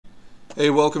Hey,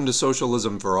 welcome to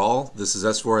Socialism for All. This is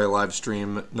S4A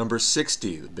Livestream number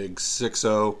 60, the big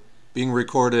 6-0, being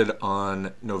recorded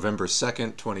on November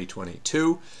 2nd,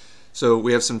 2022. So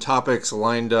we have some topics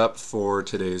lined up for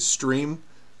today's stream.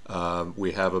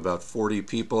 We have about 40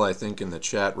 people, I think, in the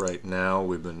chat right now.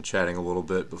 We've been chatting a little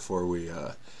bit before we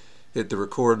hit the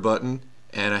record button.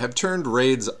 And I have turned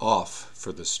raids off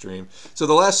for this stream. So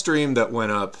the last stream that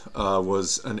went up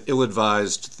was an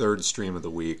ill-advised third stream of the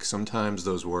week. Sometimes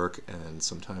those work and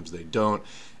sometimes they don't.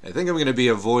 I think I'm going to be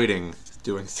avoiding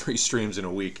doing 3 streams in a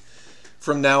week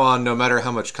from now on, no matter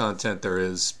how much content there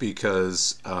is,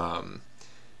 because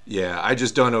yeah, I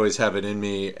just don't always have it in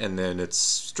me, and then it's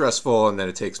stressful, and then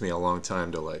it takes me a long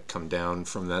time to like come down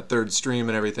from that third stream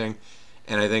and everything.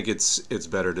 And I think it's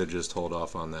better to just hold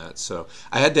off on that. So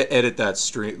I had to edit that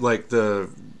stream, like the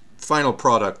final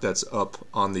product that's up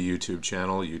on the YouTube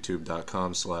channel,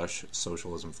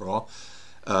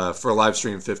 youtube.com/socialismforall, for live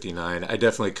stream 59. I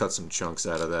definitely cut some chunks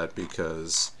out of that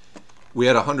because we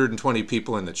had 120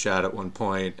 people in the chat at one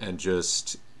point, and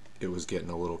just it was getting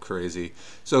a little crazy.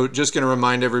 So just going to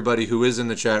remind everybody who is in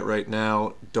the chat right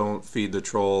now, don't feed the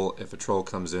troll. If a troll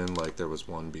comes in, like there was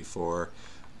one before,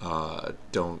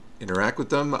 don't interact with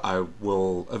them. I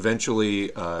will eventually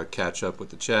catch up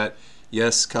with the chat.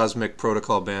 Yes, Cosmic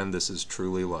Protocol Band, this is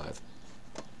truly live.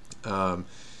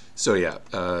 So yeah,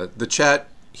 the chat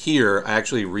here, I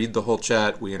actually read the whole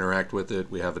chat, we interact with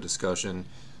it, we have a discussion.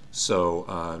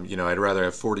 So, you know, I'd rather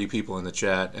have 40 people in the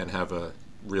chat and have a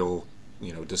real,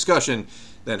 you know, discussion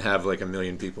than have like a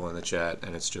million people in the chat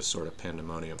and it's just sort of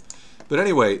pandemonium. But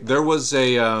anyway, there was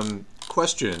a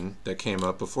question that came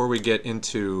up before we get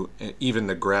into even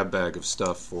the grab bag of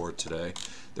stuff for today.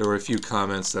 There were a few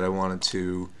comments that I wanted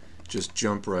to just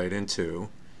jump right into.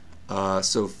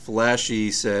 So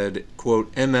Flashy said, quote,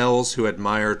 MLs who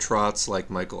admire trots like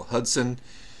Michael Hudson.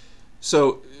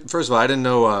 So first of all, I didn't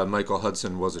know Michael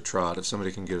Hudson was a trot, if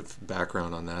somebody can give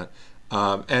background on that.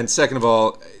 And second of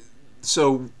all,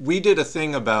 so we did a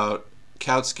thing about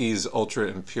Kautsky's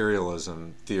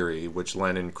Ultra-Imperialism theory, which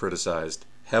Lenin criticized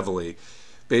heavily.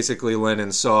 Basically,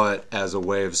 Lenin saw it as a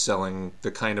way of selling the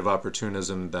kind of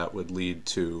opportunism that would lead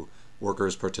to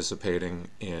workers participating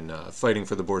in fighting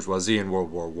for the bourgeoisie in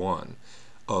World War I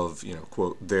of, you know,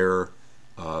 quote, their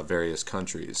various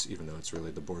countries, even though it's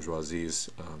really the bourgeoisie's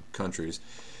countries.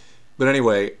 But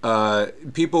anyway,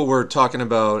 people were talking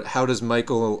about how does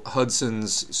Michael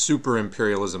Hudson's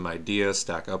super-imperialism idea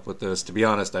stack up with this. To be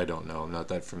honest, I don't know. I'm not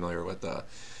that familiar with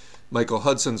Michael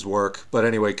Hudson's work. But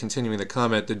anyway, continuing the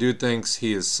comment, the dude thinks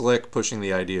he is slick, pushing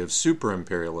the idea of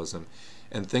super-imperialism,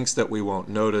 and thinks that we won't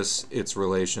notice its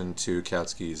relation to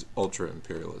Kautsky's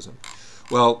ultra-imperialism.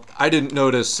 Well, I didn't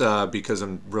notice because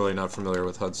I'm really not familiar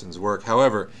with Hudson's work.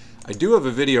 However, I do have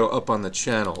a video up on the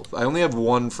channel. I only have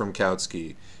one from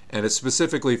Kautsky, and it's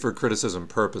specifically for criticism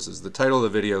purposes. The title of the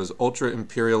video is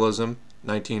Ultra-Imperialism,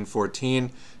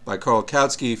 1914, by Karl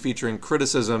Kautsky, featuring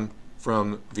criticism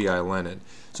from V.I. Lenin.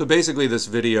 So basically this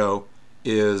video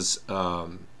is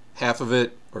half of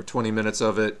it, or 20 minutes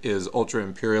of it, is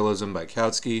Ultra-Imperialism by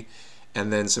Kautsky,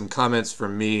 and then some comments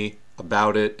from me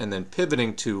about it, and then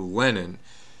pivoting to Lenin.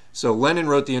 So Lenin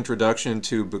wrote the introduction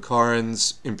to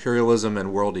Bukharin's Imperialism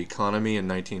and World Economy in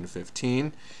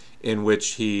 1915, in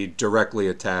which he directly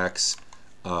attacks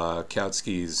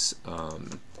Kautsky's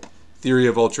theory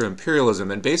of ultra-imperialism.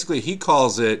 And basically he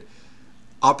calls it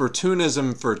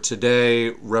opportunism for today,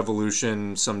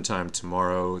 revolution sometime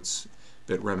tomorrow. It's a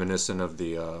bit reminiscent of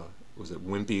the, was it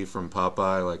Wimpy from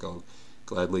Popeye, like I'll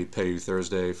gladly pay you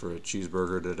Thursday for a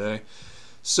cheeseburger today.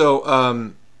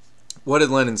 So what did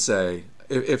Lenin say?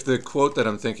 If the quote that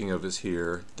I'm thinking of is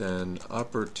here, then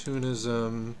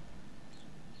opportunism...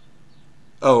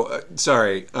 Oh,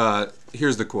 sorry.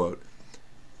 Here's the quote.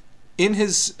 In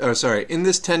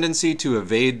this tendency to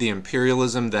evade the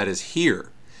imperialism that is here,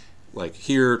 like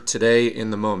here today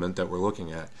in the moment that we're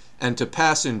looking at, and to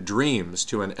pass in dreams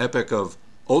to an epoch of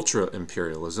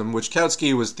ultra-imperialism, which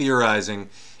Kautsky was theorizing,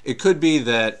 it could be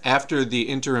that after the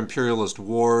inter-imperialist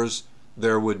wars,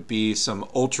 there would be some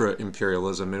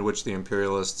ultra-imperialism in which the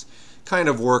imperialists kind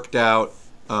of worked out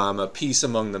a peace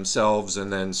among themselves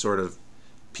and then sort of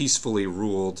peacefully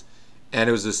ruled. And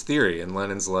it was this theory, and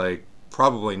Lenin's like,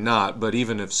 probably not, but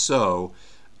even if so,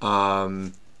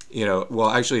 you know, well,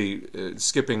 actually,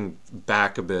 skipping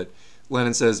back a bit,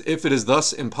 Lenin says, if it is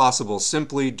thus impossible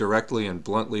simply, directly, and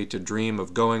bluntly to dream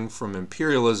of going from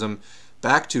imperialism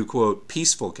back to, quote,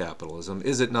 peaceful capitalism,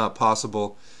 is it not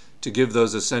possible to give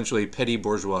those essentially petty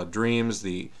bourgeois dreams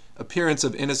the appearance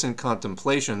of innocent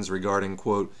contemplations regarding,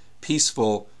 quote,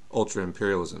 peaceful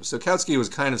ultra-imperialism? So Kautsky was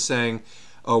kind of saying,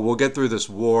 oh, we'll get through this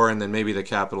war and then maybe the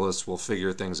capitalists will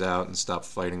figure things out and stop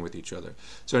fighting with each other.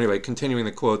 So anyway, continuing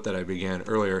the quote that I began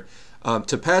earlier,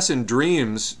 to pass in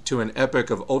dreams to an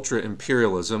epoch of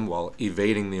ultra-imperialism while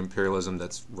evading the imperialism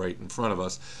that's right in front of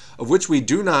us, of which we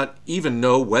do not even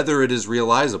know whether it is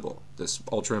realizable. This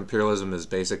ultra-imperialism is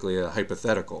basically a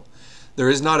hypothetical. There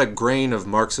is not a grain of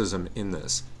Marxism in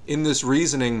this. In this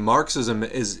reasoning, Marxism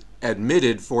is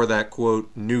admitted for that, quote,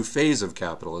 new phase of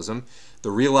capitalism, the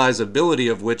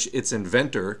realizability of which its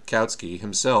inventor, Kautsky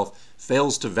himself,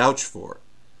 fails to vouch for.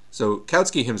 So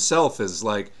Kautsky himself is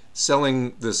like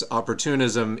selling this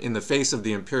opportunism in the face of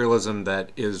the imperialism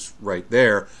that is right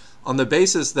there on the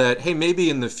basis that, hey, maybe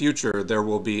in the future there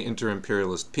will be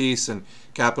inter-imperialist peace and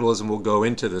capitalism will go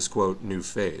into this, quote, new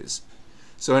phase.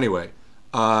 So anyway,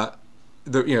 so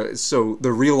the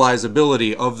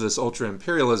realizability of this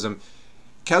ultra-imperialism,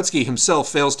 Kautsky himself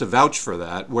fails to vouch for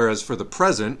that, whereas for the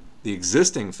present, the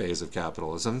existing phase of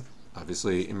capitalism,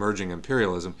 obviously emerging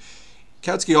imperialism,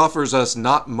 Kautsky offers us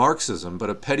not Marxism, but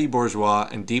a petty bourgeois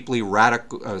and deeply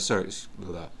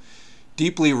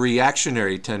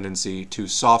reactionary tendency to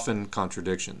soften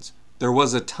contradictions. There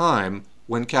was a time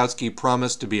when Kautsky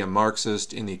promised to be a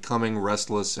Marxist in the coming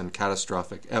restless and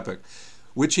catastrophic epoch,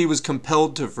 which he was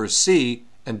compelled to foresee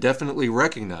and definitely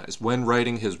recognize when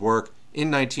writing his work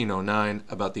in 1909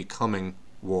 about the coming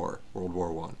war, World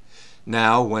War I.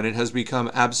 Now, when it has become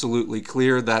absolutely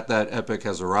clear that that epoch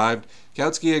has arrived,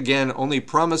 Kautsky again only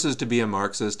promises to be a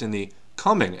Marxist in the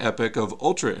coming epoch of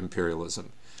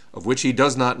ultra-imperialism, of which he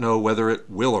does not know whether it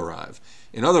will arrive.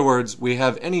 In other words, we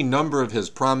have any number of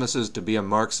his promises to be a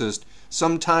Marxist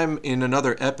sometime in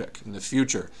another epoch, in the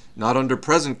future, not under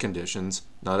present conditions,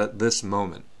 not at this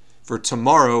moment. For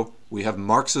tomorrow, we have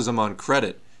Marxism on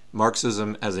credit,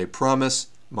 Marxism as a promise,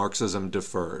 Marxism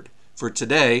deferred. For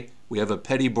today, we have a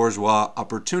petty bourgeois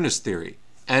opportunist theory,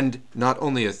 and not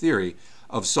only a theory,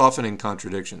 of softening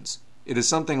contradictions. It is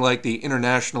something like the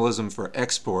internationalism for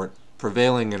export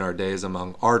prevailing in our days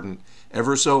among ardent,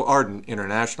 ever so ardent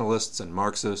internationalists and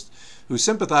Marxists who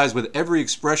sympathize with every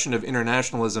expression of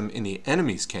internationalism in the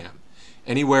enemy's camp,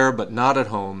 anywhere but not at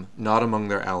home, not among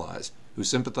their allies, who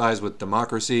sympathize with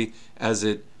democracy as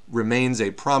it remains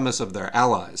a promise of their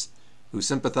allies, who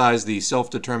sympathize the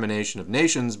self-determination of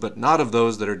nations, but not of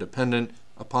those that are dependent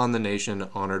upon the nation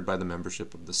honored by the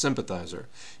membership of the sympathizer.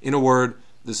 In a word,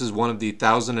 this is one of the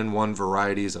 1,001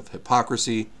 varieties of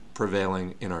hypocrisy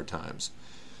prevailing in our times.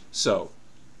 So,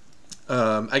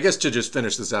 I guess to just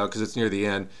finish this out, because it's near the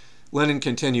end, Lenin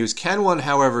continues, can one,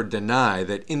 however, deny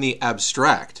that in the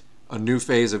abstract, a new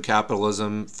phase of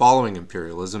capitalism following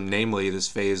imperialism, namely this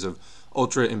phase of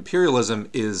ultra-imperialism,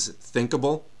 is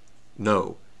thinkable?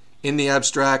 No. In the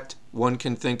abstract, one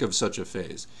can think of such a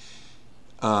phase.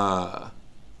 Sorry,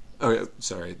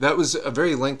 that was a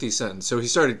very lengthy sentence. So he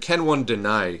started, can one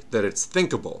deny that it's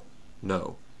thinkable?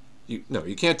 No. No,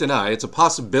 you can't deny. It's a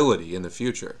possibility in the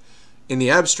future. In the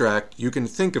abstract, you can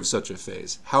think of such a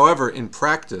phase. However, in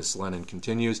practice, Lenin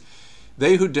continues,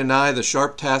 they who deny the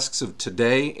sharp tasks of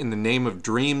today in the name of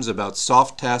dreams about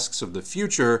soft tasks of the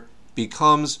future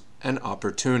becomes an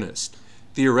opportunist.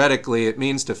 Theoretically, it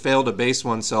means to fail to base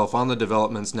oneself on the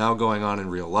developments now going on in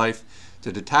real life,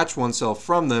 to detach oneself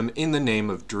from them in the name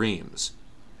of dreams.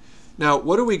 Now,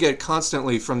 what do we get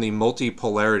constantly from the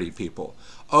multipolarity people?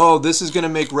 Oh, this is going to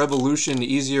make revolution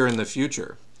easier in the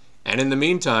future. And in the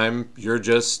meantime, you're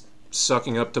just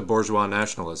sucking up to bourgeois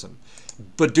nationalism.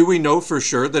 But do we know for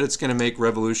sure that it's going to make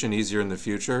revolution easier in the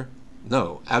future?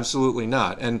 No, absolutely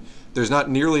not. And there's not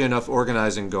nearly enough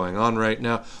organizing going on right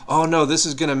now. Oh no, this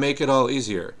is going to make it all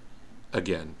easier.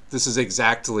 Again, this is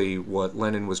exactly what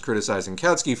Lenin was criticizing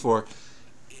Kautsky for.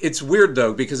 It's weird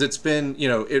though, because it's been,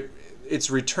 it's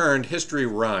returned, history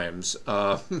rhymes.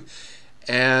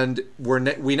 And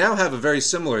we now have a very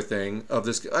similar thing of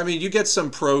this. I mean, you get some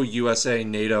pro-USA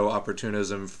NATO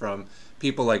opportunism from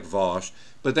people like Vosch,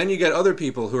 but then you get other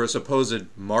people who are supposed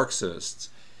Marxists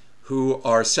who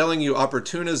are selling you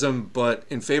opportunism, but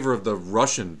in favor of the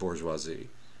Russian bourgeoisie.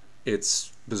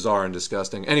 It's bizarre and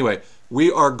disgusting. Anyway,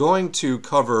 we are going to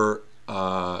cover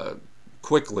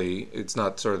quickly, it's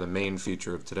not sort of the main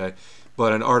feature of today,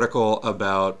 but an article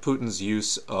about Putin's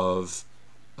use of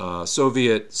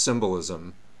Soviet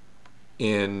symbolism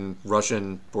in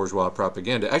Russian bourgeois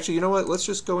propaganda. Actually, you know what? Let's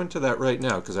just go into that right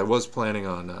now, because I was planning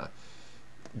on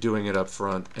doing it up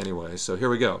front anyway. So here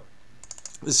we go.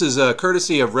 This is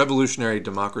courtesy of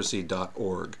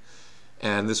revolutionarydemocracy.org,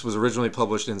 and this was originally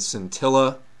published in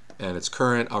Scintilla, and it's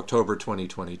current October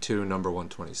 2022, number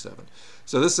 127.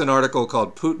 So this is an article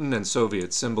called Putin and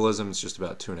Soviet Symbolism. It's just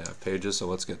about 2.5 pages, so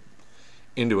let's get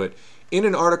into it. In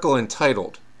an article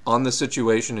entitled on the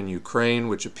situation in Ukraine,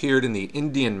 which appeared in the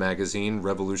Indian magazine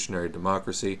Revolutionary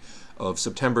Democracy of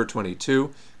September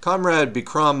 22, Comrade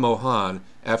Bikram Mohan,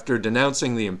 after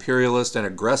denouncing the imperialist and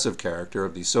aggressive character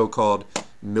of the so-called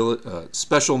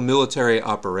special military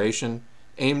operation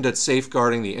aimed at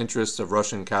safeguarding the interests of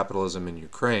Russian capitalism in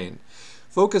Ukraine,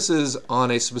 focuses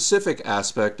on a specific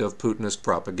aspect of Putinist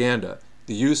propaganda,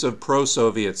 the use of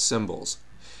pro-Soviet symbols.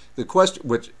 The question,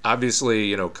 which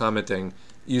obviously, commenting,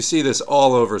 you see this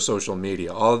all over social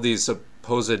media. All of these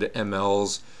supposed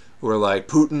MLs who are like,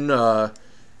 Putin,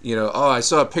 oh, I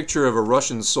saw a picture of a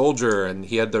Russian soldier and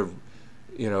he had the,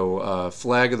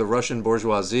 flag of the Russian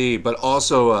bourgeoisie, but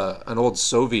also an old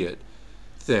Soviet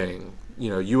thing.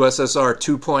 USSR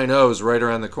 2.0 is right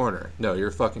around the corner. No, you're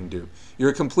a fucking dupe.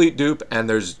 You're a complete dupe, and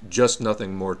there's just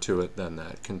nothing more to it than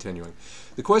that. Continuing.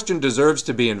 The question deserves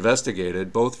to be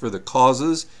investigated both for the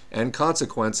causes and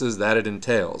consequences that it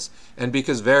entails, and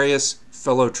because various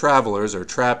fellow travelers are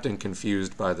trapped and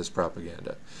confused by this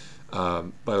propaganda.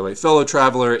 By the way, fellow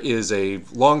traveler is a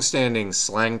long-standing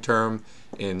slang term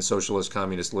in socialist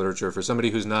communist literature for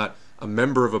somebody who's not a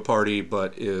member of a party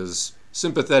but is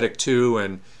sympathetic to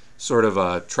and sort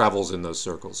of travels in those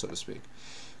circles, so to speak.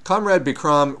 Comrade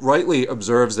Bikram rightly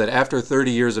observes that after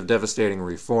 30 years of devastating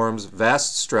reforms,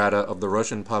 vast strata of the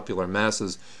Russian popular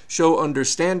masses show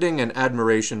understanding and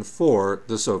admiration for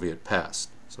the Soviet past.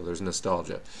 So there's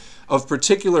nostalgia. Of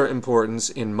particular importance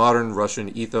in modern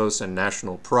Russian ethos and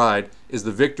national pride is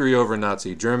the victory over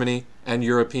Nazi Germany and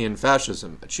European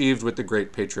fascism achieved with the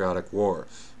Great Patriotic War,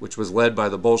 which was led by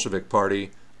the Bolshevik Party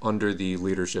under the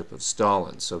leadership of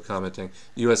Stalin. So commenting,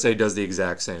 the USA does the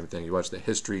exact same thing. You watch the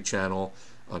History Channel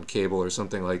on cable or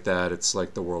something like that. It's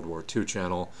like the World War II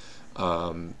channel.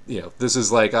 This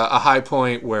is like a high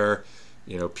point where,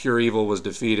 pure evil was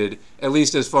defeated, at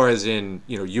least as far as in,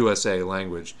 USA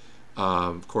language.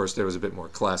 Of course, there was a bit more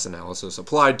class analysis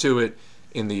applied to it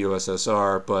in the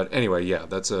USSR. But anyway, yeah,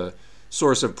 that's a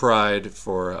source of pride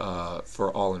for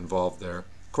all involved there.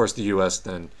 Of course, the U.S.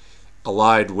 then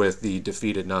allied with the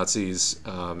defeated Nazis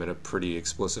in a pretty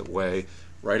explicit way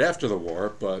right after the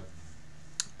war, but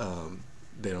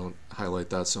they don't highlight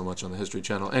that so much on the History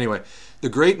Channel. Anyway, the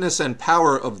greatness and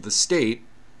power of the state,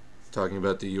 talking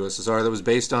about the USSR, that was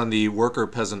based on the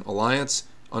worker-peasant alliance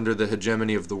under the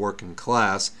hegemony of the working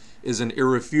class, is an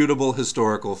irrefutable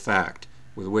historical fact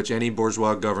with which any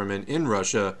bourgeois government in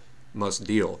Russia must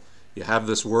deal. You have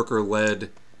this worker-led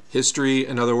history,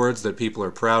 in other words, that people are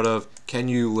proud of. Can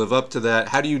you live up to that?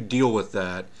 How do you deal with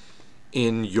that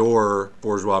in your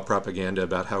bourgeois propaganda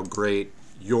about how great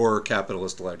your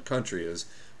capitalist-led country is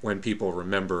when people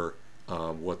remember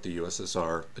what the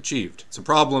USSR achieved? It's a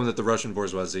problem that the Russian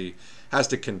bourgeoisie has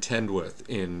to contend with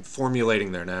in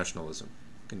formulating their nationalism.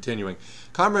 Continuing,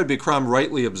 Comrade Bikram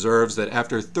rightly observes that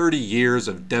after 30 years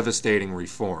of devastating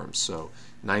reforms, so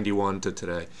 91 to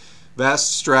today,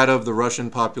 vast strata of the Russian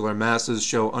popular masses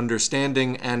show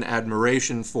understanding and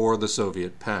admiration for the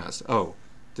Soviet past. Oh,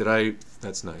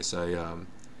 that's nice. I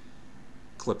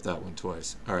clipped that one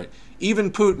twice. All right.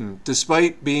 Even Putin,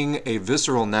 despite being a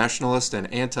visceral nationalist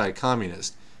and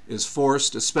anti-communist, is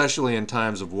forced, especially in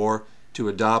times of war, to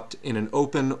adopt in an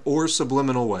open or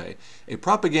subliminal way a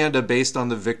propaganda based on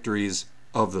the victories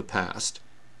of the past.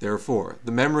 Therefore,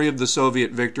 the memory of the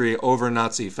Soviet victory over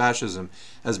Nazi fascism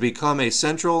has become a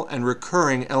central and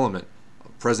recurring element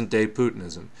of present-day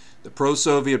Putinism. The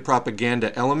pro-Soviet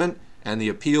propaganda element and the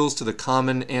appeals to the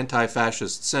common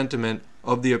anti-fascist sentiment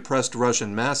of the oppressed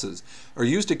Russian masses are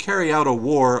used to carry out a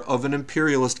war of an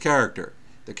imperialist character,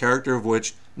 the character of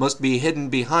which must be hidden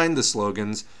behind the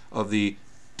slogans of the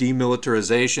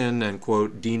demilitarization and,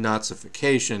 quote,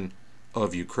 denazification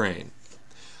of Ukraine.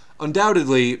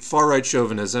 Undoubtedly, far-right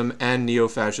chauvinism and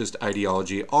neo-fascist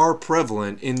ideology are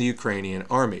prevalent in the Ukrainian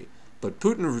army, but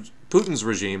Putin's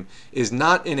regime is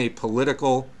not in a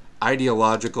political,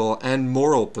 ideological, and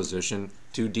moral position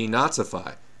to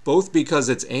denazify, both because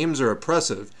its aims are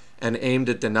oppressive and aimed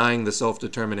at denying the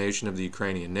self-determination of the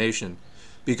Ukrainian nation,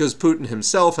 because Putin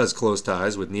himself has close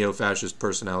ties with neo-fascist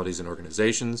personalities and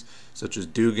organizations, such as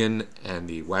Dugin and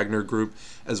the Wagner Group,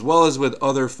 as well as with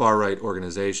other far-right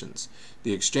organizations.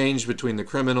 The exchange between the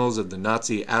criminals of the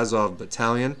Nazi Azov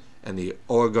Battalion and the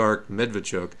oligarch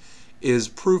Medvedchuk is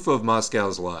proof of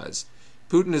Moscow's lies.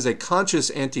 Putin is a conscious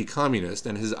anti-communist,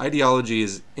 and his ideology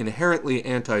is inherently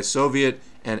anti-Soviet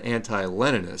and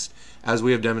anti-Leninist, as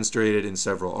we have demonstrated in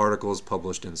several articles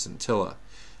published in Scintilla.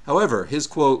 However, his,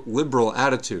 quote, liberal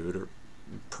attitude, or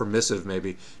permissive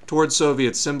maybe, toward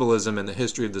Soviet symbolism and the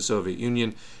history of the Soviet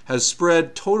Union has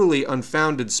spread totally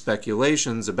unfounded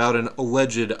speculations about an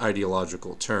alleged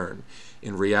ideological turn.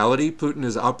 In reality, Putin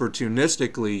is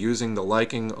opportunistically using the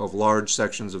liking of large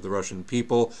sections of the Russian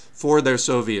people for their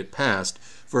Soviet past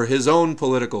for his own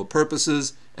political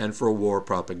purposes and for war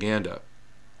propaganda.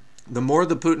 The more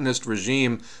the Putinist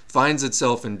regime finds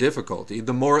itself in difficulty,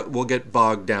 the more it will get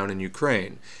bogged down in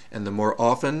Ukraine, and the more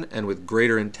often and with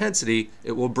greater intensity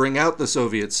it will bring out the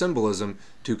Soviet symbolism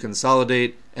to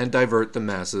consolidate and divert the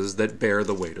masses that bear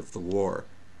the weight of the war.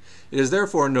 It is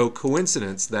therefore no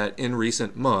coincidence that in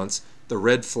recent months, the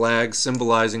red flag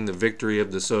symbolizing the victory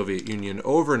of the Soviet Union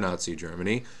over Nazi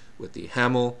Germany, with the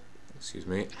hammer,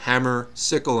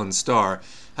 sickle, and star,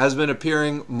 has been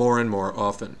appearing more and more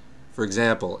often. For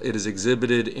example, it is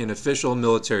exhibited in official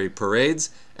military parades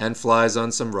and flies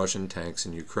on some Russian tanks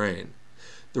in Ukraine.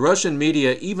 The Russian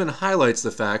media even highlights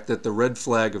the fact that the red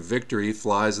flag of victory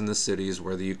flies in the cities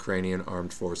where the Ukrainian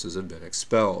armed forces have been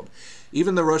expelled.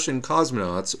 Even the Russian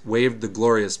cosmonauts waved the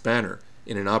glorious banner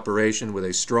in an operation with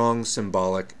a strong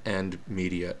symbolic and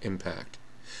media impact.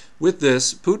 With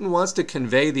this, Putin wants to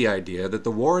convey the idea that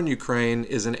the war in Ukraine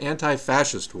is an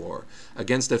anti-fascist war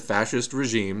against a fascist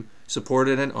regime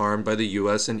supported and armed by the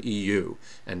US and EU,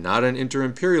 and not an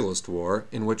inter-imperialist war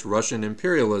in which Russian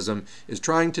imperialism is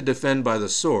trying to defend by the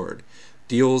sword,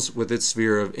 deals with its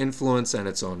sphere of influence and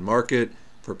its own market,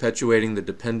 perpetuating the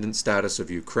dependent status of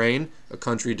Ukraine, a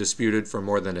country disputed for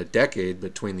more than a decade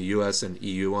between the US and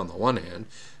EU on the one hand,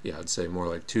 I'd say more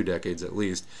like 2 decades at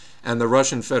least, and the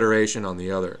Russian Federation on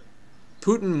the other.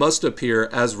 Putin must appear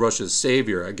as Russia's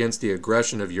savior against the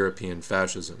aggression of European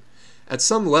fascism. At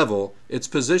some level, it's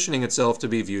positioning itself to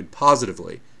be viewed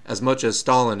positively, as much as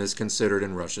Stalin is considered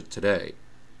in Russia today.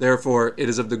 Therefore, it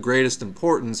is of the greatest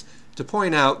importance to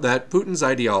point out that Putin's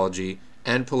ideology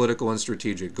and political and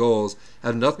strategic goals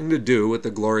have nothing to do with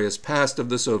the glorious past of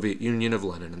the Soviet Union of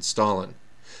Lenin and Stalin.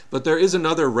 But there is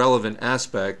another relevant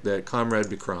aspect that Comrade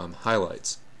Bikram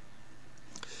highlights.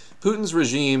 Putin's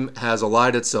regime has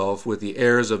allied itself with the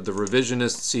heirs of the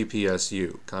revisionist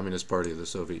CPSU, Communist Party of the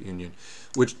Soviet Union,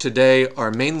 which today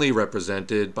are mainly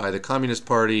represented by the Communist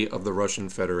Party of the Russian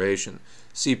Federation,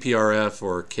 CPRF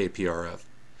or KPRF.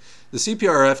 The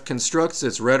CPRF constructs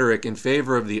its rhetoric in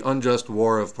favor of the unjust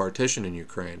war of partition in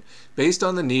Ukraine, based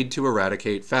on the need to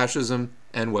eradicate fascism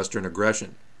and Western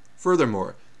aggression.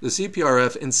 Furthermore, the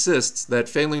CPRF insists that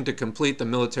failing to complete the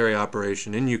military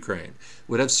operation in Ukraine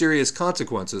would have serious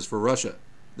consequences for Russia.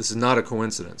 This is not a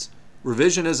coincidence.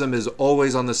 Revisionism is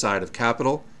always on the side of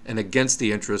capital and against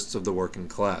the interests of the working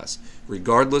class,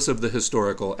 regardless of the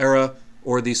historical era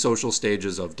or the social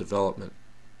stages of development.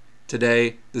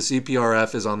 Today, the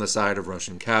CPRF is on the side of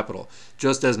Russian capital,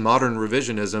 just as modern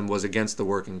revisionism was against the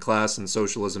working class and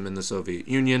socialism in the Soviet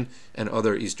Union and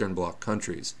other Eastern Bloc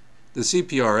countries. The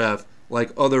CPRF,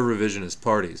 like other revisionist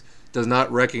parties, does not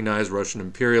recognize Russian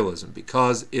imperialism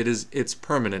because it is its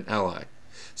permanent ally.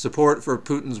 Support for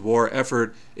Putin's war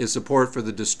effort is support for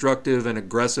the destructive and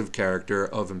aggressive character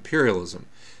of imperialism.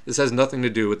 This has nothing to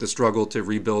do with the struggle to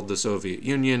rebuild the Soviet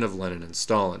Union of Lenin and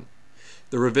Stalin.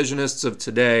 The revisionists of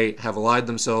today have allied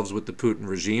themselves with the Putin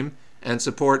regime and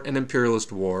support an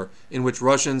imperialist war in which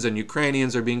Russians and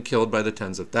Ukrainians are being killed by the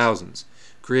tens of thousands,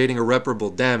 creating irreparable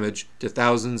damage to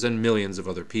thousands and millions of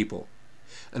other people.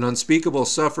 An unspeakable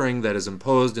suffering that is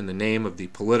imposed in the name of the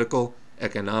political,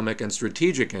 economic, and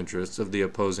strategic interests of the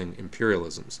opposing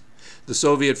imperialisms. The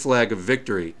Soviet flag of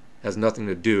victory has nothing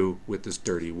to do with this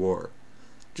dirty war.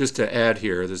 Just to add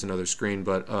here, there's another screen,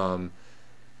 but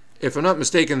if I'm not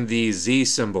mistaken, the Z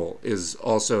symbol is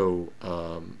also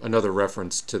another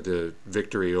reference to the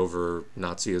victory over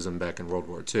Nazism back in World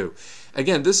War II.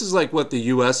 Again, this is like what the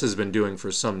U.S. has been doing for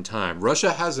some time.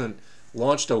 Russia hasn't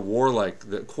launched a war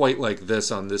quite like this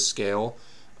on this scale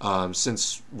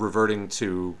since reverting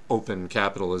to open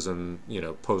capitalism,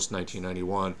 post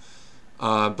 1991.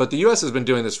 But the U.S. has been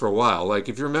doing this for a while. Like,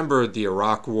 if you remember the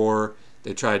Iraq War,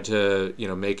 they tried to,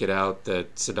 make it out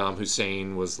that Saddam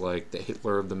Hussein was like the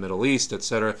Hitler of the Middle East,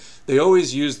 etc. They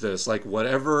always use this, like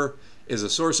whatever is a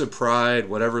source of pride,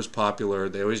 whatever is popular,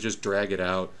 they always just drag it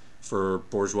out for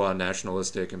bourgeois,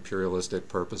 nationalistic, imperialistic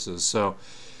purposes. So,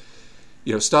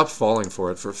 stop falling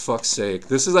for it, for fuck's sake.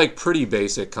 This is like pretty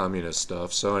basic communist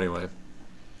stuff. So anyway,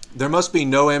 there must be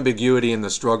no ambiguity in the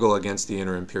struggle against the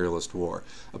inter-imperialist war.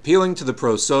 Appealing to the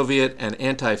pro-Soviet and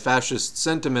anti-fascist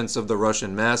sentiments of the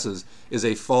Russian masses is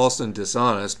a false and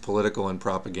dishonest political and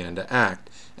propaganda act,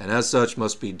 and as such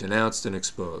must be denounced and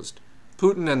exposed.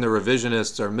 Putin and the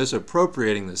revisionists are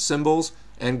misappropriating the symbols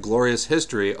and glorious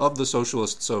history of the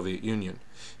Socialist Soviet Union,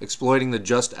 exploiting the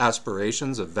just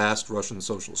aspirations of vast Russian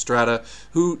social strata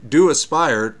who do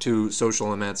aspire to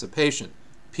social emancipation,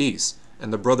 peace,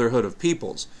 and the brotherhood of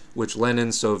peoples, which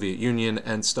Lenin's Soviet Union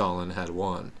and Stalin had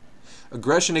won.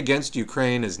 Aggression against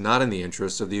Ukraine is not in the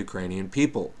interests of the Ukrainian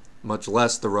people, much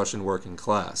less the Russian working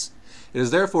class. It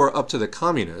is therefore up to the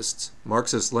communists,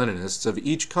 Marxist-Leninists of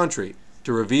each country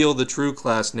to reveal the true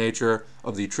class nature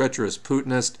of the treacherous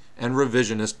Putinist and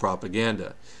revisionist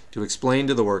propaganda, to explain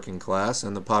to the working class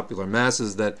and the popular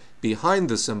masses that behind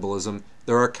the symbolism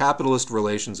there are capitalist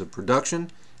relations of production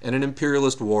and an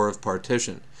imperialist war of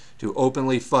partition, to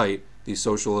openly fight the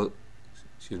social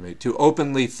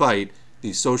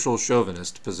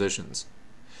chauvinist positions.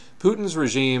 Putin's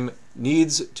regime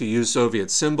needs to use Soviet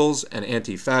symbols and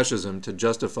anti-fascism to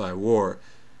justify war.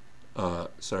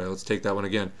 Let's take that one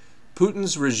again.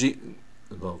 Putin's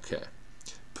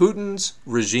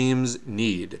regime's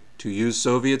need to use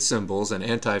Soviet symbols and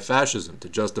anti-fascism to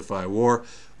justify war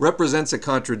represents a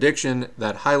contradiction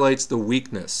that highlights the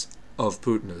weakness of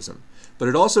Putinism. But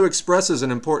it also expresses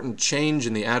an important change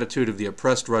in the attitude of the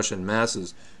oppressed Russian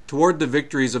masses toward the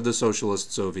victories of the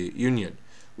Socialist Soviet Union,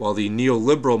 while the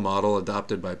neoliberal model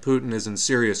adopted by Putin is in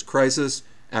serious crisis,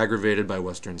 aggravated by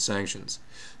Western sanctions.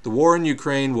 The war in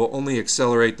Ukraine will only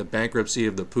accelerate the bankruptcy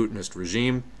of the Putinist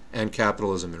regime and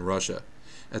capitalism in Russia.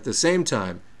 At the same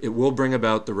time, it will bring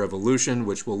about the revolution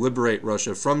which will liberate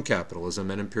Russia from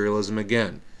capitalism and imperialism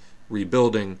again,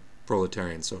 rebuilding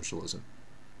proletarian socialism.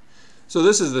 So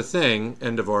this is the thing,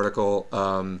 end of article.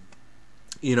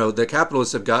 The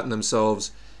capitalists have gotten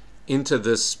themselves into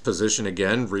this position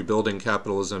again, rebuilding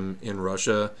capitalism in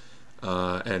Russia,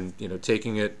 and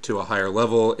taking it to a higher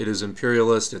level. It is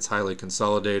imperialist, it's highly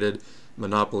consolidated,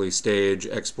 monopoly stage,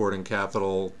 exporting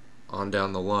capital on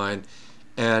down the line.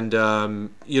 And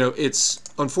it's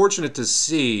unfortunate to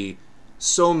see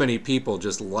so many people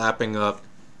just lapping up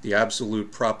the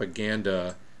absolute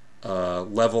propaganda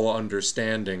level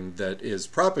understanding that is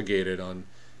propagated on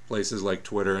places like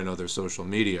Twitter and other social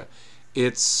media.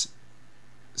 It's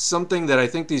something that I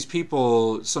think these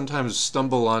people sometimes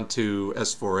stumble onto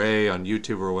S4A on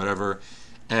YouTube or whatever,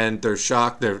 and they're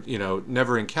shocked. They're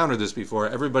never encountered this before.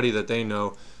 Everybody that they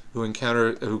know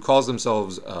who calls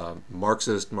themselves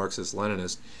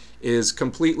Marxist-Leninist is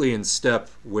completely in step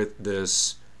with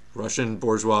this Russian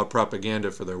bourgeois propaganda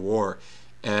for their war.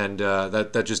 And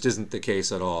that just isn't the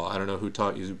case at all. I don't know who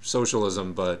taught you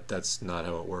socialism, but that's not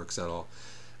how it works at all.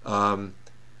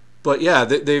 But yeah,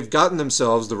 they've gotten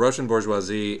themselves, the Russian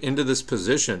bourgeoisie, into this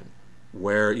position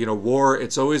where, war,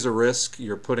 it's always a risk.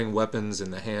 You're putting weapons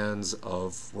in the hands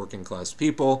of working class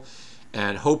people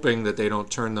and hoping that they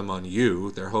don't turn them on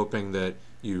you. They're hoping that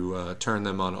you turn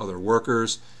them on other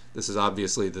workers. This is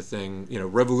obviously the thing,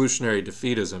 revolutionary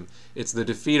defeatism. It's the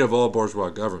defeat of all bourgeois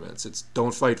governments. It's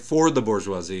don't fight for the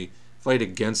bourgeoisie, fight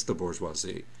against the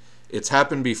bourgeoisie. It's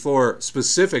happened before,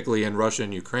 specifically in Russia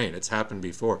and Ukraine. It's happened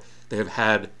before. They have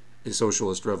had a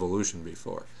socialist revolution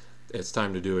before. It's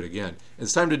time to do it again.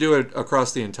 It's time to do it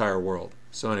across the entire world.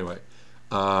 So anyway,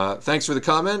 thanks for the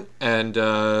comment, and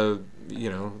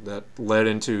that led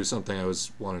into something I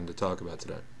was wanting to talk about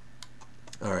today.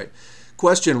 All right.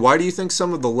 Question: why do you think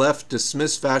some of the left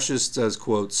dismiss fascists as,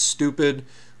 quote, stupid,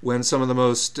 when some of the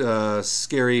most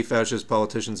scary fascist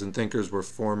politicians and thinkers were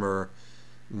former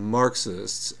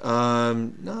Marxists?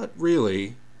 Not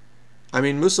really. I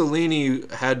mean, Mussolini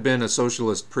had been a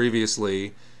socialist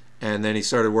previously, and then he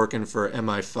started working for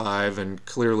MI5 and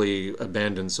clearly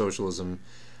abandoned socialism.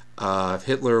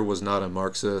 Hitler was not a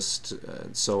Marxist,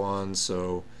 and so on.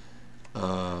 So,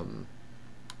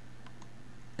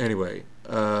 anyway.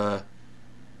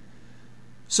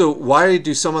 So why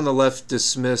do some on the left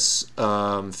dismiss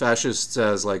fascists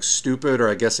as like stupid or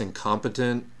I guess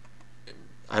incompetent?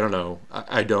 I don't know.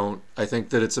 I don't. I think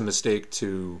that it's a mistake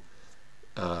to...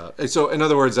 so in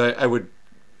other words, I would,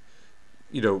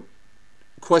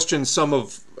 question some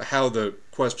of how the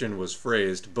question was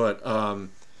phrased. But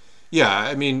yeah,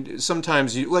 I mean,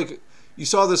 sometimes you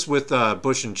saw this with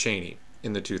Bush and Cheney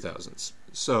in the 2000s.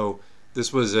 So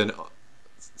this was an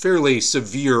fairly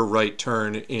severe right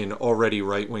turn in already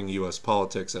right-wing U.S.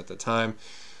 politics at the time.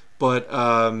 But,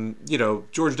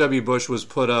 George W. Bush was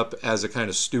put up as a kind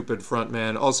of stupid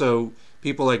frontman. Also,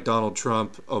 people like Donald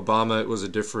Trump, Obama, it was a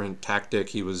different tactic.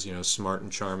 He was, smart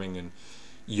and charming and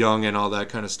young and all that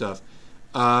kind of stuff.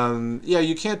 Yeah,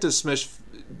 you can't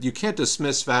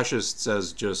dismiss fascists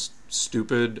as just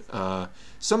stupid.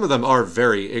 Some of them are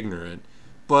very ignorant,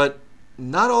 but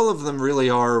not all of them really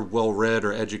are well-read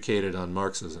or educated on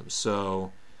Marxism.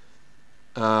 So,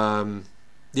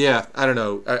 Yeah, I don't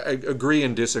know. I agree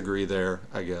and disagree there,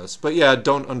 I guess. But yeah,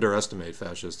 don't underestimate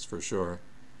fascists for sure.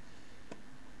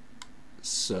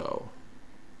 So,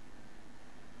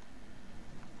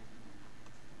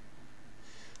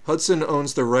 Hudson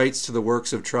owns the rights to the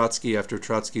works of Trotsky after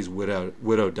Trotsky's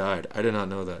widow died. I did not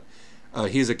know that.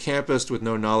 He's a campist with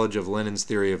no knowledge of Lenin's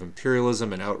theory of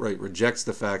imperialism and outright rejects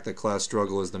the fact that class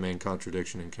struggle is the main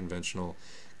contradiction in conventional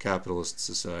capitalist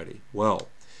society. Well,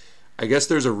 I guess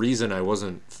there's a reason I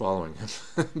wasn't following him.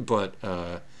 But,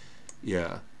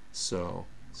 yeah. So,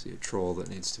 see a troll that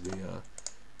needs to be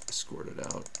escorted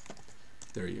out.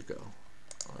 There you go.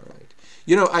 All right.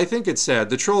 You know, I think it's sad.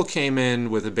 The troll came in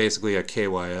with basically a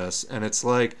KYS, and it's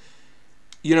like,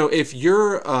 you know, if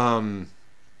you're,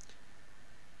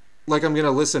 like I'm going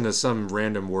to listen to some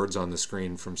random words on the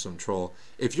screen from some troll.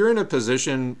 If you're in a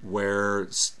position where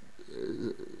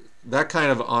that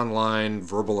kind of online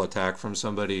verbal attack from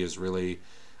somebody is really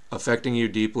affecting you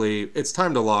deeply, it's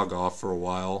time to log off for a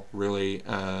while, really.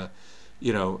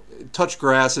 You know, touch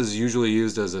grass is usually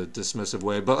used as a dismissive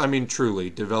way, but I mean, truly,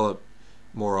 develop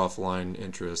more offline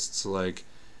interests. Like,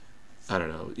 I don't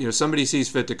know, you know, somebody sees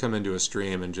fit to come into a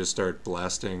stream and just start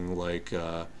blasting, like,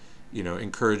 you know,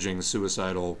 encouraging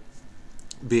suicidal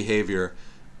behavior.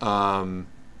 I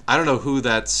don't know who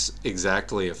that's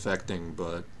exactly affecting,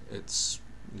 but it's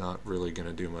not really going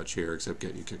to do much here except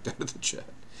get you kicked out of the chat.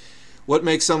 What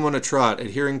makes someone a trot?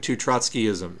 Adhering to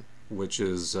Trotskyism, which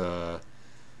is,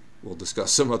 we'll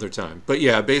discuss some other time. But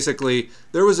yeah, basically,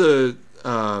 there was a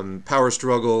power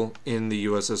struggle in the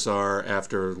USSR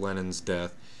after Lenin's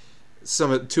death.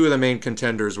 Two of the main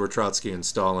contenders were Trotsky and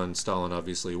Stalin. Stalin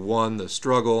obviously won the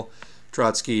struggle.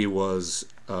 Trotsky was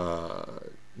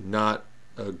not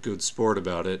a good sport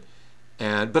about it.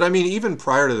 But I mean, even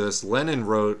prior to this, Lenin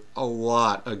wrote a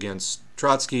lot against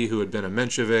Trotsky, who had been a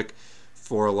Menshevik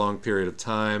for a long period of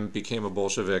time, became a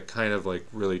Bolshevik kind of like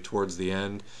really towards the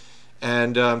end.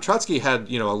 And Trotsky had,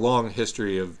 you know, a long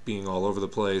history of being all over the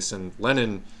place, and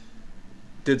Lenin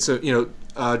did so, you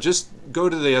know, just go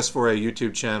to the S4A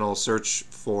YouTube channel, search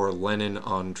for Lenin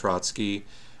on Trotsky.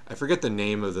 I forget the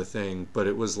name of the thing, but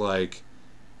it was like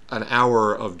an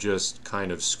hour of just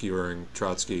kind of skewering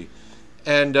Trotsky.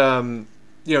 And,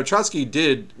 you know, Trotsky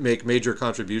did make major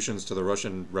contributions to the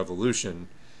Russian Revolution,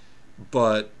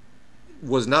 but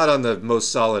was not on the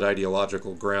most solid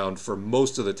ideological ground for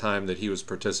most of the time that he was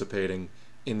participating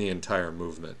in the entire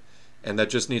movement. And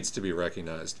that just needs to be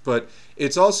recognized. But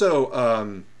it's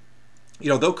also, you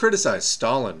know, they'll criticize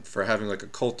Stalin for having like a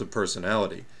cult of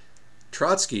personality.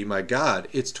 Trotsky, my God,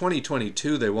 it's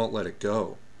 2022, they won't let it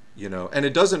go, you know. And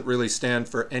it doesn't really stand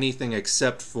for anything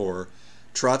except for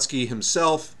Trotsky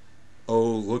himself. Oh,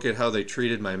 look at how they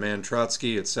treated my man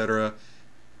Trotsky, etc.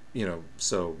 You know,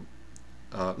 so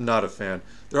not a fan.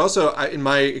 They're also, in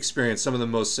my experience, some of the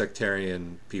most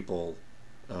sectarian people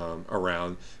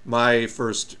around. My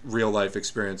first real life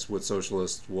experience with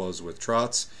socialists was with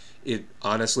Trots. It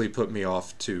honestly put me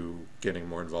off to getting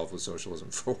more involved with socialism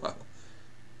for a while.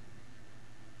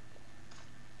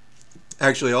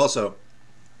 Actually, also,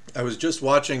 I was just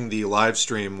watching the live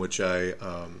stream, which I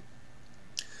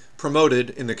promoted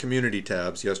in the community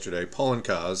tabs yesterday. Paul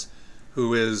Kaz,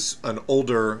 who is an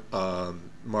older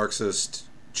Marxist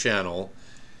channel,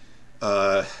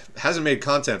 hasn't made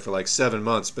content for like 7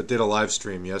 months, but did a live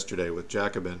stream yesterday with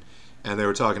Jacobin, and they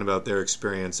were talking about their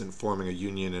experience in forming a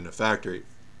union in a factory.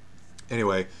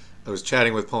 Anyway, I was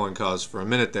chatting with Paul Kaz for a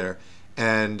minute there,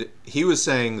 and he was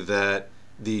saying that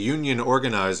the union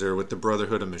organizer with the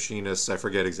Brotherhood of Machinists, I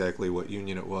forget exactly what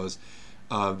union it was,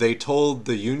 they told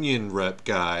the union rep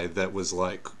guy that was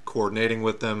like coordinating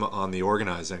with them on the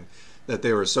organizing that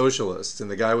they were socialists,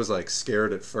 and the guy was like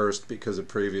scared at first because of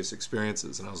previous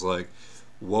experiences, and I was like,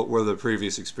 what were the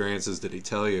previous experiences did he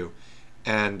tell you?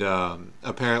 And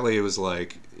apparently it was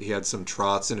like he had some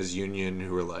trots in his union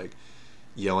who were like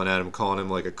yelling at him, calling him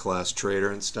like a class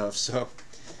traitor and stuff. So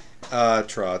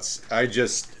trots, I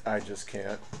just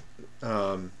can't.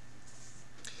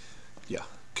 Yeah,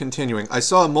 continuing. I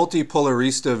saw a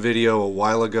multipolarista video a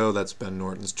while ago, that's Ben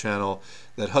Norton's channel,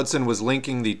 that Hudson was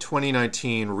linking the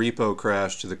 2019 repo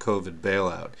crash to the COVID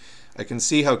bailout. I can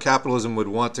see how capitalism would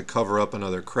want to cover up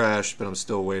another crash, but I'm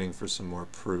still waiting for some more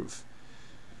proof.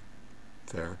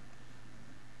 Fair.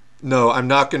 No, I'm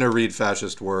not going to read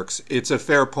fascist works. It's a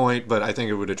fair point, but I think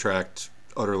it would attract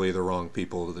utterly the wrong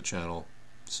people to the channel.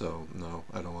 So, no,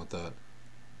 I don't want that.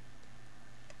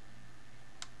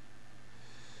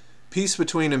 Peace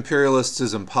between imperialists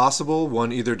is impossible.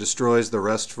 One either destroys the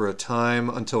rest for a time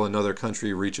until another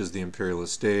country reaches the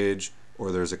imperialist stage,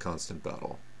 or there's a constant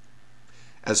battle.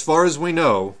 As far as we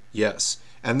know, yes.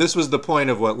 And this was the point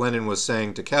of what Lenin was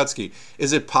saying to Kautsky.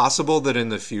 Is it possible that in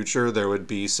the future there would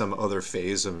be some other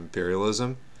phase of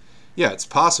imperialism? Yeah, it's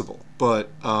possible, but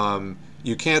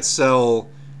you can't sell,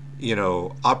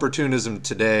 opportunism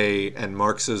today and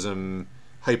Marxism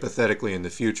hypothetically in the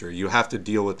future. You have to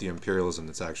deal with the imperialism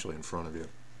that's actually in front of you.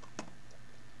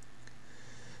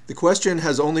 The question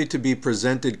has only to be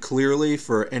presented clearly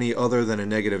for any other than a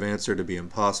negative answer to be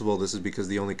impossible. This is because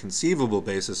the only conceivable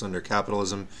basis under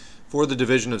capitalism for the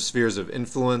division of spheres of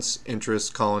influence, interests,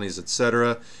 colonies,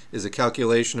 etc., is a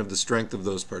calculation of the strength of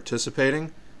those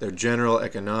participating, their general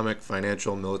economic,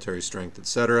 financial, military strength,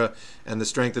 etc., and the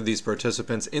strength of these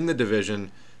participants in the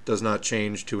division does not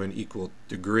change to an equal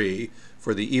degree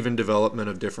for the even development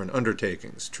of different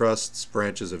undertakings, trusts,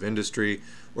 branches of industry,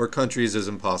 or countries is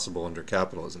impossible under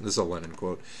capitalism. This is a Lenin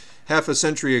quote. Half a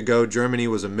century ago, Germany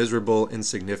was a miserable,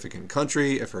 insignificant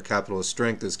country if her capitalist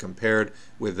strength is compared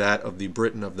with that of the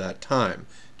Britain of that time.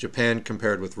 Japan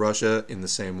compared with Russia in the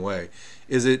same way.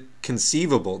 Is it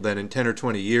conceivable that in 10 or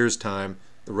 20 years' time,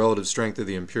 the relative strength of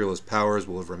the imperialist powers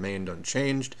will have remained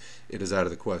unchanged? It is out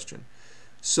of the question.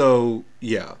 So,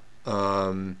 yeah,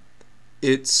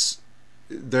 it's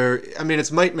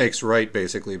might makes right,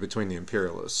 basically, between the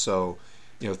imperialists. So,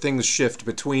 things shift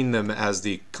between them as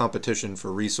the competition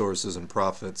for resources and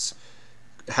profits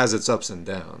has its ups and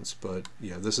downs. But,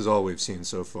 yeah, this is all we've seen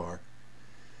so far.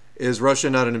 Is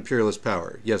Russia not an imperialist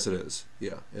power? Yes, it is.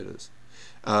 Yeah, it is.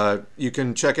 You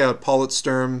can check out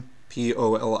Politsturm,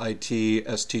 Politsturm,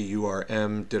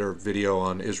 did a video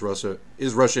on Is Russia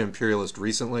Imperialist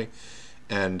recently,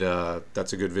 and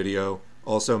that's a good video.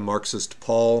 Also, Marxist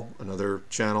Paul, another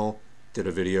channel, did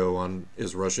a video on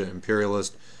Is Russia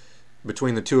Imperialist.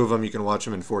 Between the two of them, you can watch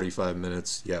them in 45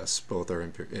 minutes. Yes, both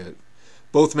are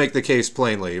both make the case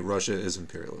plainly. Russia is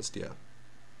imperialist, yeah.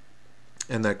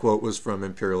 And that quote was from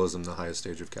Imperialism, the Highest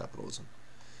Stage of Capitalism.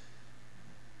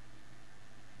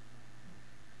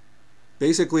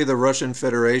 Basically, the Russian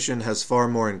Federation has far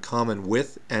more in common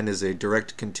with and is a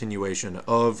direct continuation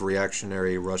of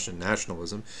reactionary Russian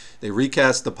nationalism. They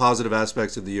recast the positive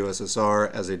aspects of the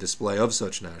USSR as a display of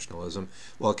such nationalism,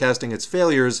 while casting its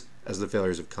failures as the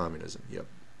failures of communism. Yep.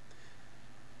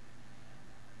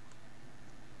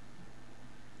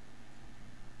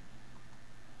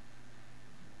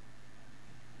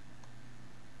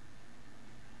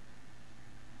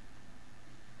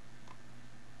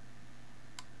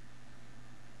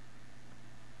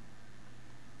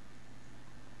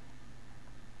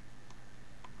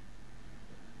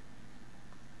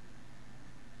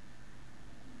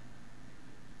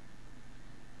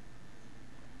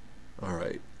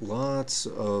 Alright, lots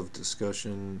of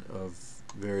discussion of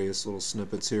various little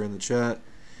snippets here in the chat.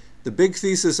 The big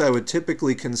thesis I would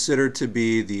typically consider to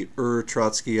be the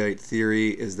Trotskyite theory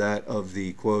is that of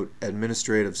the, quote,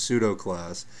 administrative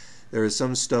pseudo-class. There is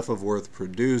some stuff of worth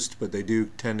produced, but they do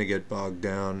tend to get bogged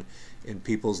down in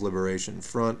People's Liberation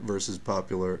Front versus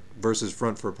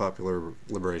Front for Popular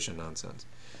Liberation nonsense.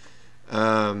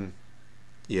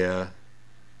 Yeah.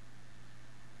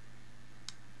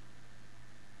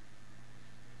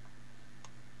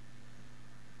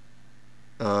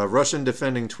 Russian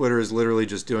defending Twitter is literally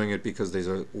just doing it because there's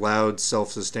a loud,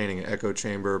 self-sustaining echo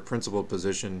chamber. Principal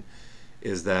position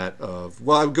is that of,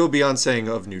 well, I would go beyond saying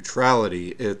of neutrality.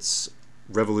 It's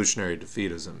revolutionary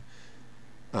defeatism.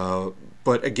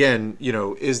 But again,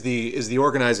 is the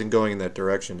organizing going in that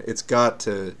direction? It's got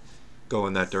to go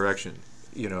in that direction.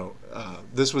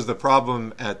 This was the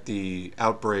problem at the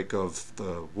outbreak of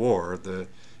the war, the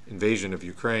invasion of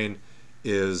Ukraine.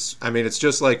 It's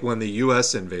just like when the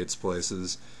U.S. invades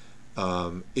places.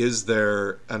 Is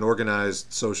there an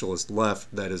organized socialist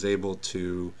left that is able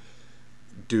to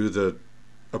do the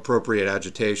appropriate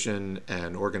agitation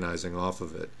and organizing off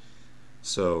of it?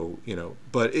 So,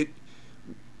 but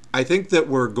I think that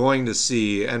we're going to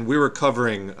see, and we were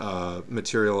covering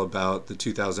material about the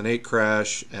 2008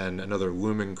 crash and another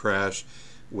looming crash,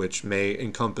 which may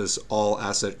encompass all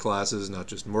asset classes, not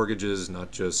just mortgages, not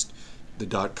just the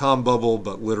dot-com bubble,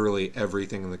 but literally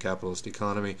everything in the capitalist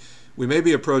economy. We may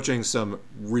be approaching some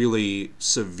really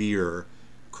severe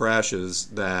crashes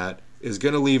that is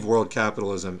going to leave world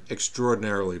capitalism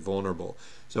extraordinarily vulnerable.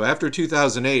 So after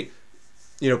 2008,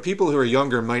 people who are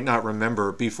younger might not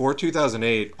remember, before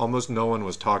 2008, almost no one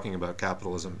was talking about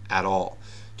capitalism at all.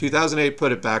 2008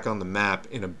 put it back on the map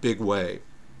in a big way.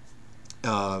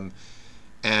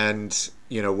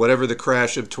 Whatever the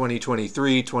crash of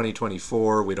 2023,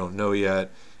 2024, we don't know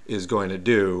yet, is going to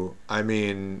do,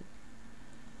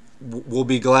 we'll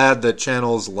be glad that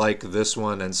channels like this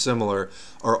one and similar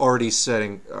have already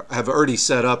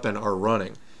set up and are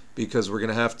running, because we're going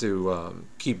to have to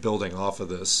keep building off of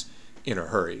this in a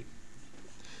hurry.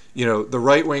 You know, the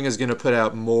right wing is going to put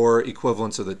out more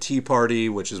equivalents of the Tea Party,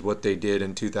 which is what they did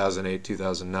in 2008,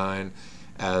 2009,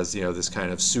 as, you know, this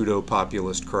kind of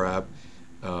pseudo-populist crap.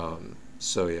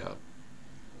 So, yeah.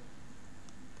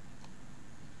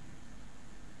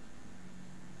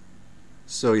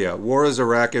 So, yeah, war is a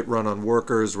racket run on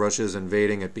workers. Russia is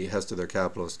invading at behest of their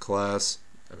capitalist class.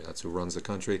 I mean, that's who runs the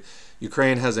country.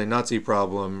 Ukraine has a Nazi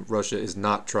problem Russia is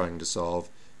not trying to solve.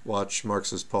 Watch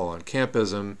Marxist Paul on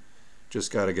campism.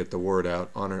 Just got to get the word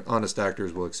out. Honest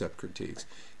actors will accept critiques.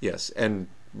 Yes, and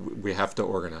we have to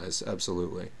organize,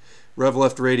 absolutely. Rev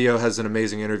Left Radio has an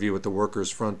amazing interview with the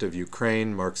Workers' Front of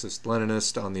Ukraine,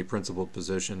 Marxist-Leninist, on the principled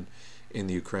position in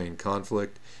the Ukraine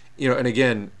conflict. You know, and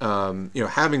again, you know,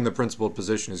 having the principled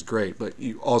position is great, but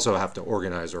you also have to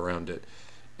organize around it.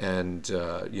 And,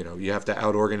 you know, you have to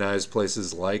out-organize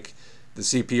places like the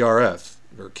CPRF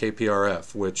or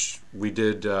KPRF, which we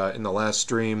did in the last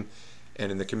stream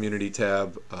and in the community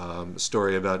tab, a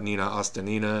story about Nina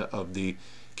Ostanina of the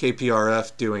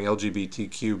KPRF doing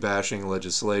LGBTQ bashing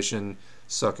legislation,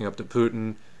 sucking up to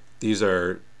Putin. These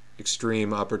are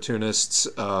extreme opportunists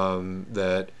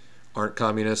that aren't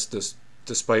communists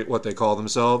despite what they call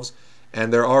themselves.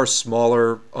 And there are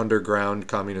smaller underground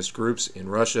communist groups in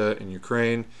Russia and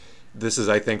Ukraine. This is,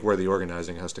 I think, where the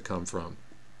organizing has to come from.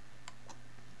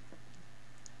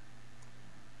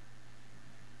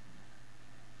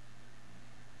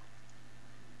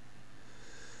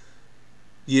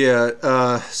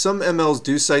 Yeah, some MLs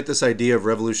do cite this idea of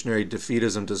revolutionary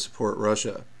defeatism to support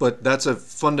Russia, but that's a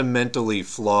fundamentally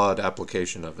flawed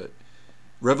application of it.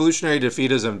 Revolutionary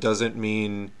defeatism doesn't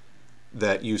mean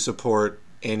that you support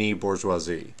any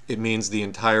bourgeoisie. It means the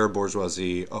entire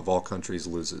bourgeoisie of all countries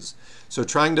loses. So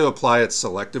trying to apply it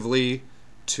selectively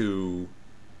to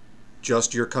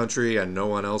just your country and no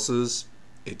one else's,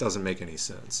 it doesn't make any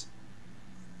sense.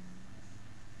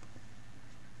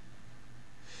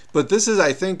 But this is,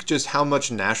 I think, just how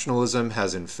much nationalism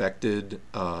has infected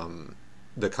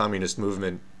the communist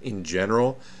movement in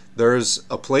general. There's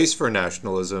a place for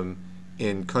nationalism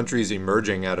in countries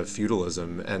emerging out of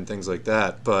feudalism and things like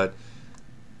that, but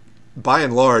by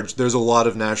and large, there's a lot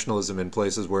of nationalism in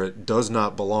places where it does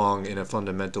not belong in a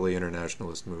fundamentally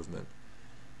internationalist movement.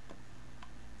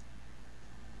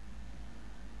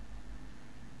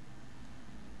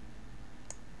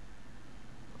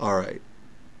 All right.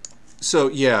 So,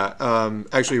 yeah,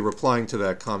 actually replying to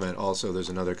that comment also, there's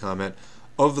another comment.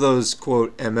 Of those,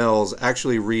 quote, MLs,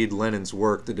 actually read Lenin's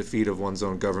work, The Defeat of One's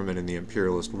Own Government in the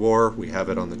Imperialist War. We have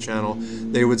it on the channel.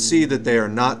 They would see that they are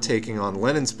not taking on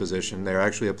Lenin's position. They're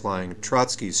actually applying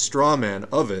Trotsky's straw man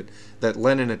of it that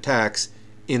Lenin attacks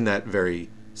in that very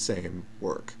same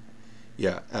work.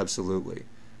 Yeah, absolutely.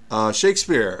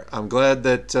 Shakespeare, I'm glad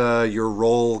that your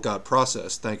role got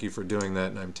processed. Thank you for doing that,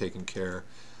 and I'm taking care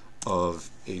of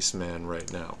Ace Man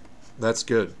right now. That's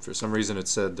good. For some reason it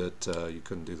said that you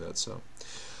couldn't do that, so.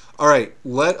 All right,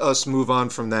 let us move on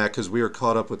from that because we are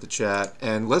caught up with the chat.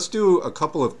 And let's do a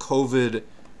couple of COVID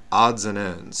odds and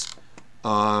ends.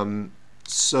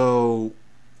 So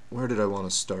where did I want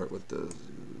to start with this?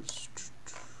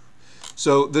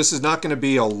 So this is not going to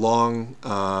be a long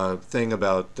thing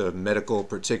about the medical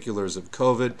particulars of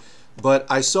COVID, but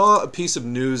I saw a piece of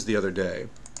news the other day.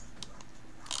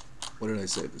 What did I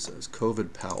say this is?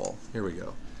 COVID Powell. Here we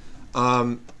go.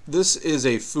 This is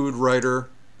a food writer,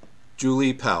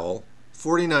 Julie Powell,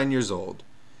 49 years old.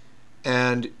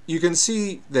 And you can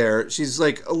see there, she's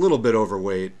like a little bit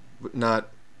overweight, but not,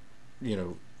 you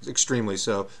know, extremely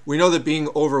so. We know that being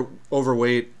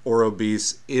overweight or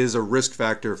obese is a risk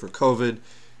factor for COVID.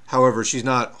 However, she's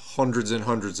not hundreds and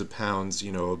hundreds of pounds,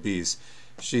 you know, obese.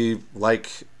 She,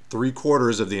 like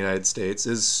 3/4 of the United States,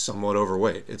 is somewhat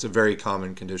overweight. It's a very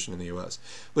common condition in the US.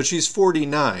 But she's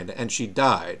 49 and she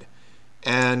died.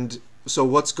 And so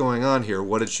what's going on here?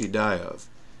 What did she die of?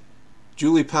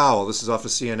 Julie Powell, this is off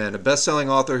of CNN, a best-selling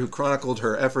author who chronicled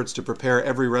her efforts to prepare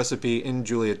every recipe in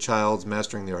Julia Child's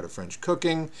Mastering the Art of French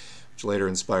Cooking, which later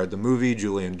inspired the movie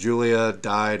Julie and Julia,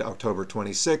 died October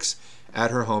 26 at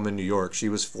her home in New York. She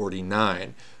was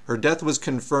 49. Her death was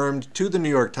confirmed to the New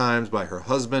York Times by her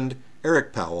husband,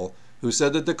 Eric Powell, who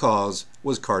said that the cause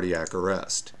was cardiac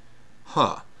arrest.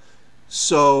 Huh.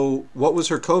 So what was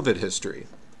her COVID history?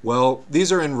 Well,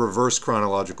 these are in reverse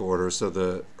chronological order, so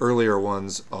the earlier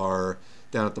ones are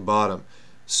down at the bottom.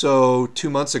 So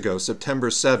 2 months ago, September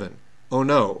 7, oh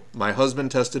no, my husband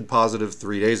tested positive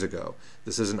 3 days ago.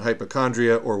 This isn't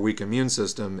hypochondria or weak immune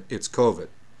system, it's COVID.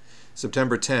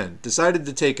 September 10, decided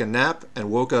to take a nap and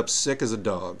woke up sick as a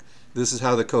dog. This is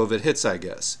how the COVID hits, I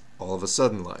guess, all of a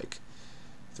sudden like.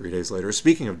 3 days later,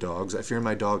 speaking of dogs, I fear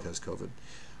my dog has COVID.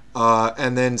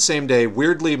 And then same day,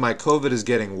 weirdly, my COVID is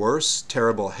getting worse.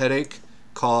 Terrible headache,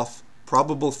 cough,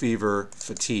 probable fever,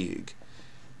 fatigue.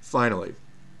 Finally,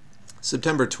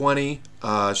 September 20,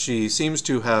 she seems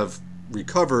to have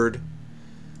recovered,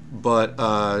 but,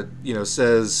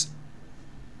 says,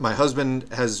 my husband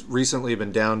has recently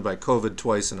been downed by COVID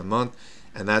twice in a month,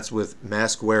 and that's with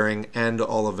mask wearing and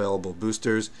all available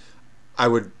boosters. I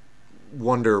would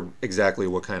wonder exactly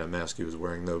what kind of mask he was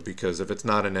wearing, though, because if it's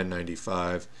not an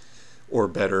N95 or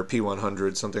better,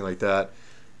 P100, something like that,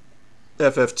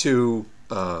 FF2,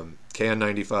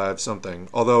 KN95, something.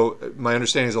 Although my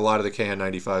understanding is a lot of the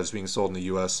KN95s being sold in the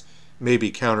U.S. may be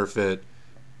counterfeit,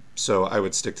 so I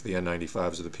would stick to the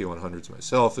N95s or the P100s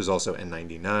myself. There's also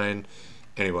N99.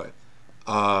 Anyway,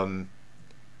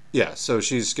 yeah, so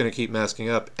she's going to keep masking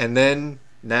up. And then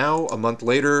now, a month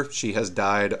later, she has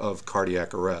died of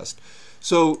cardiac arrest.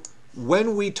 So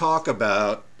when we talk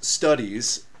about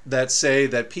studies that say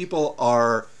that people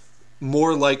are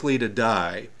more likely to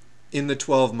die in the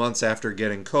 12 months after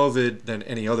getting COVID than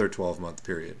any other 12-month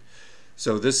period.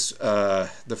 So this,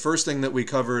 the first thing that we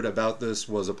covered about this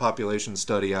was a population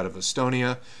study out of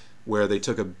Estonia, where they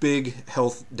took a big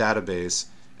health database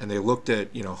and they looked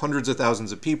at, hundreds of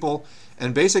thousands of people,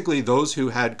 and basically those who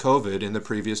had COVID in the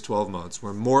previous 12 months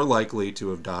were more likely to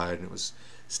have died, and it was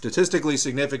statistically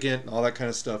significant and all that kind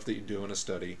of stuff that you do in a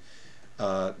study.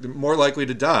 More likely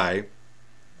to die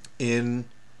in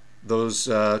those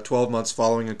 12 months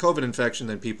following a COVID infection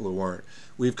than people who weren't.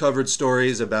 We've covered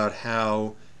stories about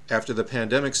how after the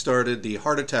pandemic started, the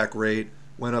heart attack rate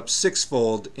went up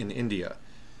 6-fold in India.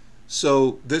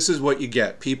 So this is what you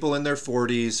get. People in their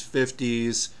 40s,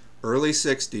 50s, early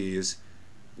 60s,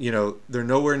 they're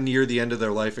nowhere near the end of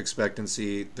their life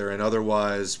expectancy. They're in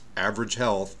otherwise average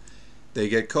health. They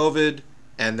get COVID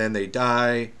and then they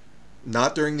die,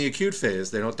 not during the acute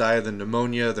phase. They don't die of the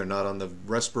pneumonia. They're not on the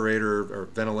respirator or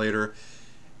ventilator.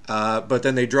 But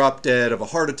then they drop dead of a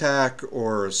heart attack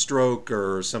or a stroke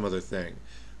or some other thing.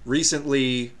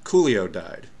 Recently, Coolio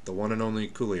died, the one and only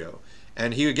Coolio.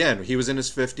 And he was in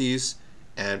his 50s,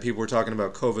 and people were talking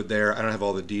about COVID there. I don't have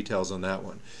all the details on that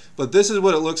one. But this is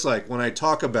what it looks like when I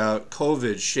talk about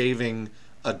COVID shaving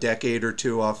a decade or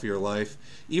two off your life.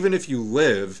 Even if you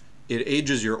live, it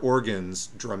ages your organs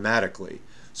dramatically.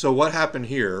 So what happened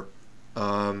here,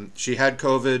 she had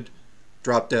COVID,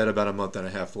 dropped dead about a month and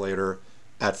a half later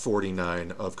at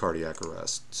 49 of cardiac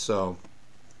arrest. So,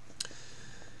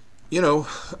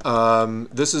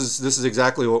 this is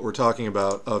exactly what we're talking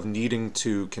about, of needing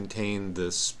to contain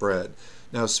this spread.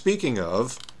 Now, speaking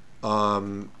of,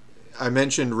 I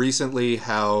mentioned recently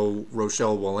how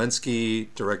Rochelle Walensky,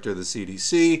 director of the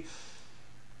CDC,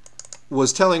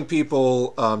 was telling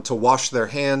people to wash their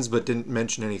hands but didn't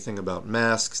mention anything about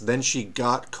masks. Then she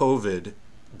got COVID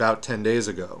about 10 days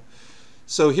ago.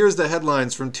 So here's the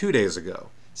headlines from 2 days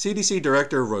ago. CDC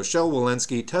Director Rochelle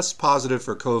Walensky tests positive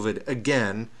for COVID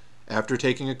again after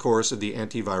taking a course of the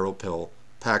antiviral pill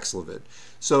Paxlovid.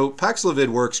 So Paxlovid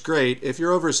works great if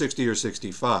you're over 60 or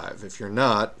 65. If you're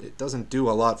not, it doesn't do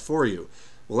a lot for you.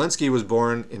 Walensky was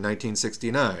born in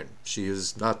 1969. She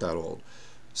is not that old.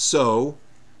 So,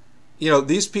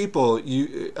 these people,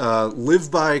 you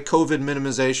live by COVID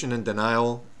minimization and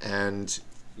denial, and,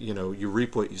 you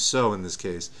reap what you sow in this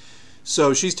case.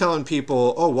 So she's telling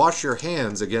people, oh, wash your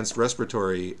hands against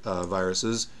respiratory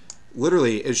viruses.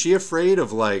 Literally, is she afraid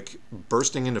of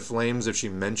bursting into flames if she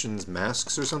mentions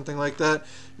masks or something like that?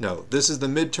 No, this is the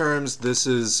midterms. This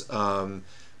is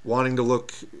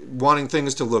wanting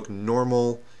things to look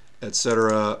normal,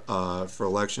 etc. For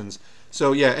elections.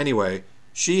 So yeah, anyway,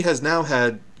 she has now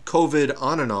had COVID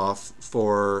on and off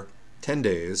for 10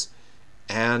 days,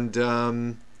 and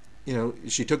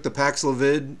she took the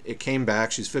Paxlovid. It came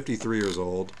back. She's 53 years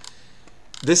old.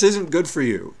 This isn't good for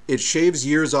you. It shaves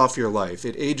years off your life.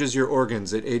 It ages your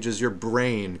organs. It ages your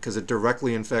brain because it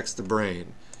directly infects the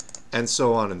brain, and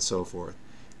so on and so forth.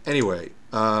 Anyway,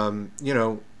 I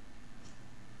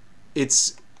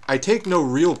take no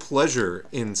real pleasure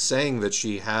in saying that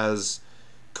she has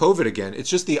COVID again. It's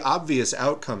just the obvious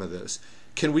outcome of this.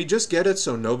 Can we just get it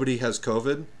so nobody has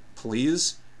COVID,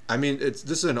 please? I mean, this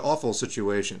is an awful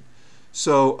situation.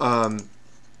 So,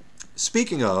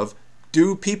 speaking of,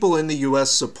 do people in the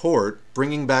U.S. support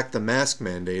bringing back the mask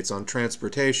mandates on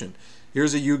transportation?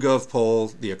 Here's a YouGov poll,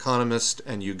 The Economist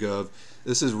and YouGov.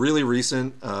 This is really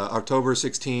recent, October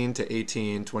 16 to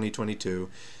 18, 2022.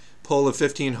 Poll of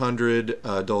 1,500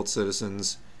 adult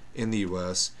citizens in the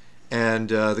U.S. And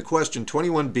the question,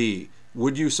 21B,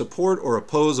 would you support or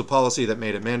oppose a policy that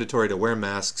made it mandatory to wear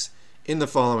masks in the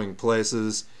following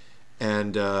places?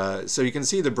 And so you can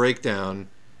see the breakdown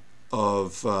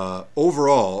of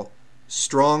overall,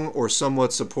 Strong or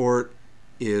somewhat support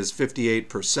is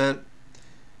 58%.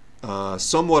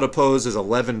 Somewhat oppose is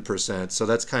 11%, so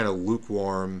that's kind of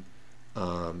lukewarm,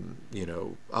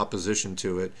 opposition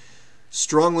to it.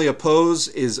 Strongly oppose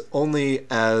is only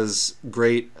as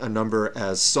great a number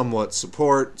as somewhat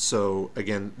support. So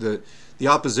again, the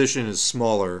opposition is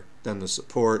smaller than the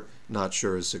support. Not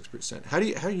sure is 6%. How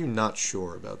are you not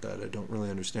sure about that? I don't really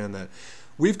understand that.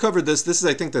 We've covered this. This is,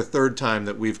 I think, the third time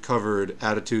that we've covered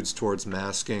attitudes towards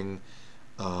masking,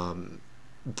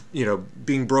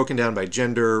 being broken down by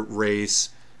gender, race,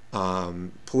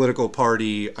 political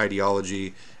party,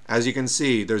 ideology. As you can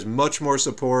see, there's much more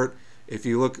support. If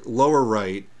you look lower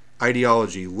right,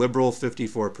 ideology, liberal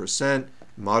 54%,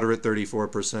 moderate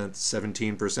 34%,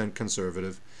 17%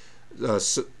 conservative,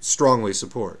 strongly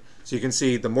support. So you can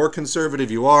see the more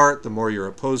conservative you are, the more you're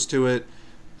opposed to it.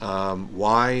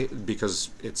 Why? Because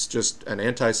it's just an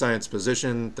anti-science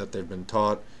position that they've been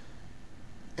taught,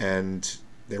 and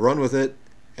they run with it.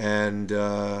 And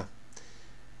I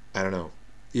don't know,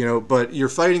 but you're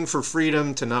fighting for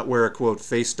freedom to not wear a, quote,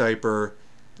 face diaper.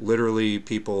 Literally,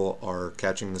 people are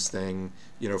catching this thing,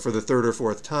 for the third or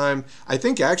fourth time. I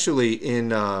think actually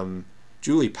in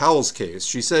Julie Powell's case,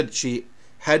 she said she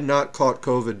had not caught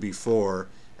COVID before,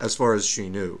 as far as she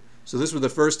knew. So this was the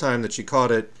first time that she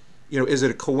caught it. Is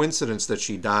it a coincidence that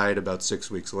she died about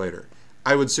 6 weeks later?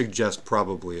 I would suggest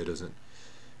probably it isn't.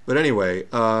 But anyway,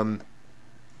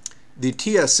 the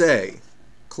TSA,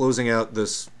 closing out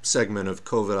this segment of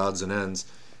COVID odds and ends,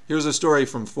 here's a story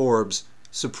from Forbes.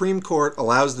 Supreme Court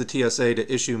allows the TSA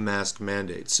to issue mask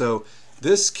mandates. So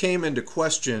this came into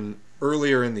question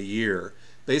earlier in the year.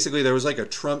 Basically, there was like a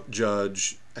Trump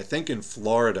judge, I think in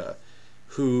Florida,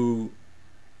 who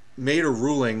made a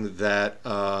ruling that,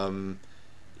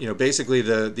 basically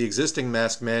the existing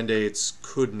mask mandates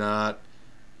could not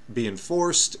be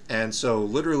enforced. And so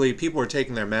literally people were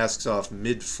taking their masks off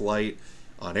mid-flight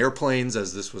on airplanes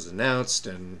as this was announced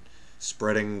and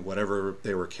spreading whatever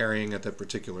they were carrying at that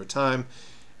particular time.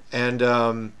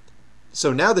 And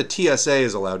so now the TSA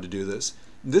is allowed to do this.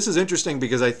 This is interesting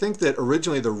because I think that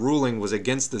originally the ruling was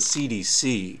against the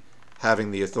CDC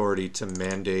having the authority to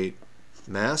mandate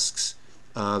masks.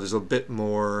 There's a bit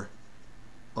more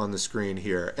on the screen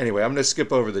here. Anyway, I'm going to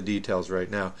skip over the details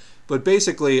right now. But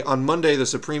basically, on Monday, the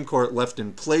Supreme Court left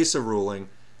in place a ruling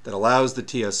that allows the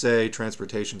TSA,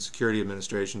 Transportation Security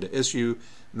Administration, to issue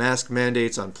mask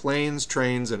mandates on planes,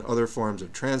 trains, and other forms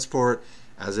of transport,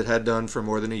 as it had done for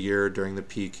more than a year during the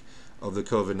peak of the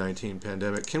COVID-19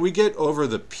 pandemic. Can we get over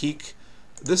the peak?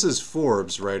 This is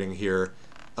Forbes writing here.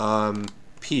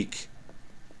 Peak.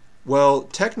 Well,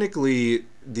 technically,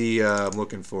 I'm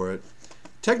looking for it.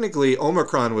 Technically,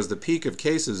 Omicron was the peak of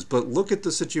cases, but look at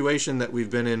the situation that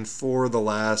we've been in for the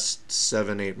last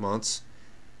 7-8 months.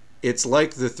 It's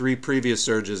like the 3 previous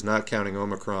surges, not counting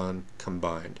Omicron,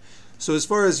 combined. So as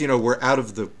far as, we're out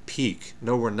of the peak,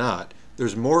 no, we're not.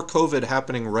 There's more COVID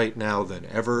happening right now than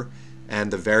ever,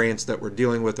 and the variants that we're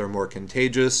dealing with are more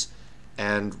contagious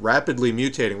and rapidly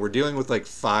mutating. We're dealing with like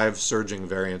 5 surging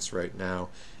variants right now.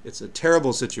 It's a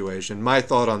terrible situation. My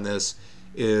thought on this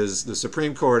is the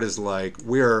Supreme Court is like,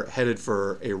 we're headed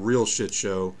for a real shit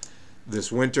show this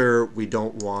winter. We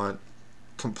don't want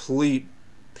complete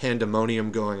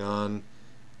pandemonium going on.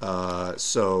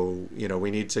 So,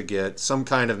 we need to get some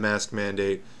kind of mask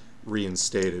mandate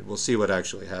reinstated. We'll see what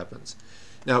actually happens.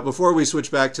 Now, before we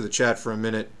switch back to the chat for a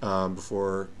minute,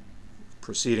 before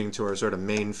proceeding to our sort of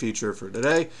main feature for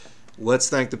today, let's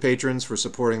thank the patrons for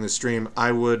supporting the stream.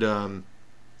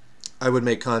 I would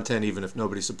make content even if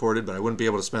nobody supported, but I wouldn't be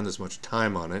able to spend this much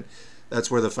time on it.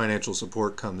 That's where the financial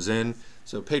support comes in.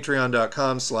 So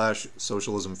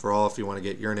patreon.com/socialism for all if you want to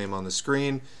get your name on the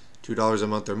screen. $2 a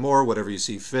month or more, whatever you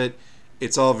see fit.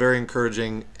 It's all very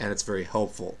encouraging and it's very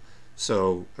helpful.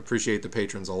 So appreciate the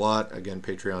patrons a lot. Again,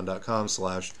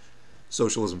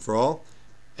 patreon.com/socialism for all.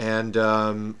 And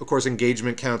of course,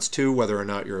 engagement counts too, whether or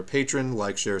not you're a patron.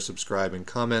 Like, share, subscribe, and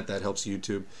comment. That helps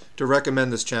YouTube to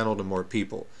recommend this channel to more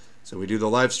people. So we do the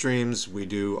live streams, we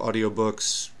do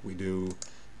audiobooks, we do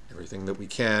everything that we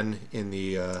can in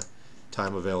the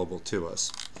time available to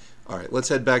us. All right, let's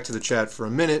head back to the chat for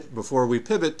a minute before we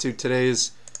pivot to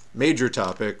today's major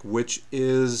topic, which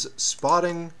is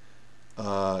spotting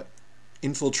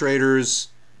infiltrators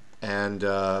and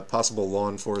possible law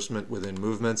enforcement within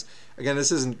movements. Again,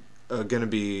 this isn't going to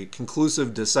be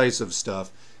conclusive, decisive stuff,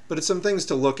 but it's some things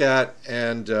to look at,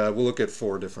 and we'll look at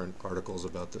 4 different articles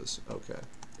about this. Okay.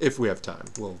 If we have time,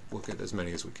 we'll look at as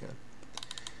many as we can.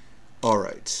 All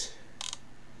right.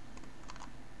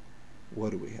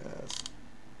 What do we have?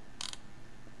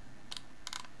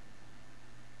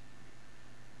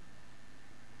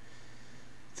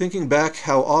 Thinking back,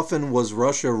 how often was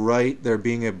Russia right, there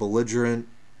being a belligerent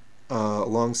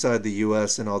alongside the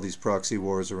U.S. in all these proxy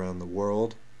wars around the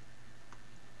world?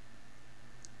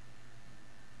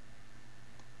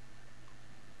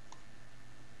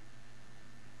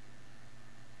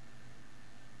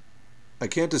 I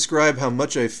can't describe how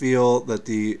much I feel that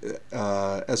the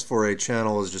S4A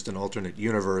channel is just an alternate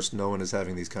universe. No one is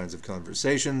having these kinds of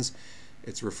conversations.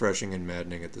 It's refreshing and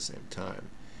maddening at the same time.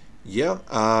 Yeah,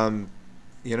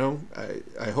 you know,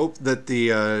 I hope that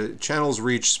the channel's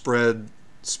reach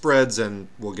spreads and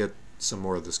we'll get some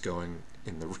more of this going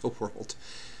in the real world.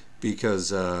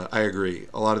 Because I agree,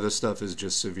 a lot of this stuff is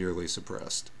just severely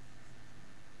suppressed.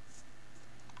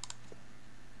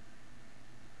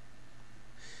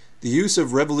 The use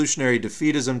of revolutionary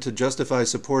defeatism to justify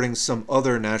supporting some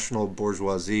other national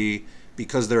bourgeoisie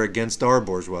because they're against our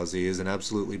bourgeoisie is an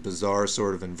absolutely bizarre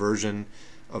sort of inversion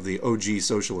of the OG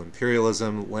social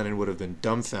imperialism. Lenin would have been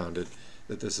dumbfounded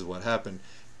that this is what happened.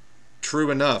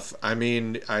 True enough. I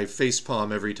mean, I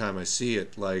facepalm every time I see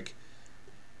it. Like,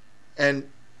 and,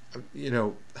 you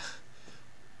know,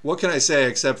 what can I say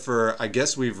except for I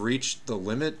guess we've reached the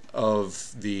limit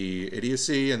of the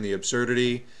idiocy and the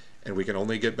absurdity, and we can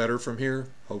only get better from here,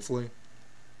 hopefully.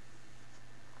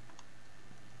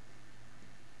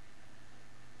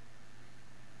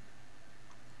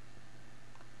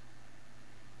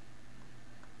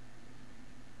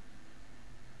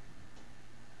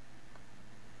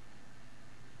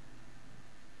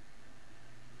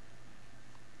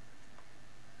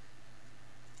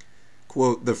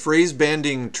 Quote, the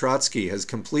phrase-banding Trotsky has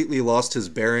completely lost his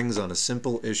bearings on a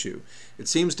simple issue. It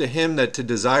seems to him that to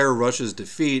desire Russia's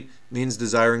defeat means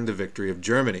desiring the victory of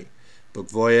Germany.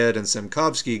 Bukvoyed and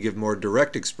Semkovsky give more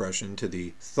direct expression to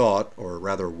the thought, or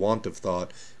rather want of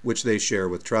thought, which they share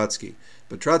with Trotsky.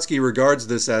 But Trotsky regards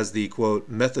this as the, quote,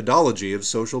 methodology of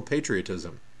social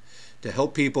patriotism. To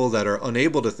help people that are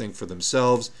unable to think for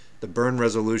themselves, the Berne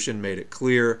Resolution made it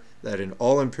clear that in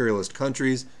all imperialist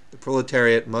countries, the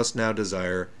proletariat must now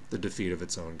desire the defeat of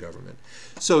its own government.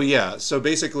 So yeah, so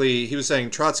basically he was saying,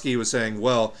 Trotsky was saying,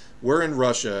 well, we're in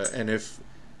Russia, and if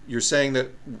you're saying that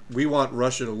we want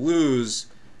Russia to lose,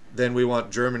 then we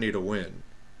want Germany to win.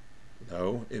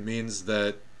 No, it means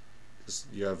that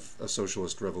you have a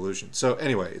socialist revolution. So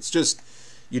anyway, it's just,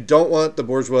 you don't want the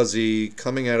bourgeoisie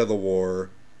coming out of the war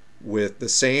with the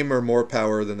same or more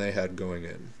power than they had going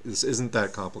in. This isn't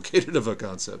that complicated of a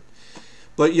concept.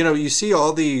 But, you know, you see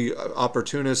all the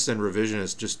opportunists and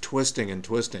revisionists just twisting and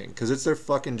twisting because it's their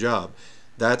fucking job.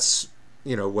 That's,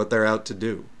 you know, what they're out to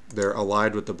do. They're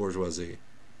allied with the bourgeoisie.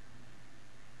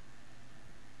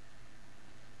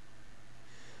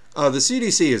 The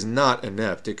CDC is not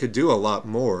inept. It could do a lot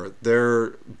more.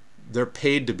 They're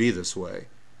paid to be this way.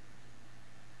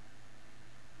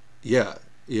 Yeah.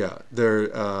 Yeah,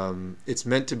 it's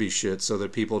meant to be shit so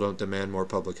that people don't demand more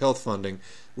public health funding,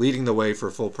 leading the way for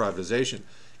full privatization.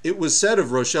 It was said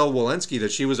of Rochelle Walensky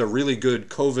that she was a really good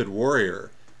COVID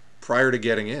warrior prior to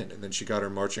getting in, and then she got her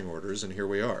marching orders, and here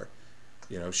we are.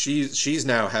 You know, she's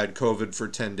now had COVID for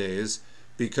 10 days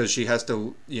because she has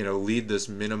to, you know, lead this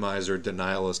minimizer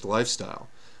denialist lifestyle.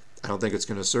 I don't think it's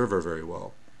going to serve her very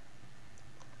well.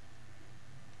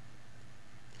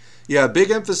 Yeah,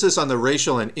 big emphasis on the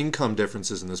racial and income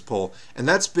differences in this poll, and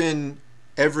that's been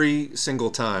every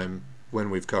single time when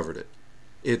we've covered it.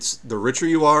 It's the richer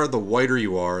you are, the whiter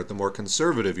you are, the more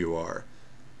conservative you are,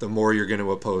 the more you're going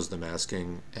to oppose the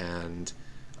masking, and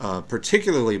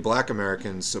particularly black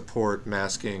Americans support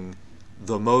masking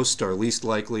the most, are least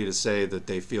likely to say that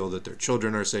they feel that their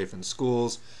children are safe in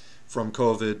schools from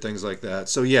COVID, things like that.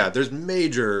 So yeah, there's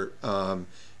major...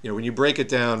 you know, when you break it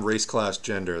down, race, class,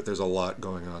 gender, there's a lot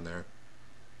going on there.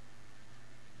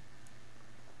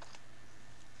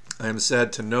 I am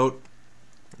sad to note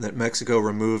that Mexico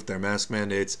removed their mask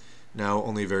mandates. Now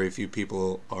only very few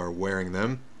people are wearing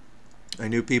them. I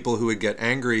knew people who would get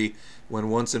angry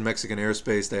when once in Mexican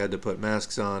airspace they had to put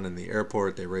masks on in the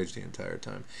airport. They raged the entire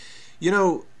time. You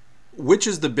know, which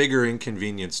is the bigger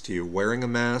inconvenience to you? Wearing a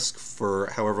mask for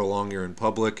however long you're in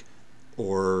public,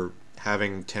 or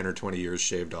having 10 or 20 years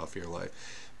shaved off your life?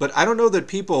 But I don't know that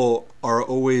people are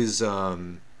always,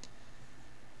 you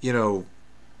know,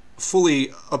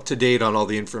 fully up to date on all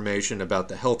the information about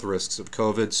the health risks of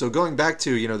COVID. So going back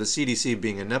to, you know, the CDC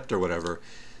being inept or whatever,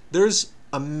 there's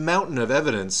a mountain of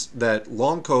evidence that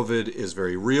long COVID is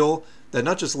very real, that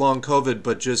not just long COVID,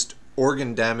 but just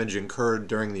organ damage incurred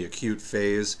during the acute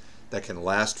phase that can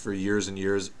last for years and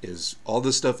years, is all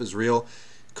this stuff is real.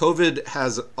 COVID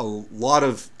has a lot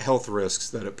of health risks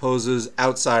that it poses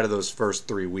outside of those first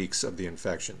 3 weeks of the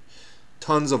infection.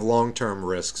 Tons of long-term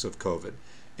risks of COVID.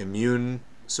 Immune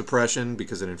suppression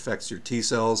because it infects your T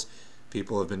cells.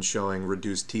 People have been showing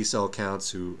reduced T cell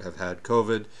counts who have had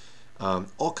COVID.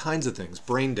 All kinds of things: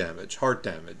 brain damage, heart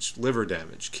damage, liver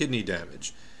damage, kidney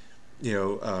damage,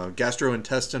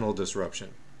 gastrointestinal disruption,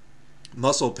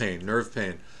 muscle pain, nerve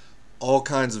pain, all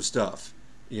kinds of stuff.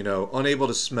 Unable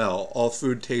to smell. All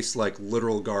food tastes like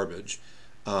literal garbage.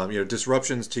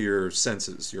 Disruptions to your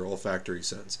senses, your olfactory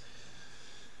sense.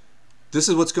 This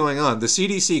is what's going on. The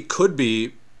CDC could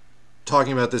be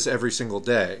talking about this every single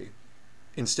day.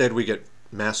 Instead, we get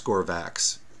mask or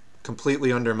vax.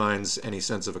 Completely undermines any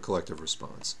sense of a collective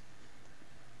response.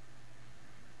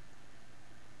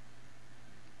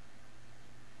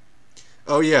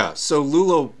 Oh yeah, so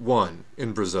Lula won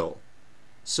in Brazil.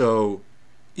 So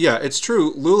yeah, it's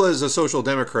true. Lula is a social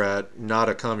democrat, not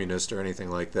a communist or anything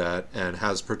like that, and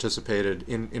has participated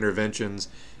in interventions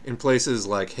in places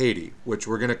like Haiti, which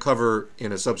we're going to cover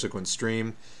in a subsequent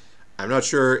stream. I'm not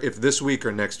sure if this week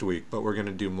or next week, but we're going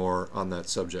to do more on that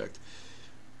subject.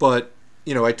 But,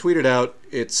 I tweeted out,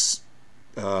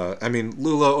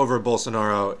 Lula over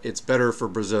Bolsonaro, it's better for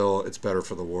Brazil, it's better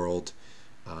for the world.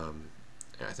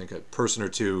 I think a person or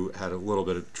two had a little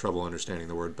bit of trouble understanding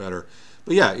the word better.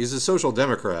 But yeah, he's a social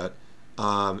democrat,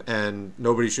 and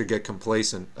nobody should get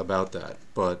complacent about that.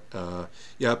 But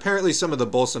apparently some of the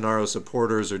Bolsonaro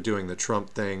supporters are doing the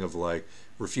Trump thing of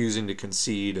refusing to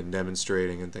concede and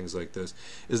demonstrating and things like this.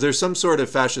 Is there some sort of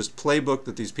fascist playbook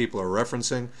that these people are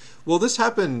referencing? Well, this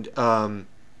happened,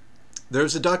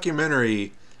 there's a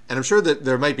documentary, and I'm sure that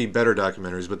there might be better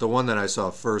documentaries, but the one that I saw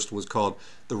first was called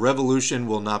The Revolution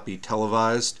Will Not Be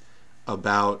Televised,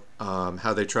 about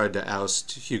how they tried to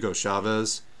oust Hugo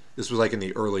Chavez. This was in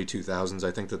the early 2000s.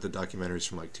 I think that the documentary is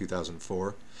from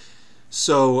 2004.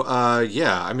 So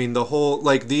the whole,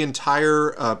 the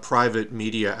entire private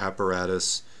media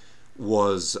apparatus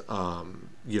was,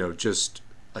 just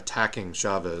attacking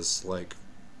Chavez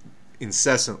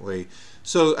incessantly.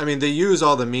 So, they use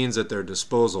all the means at their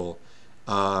disposal.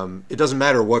 It doesn't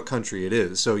matter what country it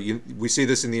is. So we see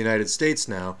this in the United States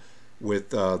now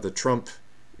with the Trump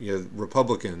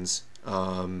Republicans,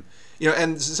 and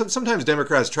sometimes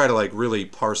Democrats try to really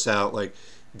parse out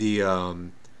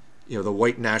the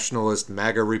white nationalist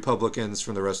MAGA Republicans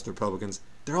from the rest of the Republicans.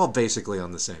 They're all basically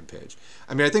on the same page.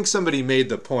 I think somebody made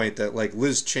the point that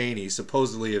Liz Cheney,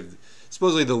 supposedly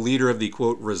the leader of the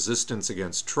quote resistance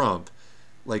against Trump,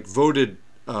 voted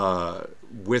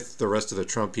with the rest of the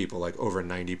Trump people over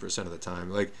 90% of the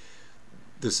time.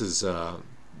 This is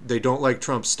they don't like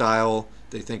Trump's style.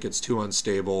 They think it's too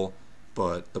unstable,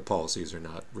 but the policies are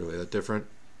not really that different.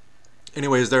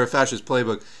 Anyways, they're a fascist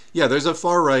playbook. Yeah, there's a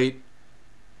far-right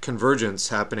convergence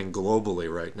happening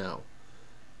globally right now.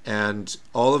 And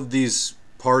all of these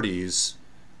parties,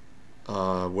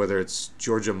 whether it's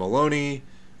Giorgia Meloni,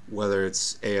 whether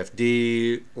it's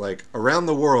AfD, around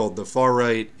the world, the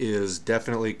far-right is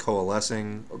definitely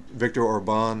coalescing. Viktor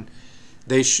Orban,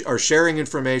 they are sharing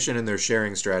information and they're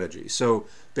sharing strategy. So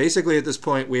basically at this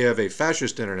point we have a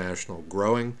fascist international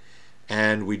growing,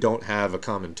 and we don't have a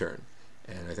common turn.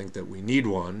 And I think that we need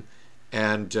one,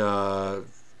 and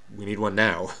we need one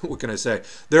now. What can I say?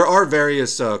 There are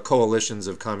various coalitions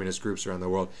of communist groups around the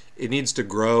world. It needs to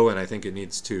grow, and I think it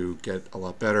needs to get a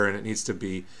lot better, and it needs to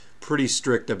be pretty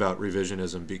strict about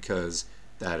revisionism, because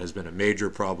that has been a major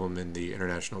problem in the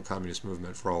international communist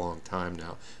movement for a long time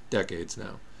now, decades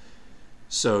now.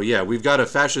 So yeah, we've got a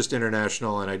fascist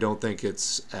international, and I don't think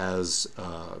it's as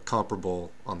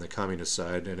comparable on the communist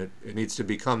side, and it needs to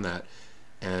become that.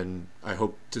 And I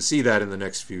hope to see that in the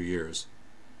next few years.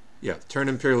 Yeah, turn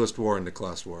imperialist war into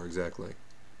class war, exactly.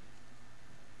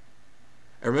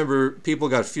 I remember people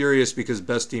got furious because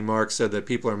Bestie Mark said that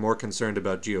people are more concerned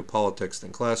about geopolitics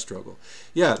than class struggle.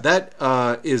 Yeah, that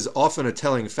is often a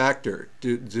telling factor.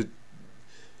 Do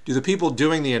the people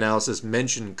doing the analysis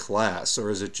mention class, or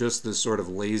is it just this sort of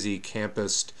lazy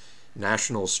campist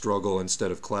national struggle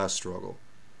instead of class struggle?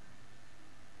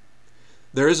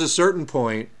 There is a certain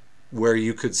point where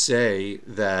you could say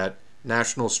that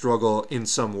national struggle in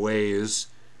some ways,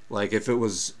 if it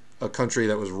was a country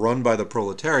that was run by the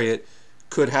proletariat,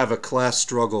 could have a class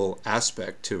struggle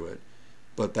aspect to it.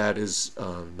 But that is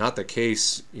not the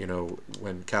case,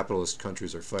 when capitalist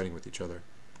countries are fighting with each other.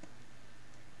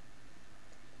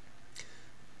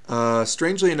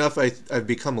 Strangely enough, I've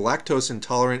become lactose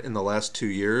intolerant in the last 2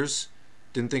 years.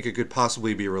 Didn't think it could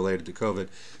possibly be related to COVID.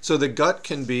 So the gut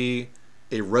can be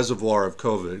a reservoir of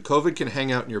COVID. COVID can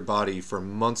hang out in your body for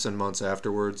months and months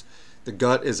afterwards. The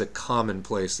gut is a common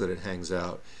place that it hangs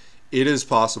out. It is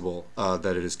possible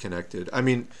that it is connected.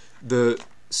 The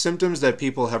symptoms that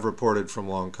people have reported from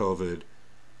long COVID,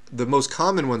 the most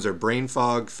common ones are brain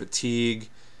fog, fatigue,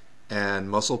 and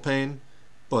muscle pain,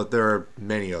 but there are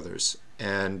many others.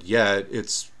 And yeah,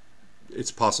 it's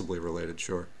possibly related,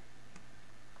 sure.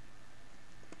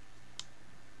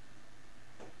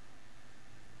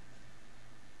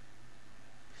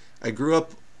 I grew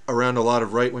up around a lot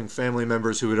of right-wing family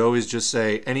members who would always just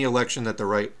say any election that the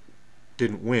right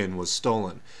didn't win was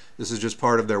stolen. This is just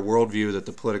part of their worldview that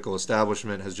the political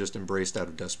establishment has just embraced out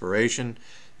of desperation.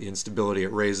 The instability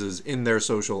it raises in their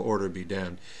social order be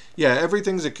damned. Yeah,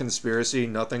 everything's a conspiracy.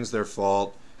 Nothing's their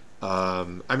fault.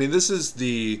 I mean, this is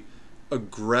the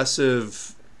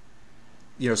aggressive,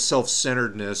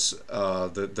 self-centeredness,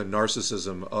 the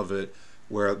narcissism of it,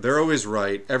 where they're always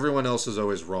right, everyone else is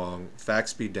always wrong,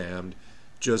 facts be damned,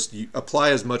 just apply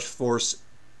as much force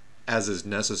as is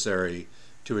necessary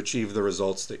to achieve the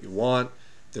results that you want.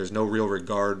 There's no real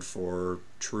regard for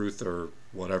truth or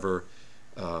whatever.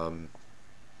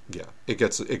 Yeah, it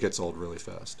gets old really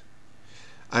fast.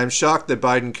 I am shocked that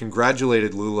Biden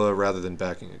congratulated Lula rather than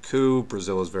backing a coup.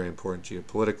 Brazil is very important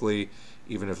geopolitically,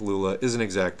 even if Lula isn't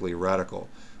exactly radical.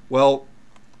 Well,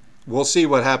 we'll see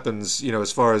what happens,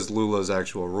 as far as Lula's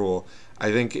actual rule.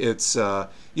 I think it's,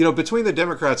 between the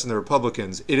Democrats and the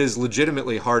Republicans, it is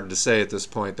legitimately hard to say at this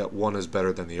point that one is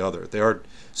better than the other. They are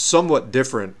somewhat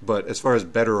different, but as far as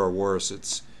better or worse,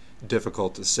 it's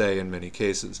difficult to say in many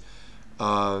cases.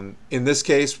 In this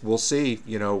case, we'll see,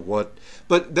 what.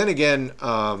 But then again,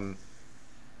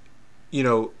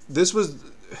 this was,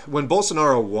 when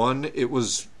Bolsonaro won, it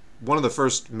was one of the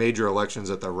first major elections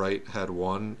that the right had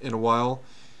won in a while.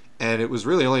 And it was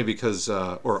really only because,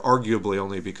 or arguably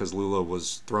only because Lula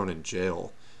was thrown in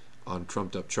jail on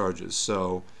trumped-up charges.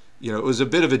 So, it was a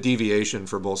bit of a deviation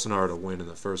for Bolsonaro to win in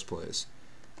the first place.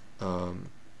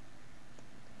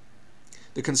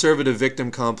 The conservative victim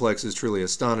complex is truly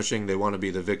astonishing. They want to be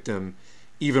the victim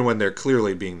even when they're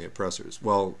clearly being the oppressors.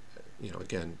 Well,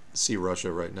 again, see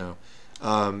Russia right now.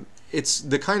 It's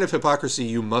the kind of hypocrisy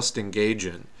you must engage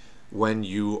in when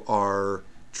you are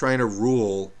trying to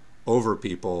rule over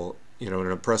people, in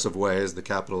an oppressive way, as the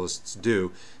capitalists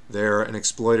do. They're an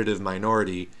exploitative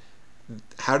minority.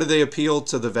 How do they appeal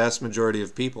to the vast majority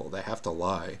of people? They have to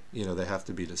lie. They have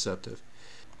to be deceptive.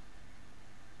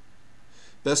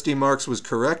 Bestie Marx was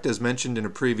correct, as mentioned in a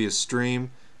previous stream.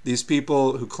 These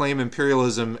people who claim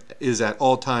imperialism is at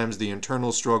all times the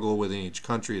internal struggle within each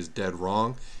country is dead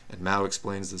wrong, and Mao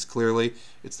explains this clearly.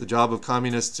 It's the job of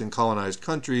communists in colonized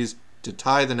countries to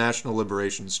tie the national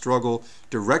liberation struggle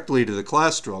directly to the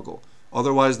class struggle.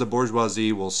 Otherwise, the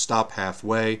bourgeoisie will stop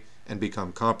halfway and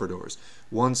become compradors.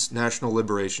 Once national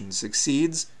liberation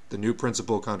succeeds, the new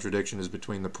principal contradiction is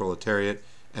between the proletariat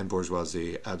and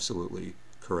bourgeoisie. Absolutely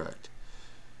correct.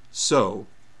 So,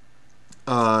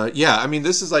 yeah, I mean,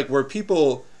 this is like where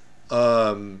people,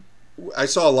 I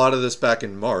saw a lot of this back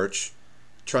in March,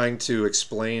 trying to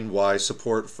explain why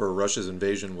support for Russia's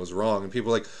invasion was wrong. And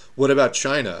people are like, what about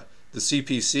China? The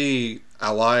CPC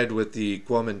allied with the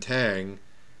Kuomintang,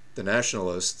 the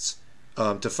nationalists,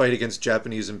 to fight against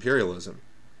Japanese imperialism.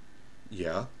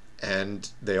 Yeah, and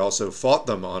they also fought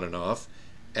them on and off.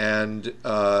 And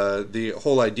the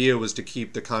whole idea was to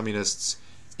keep the communists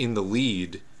in the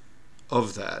lead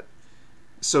of that.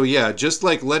 So yeah, just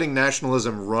like letting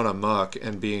nationalism run amok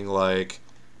and being like,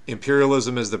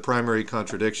 imperialism is the primary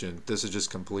contradiction, this is just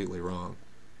completely wrong.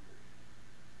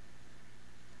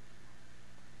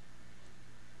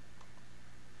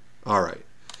 All right,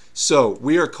 so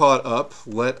we are caught up.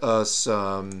 Let us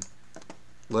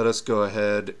go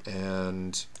ahead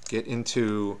and get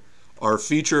into our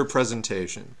feature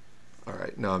presentation. All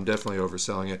right, no, I'm definitely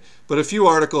overselling it, but a few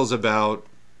articles about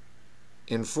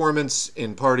informants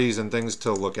in parties and things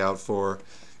to look out for.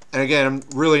 And again, I'm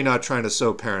really not trying to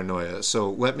sow paranoia, so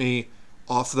let me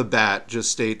off the bat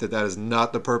just state that that is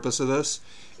not the purpose of this.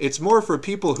 It's more for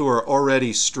people who are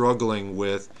already struggling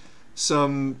with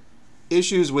some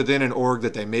issues within an org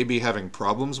that they may be having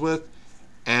problems with,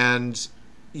 and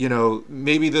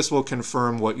maybe this will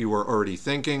confirm what you were already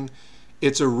thinking.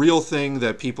 It's a real thing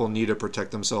that people need to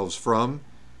protect themselves from,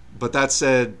 but that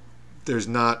said, there's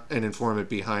not an informant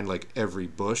behind like every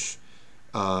bush.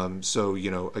 So,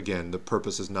 again, the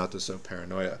purpose is not to sow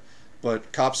paranoia.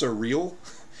 But cops are real,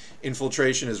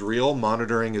 infiltration is real,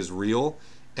 monitoring is real,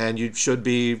 and you should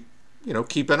be,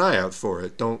 keep an eye out for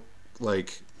it. Don't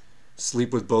like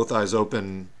sleep with both eyes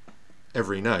open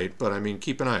every night, but I mean,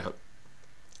 keep an eye out.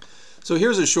 So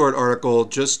here's a short article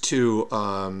just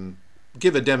to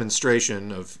give a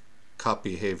demonstration of cop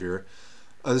behavior.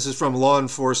 This is from Law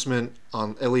Enforcement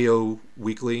on LEO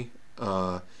Weekly.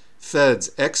 Feds,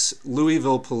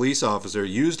 ex-Louisville police officer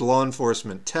used law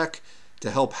enforcement tech to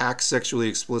help hack sexually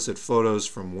explicit photos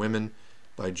from women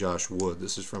by Josh Wood.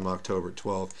 This is from October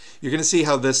 12th. You're going to see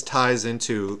how this ties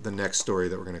into the next story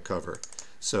that we're going to cover.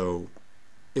 So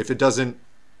if it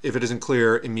isn't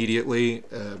clear immediately,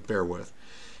 bear with.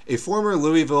 A former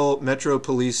Louisville Metro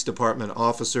Police Department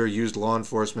officer used law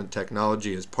enforcement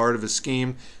technology as part of a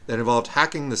scheme that involved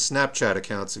hacking the Snapchat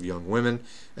accounts of young women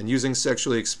and using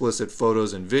sexually explicit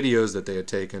photos and videos that they had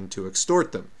taken to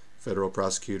extort them, federal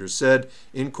prosecutors said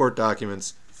in court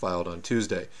documents filed on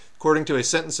Tuesday. According to a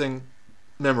sentencing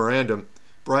memorandum,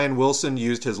 Brian Wilson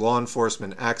used his law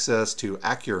enforcement access to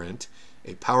Accurant,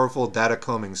 a powerful data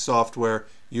combing software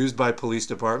used by police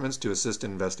departments to assist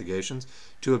in investigations,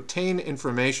 to obtain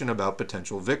information about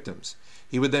potential victims.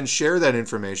 He would then share that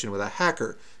information with a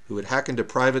hacker who would hack into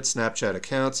private Snapchat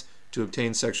accounts to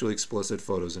obtain sexually explicit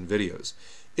photos and videos.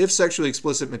 If sexually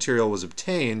explicit material was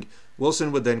obtained,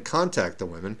 Wilson would then contact the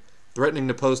women, threatening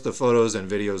to post the photos and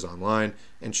videos online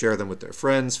and share them with their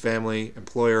friends, family,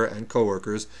 employer, and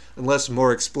coworkers unless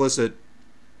more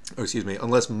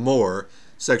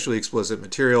sexually explicit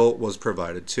material was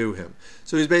provided to him.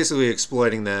 So he's basically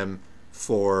exploiting them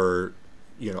for,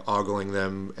 ogling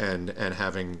them and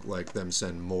having like them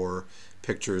send more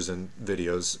pictures and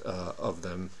videos of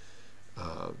them,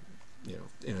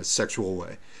 in a sexual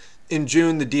way. In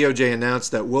June, the DOJ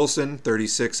announced that Wilson,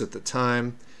 36 at the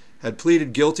time, had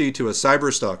pleaded guilty to a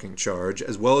cyberstalking charge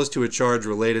as well as to a charge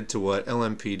related to what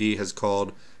LMPD has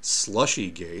called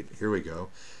Slushygate. Here we go.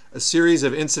 A series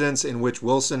of incidents in which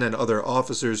Wilson and other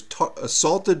officers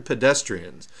assaulted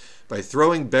pedestrians by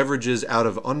throwing beverages out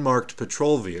of unmarked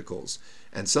patrol vehicles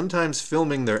and sometimes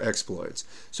filming their exploits.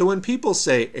 So when people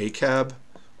say ACAB,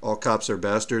 all cops are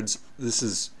bastards,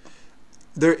 it's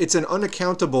an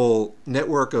unaccountable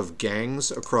network of gangs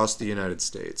across the United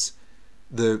States.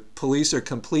 The police are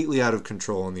completely out of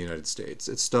control in the United States.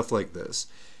 It's stuff like this.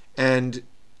 And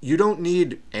you don't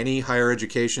need any higher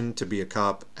education to be a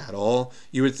cop at all.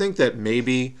 You would think that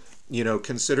maybe,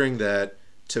 considering that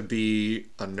to be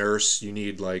a nurse, you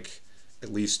need like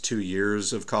at least 2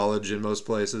 years of college in most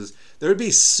places. There would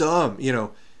be some,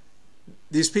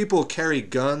 these people carry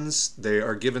guns. They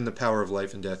are given the power of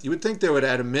life and death. You would think there would,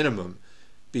 at a minimum,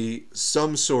 be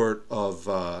some sort of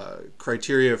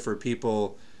criteria for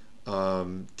people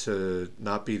to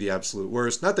not be the absolute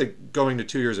worst. Not that going to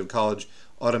 2 years of college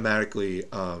automatically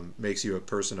makes you a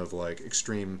person of like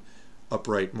extreme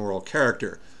upright moral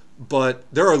character, but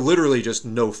there are literally just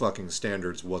no fucking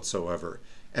standards whatsoever,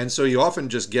 and so you often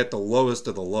just get the lowest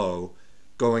of the low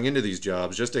going into these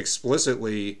jobs just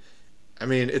explicitly. I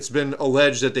mean, it's been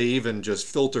alleged that they even just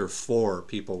filter for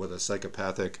people with a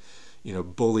psychopathic,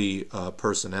 bully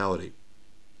personality.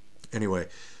 Anyway,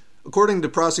 according to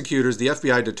prosecutors, the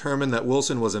FBI determined that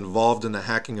Wilson was involved in the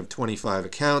hacking of 25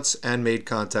 accounts and made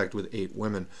contact with 8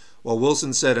 women. While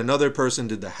Wilson said another person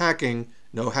did the hacking,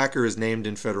 no hacker is named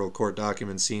in federal court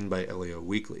documents seen by Elio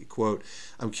Weekly. Quote,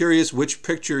 "I'm curious which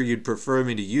picture you'd prefer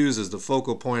me to use as the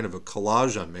focal point of a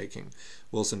collage I'm making,"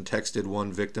 Wilson texted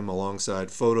one victim alongside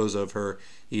photos of her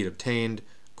he'd obtained,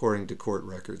 according to court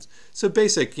records. So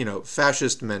basic,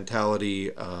 fascist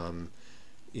mentality,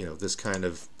 this kind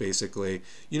of basically,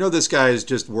 this guy is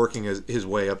just working his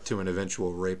way up to an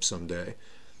eventual rape someday.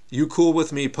 "You cool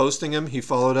with me posting him?" he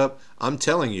followed up. "I'm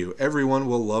telling you, everyone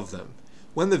will love them."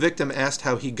 When the victim asked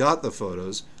how he got the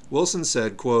photos, Wilson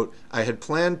said, quote, "I had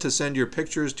planned to send your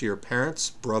pictures to your parents,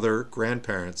 brother,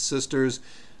 grandparents, sisters,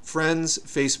 friends,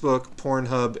 Facebook,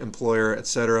 Pornhub, employer,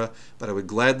 etc., but I would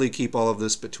gladly keep all of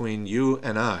this between you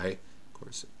and I." Of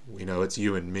course, we know it's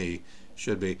you and me.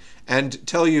 Should be. "And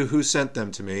tell you who sent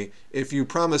them to me, if you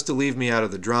promise to leave me out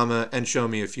of the drama and show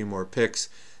me a few more pics.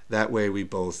 That way we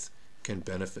both can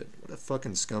benefit." What a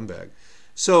fucking scumbag.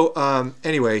 So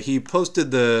anyway, he posted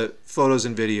the photos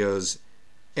and videos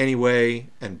anyway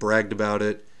and bragged about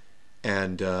it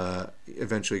and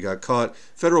eventually got caught.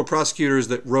 Federal prosecutors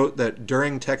that wrote that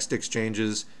during text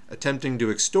exchanges attempting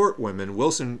to extort women,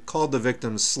 Wilson called the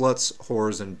victims sluts,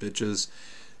 whores, and bitches.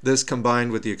 This,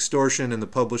 combined with the extortion and the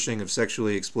publishing of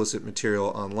sexually explicit material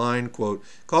online, quote,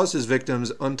 caused his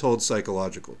victims untold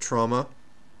psychological trauma.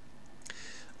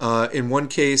 In one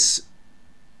case,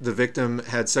 the victim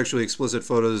had sexually explicit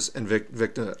photos and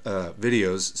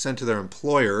videos sent to their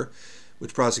employer,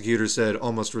 which prosecutors said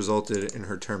almost resulted in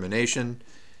her termination.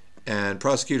 And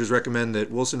prosecutors recommend that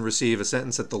Wilson receive a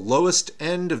sentence at the lowest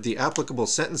end of the applicable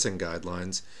sentencing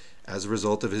guidelines as a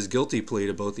result of his guilty plea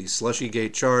to both the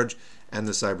Slushygate charge and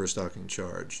the cyberstalking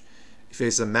charge. He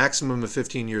faced a maximum of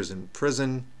 15 years in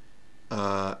prison,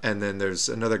 and then there's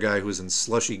another guy who's in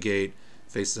Slushygate,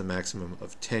 faces a maximum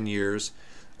of 10 years.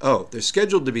 Oh, they're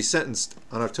scheduled to be sentenced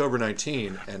on October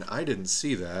 19, and I didn't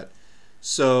see that.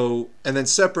 So, and then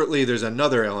separately, there's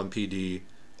another LMPD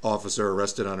officer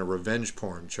arrested on a revenge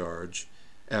porn charge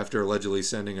after allegedly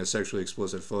sending a sexually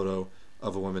explicit photo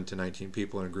of a woman to 19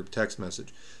 people in a group text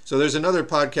message. So there's another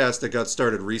podcast that got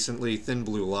started recently, Thin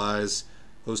Blue Lies,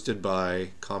 hosted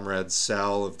by Comrade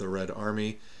Sal of the Red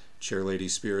Army, Chairlady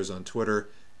Spears on Twitter.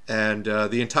 And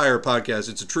the entire podcast,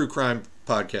 it's a true crime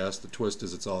podcast. The twist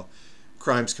is it's all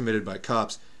crimes committed by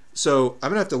cops. So I'm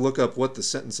going to have to look up what the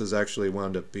sentences actually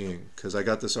wound up being, because I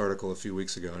got this article a few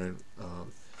weeks ago, and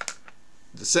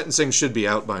the sentencing should be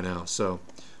out by now. So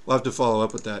we'll have to follow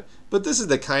up with that. But this is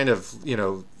the kind of,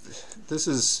 this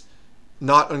is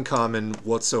not uncommon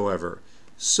whatsoever.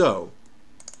 So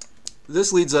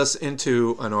this leads us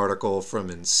into an article from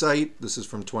Insight. This is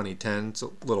from 2010. It's a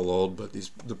little old, but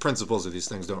the principles of these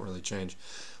things don't really change.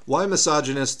 Why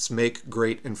misogynists make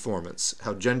great informants.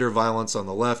 How gender violence on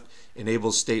the left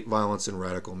enables state violence in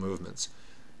radical movements.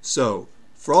 So,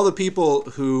 for all the people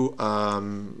who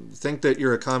think that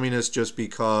you're a communist just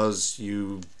because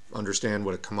you understand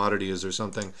what a commodity is or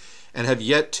something, and have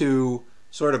yet to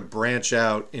sort of branch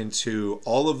out into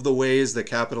all of the ways that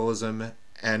capitalism,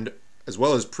 and as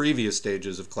well as previous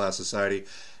stages of class society,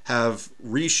 have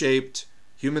reshaped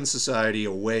human society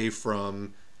away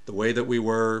from the way that we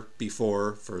were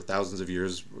before for thousands of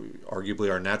years, arguably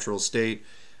our natural state,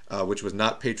 which was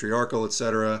not patriarchal,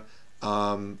 etc.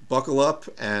 Buckle up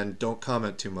and don't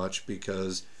comment too much,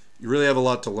 because you really have a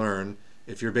lot to learn.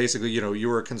 If you're basically, you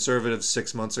were a conservative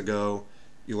 6 months ago,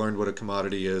 you learned what a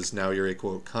commodity is, now you're a,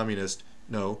 quote, communist.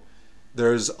 No,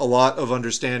 there's a lot of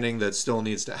understanding that still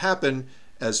needs to happen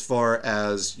as far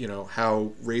as,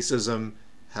 how racism,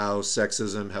 how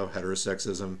sexism, how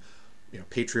heterosexism,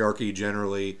 patriarchy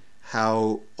generally,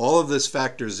 how all of this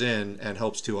factors in and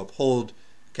helps to uphold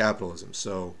capitalism.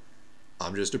 So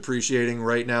I'm just appreciating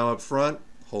right now up front.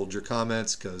 Hold your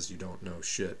comments because you don't know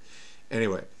shit.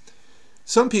 Anyway,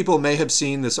 some people may have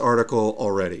seen this article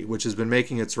already, which has been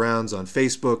making its rounds on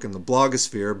Facebook and the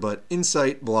blogosphere, but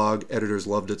Insight blog editors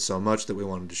loved it so much that we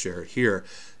wanted to share it here.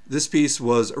 This piece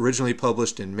was originally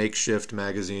published in Makeshift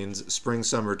Magazine's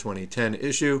Spring-Summer 2010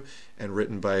 issue and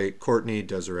written by Courtney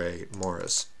Desiree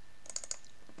Morris.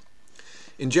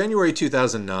 In January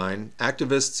 2009,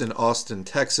 activists in Austin,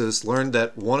 Texas learned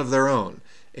that one of their own,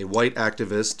 a white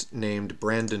activist named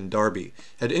Brandon Darby,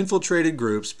 had infiltrated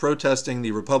groups protesting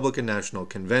the Republican National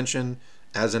Convention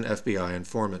as an FBI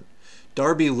informant.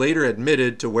 Darby later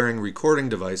admitted to wearing recording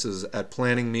devices at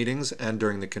planning meetings and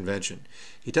during the convention.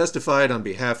 He testified on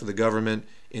behalf of the government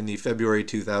in the February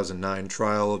 2009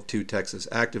 trial of 2 Texas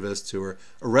activists who were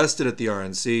arrested at the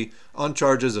RNC on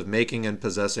charges of making and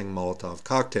possessing Molotov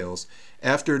cocktails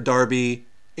after Darby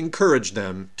encouraged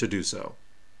them to do so.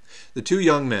 The 2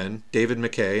 young men, David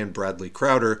McKay and Bradley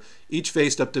Crowder, each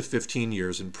faced up to 15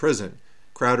 years in prison.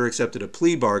 Crowder accepted a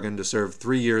plea bargain to serve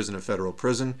 3 years in a federal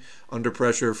prison. Under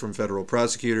pressure from federal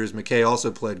prosecutors, McKay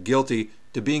also pled guilty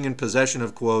to being in possession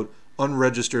of, quote,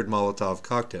 unregistered Molotov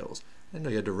cocktails. I didn't know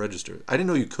you had to register. I didn't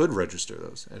know you could register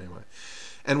those, anyway.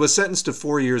 And was sentenced to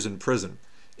 4 years in prison.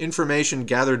 Information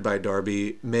gathered by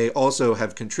Darby may also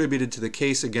have contributed to the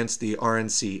case against the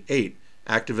RNC 8,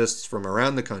 activists from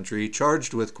around the country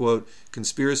charged with, quote,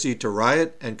 conspiracy to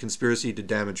riot and conspiracy to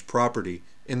damage property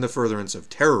in the furtherance of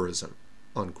terrorism,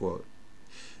 unquote.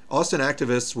 Austin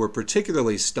activists were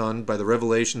particularly stunned by the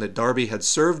revelation that Darby had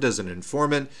served as an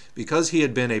informant because he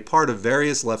had been a part of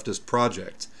various leftist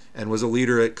projects and was a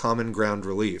leader at Common Ground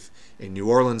Relief, a New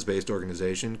Orleans-based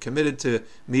organization committed to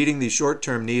meeting the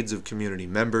short-term needs of community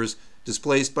members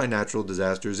displaced by natural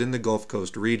disasters in the Gulf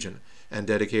Coast region and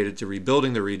dedicated to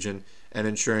rebuilding the region and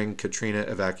ensuring Katrina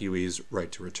evacuees' right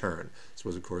to return. This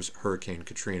was, of course, Hurricane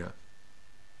Katrina.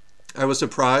 I was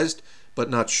surprised but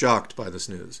not shocked by this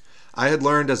news. I had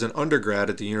learned as an undergrad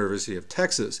at the University of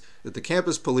Texas that the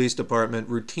campus police department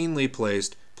routinely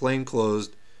placed plainclothes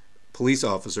police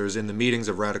officers in the meetings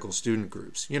of radical student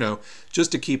groups, just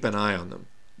to keep an eye on them.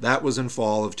 That was in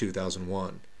fall of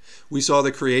 2001. We saw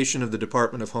the creation of the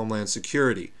Department of Homeland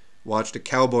Security, watched a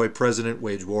cowboy president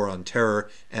wage war on terror,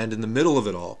 and in the middle of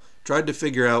it all, tried to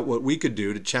figure out what we could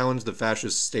do to challenge the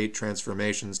fascist state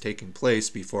transformations taking place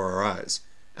before our eyes.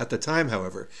 At the time,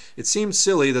 however, it seemed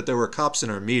silly that there were cops in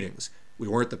our meetings. We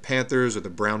weren't the Panthers or the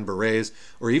Brown Berets,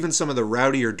 or even some of the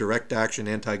rowdier direct-action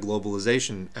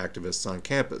anti-globalization activists on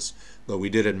campus, though we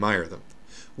did admire them.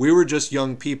 We were just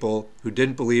young people who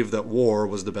didn't believe that war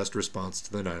was the best response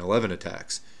to the 9/11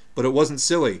 attacks. But it wasn't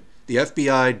silly. The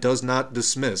FBI does not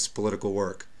dismiss political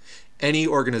work. Any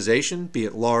organization, be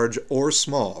it large or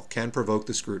small, can provoke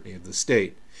the scrutiny of the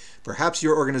state. Perhaps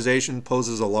your organization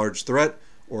poses a large threat,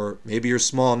 or maybe you're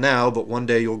small now, but one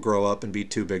day you'll grow up and be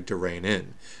too big to rein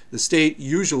in. The state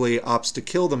usually opts to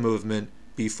kill the movement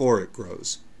before it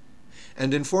grows.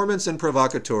 And informants and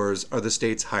provocateurs are the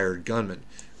state's hired gunmen.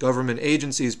 Government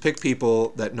agencies pick people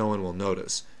that no one will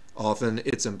notice. Often,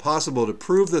 it's impossible to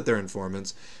prove that they're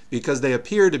informants because they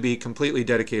appear to be completely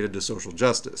dedicated to social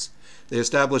justice. They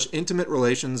establish intimate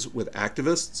relations with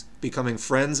activists, becoming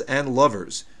friends and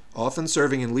lovers, often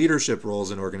serving in leadership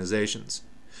roles in organizations.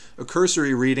 A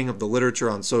cursory reading of the literature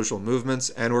on social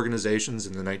movements and organizations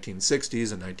in the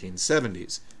 1960s and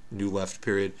 1970s, New Left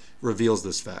period, reveals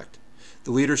this fact. The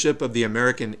leadership of the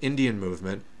American Indian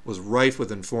movement was rife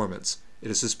with informants. It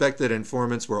is suspected that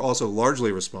informants were also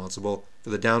largely responsible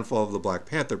for the downfall of the Black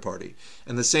Panther Party,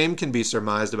 and the same can be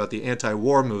surmised about the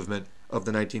anti-war movement of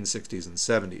the 1960s and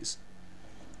 70s.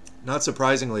 Not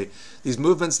surprisingly, these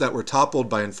movements that were toppled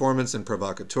by informants and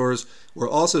provocateurs were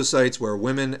also sites where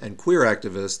women and queer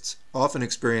activists often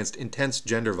experienced intense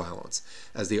gender violence,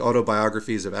 as the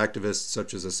autobiographies of activists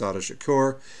such as Assata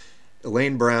Shakur,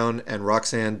 Elaine Brown, and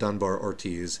Roxanne Dunbar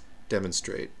Ortiz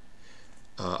demonstrate.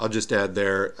 I'll just add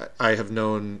there, I have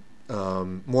known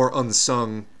more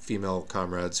unsung female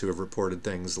comrades who have reported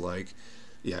things like,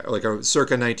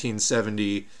 circa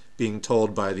 1970, being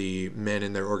told by the men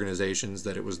in their organizations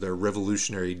that it was their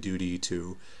revolutionary duty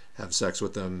to have sex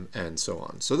with them, and so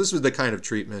on. So this was the kind of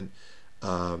treatment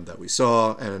that we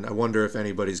saw, and I wonder if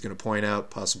anybody's going to point out,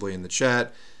 possibly in the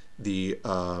chat, the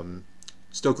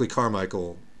Stokely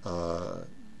Carmichael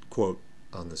quote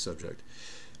on the subject.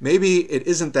 Maybe it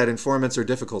isn't that informants are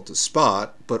difficult to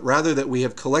spot, but rather that we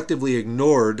have collectively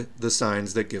ignored the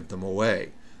signs that give them away.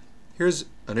 Here's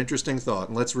an interesting thought,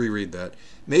 and let's reread that.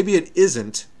 Maybe it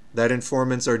isn't that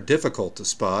informants are difficult to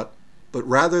spot, but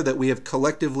rather that we have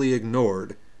collectively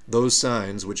ignored those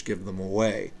signs which give them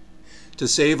away. To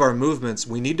save our movements,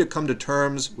 we need to come to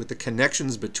terms with the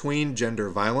connections between gender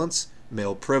violence,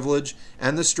 male privilege,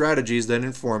 and the strategies that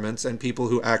informants and people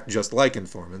who act just like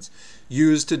informants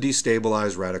use to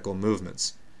destabilize radical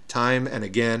movements. Time and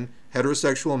again,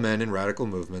 heterosexual men in radical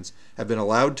movements have been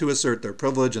allowed to assert their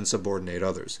privilege and subordinate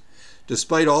others.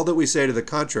 Despite all that we say to the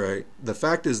contrary, the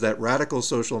fact is that radical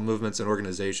social movements and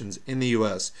organizations in the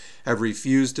U.S. have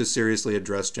refused to seriously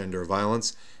address gender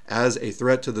violence as a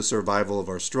threat to the survival of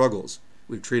our struggles.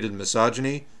 We've treated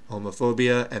misogyny,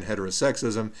 homophobia, and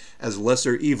heterosexism as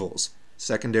lesser evils,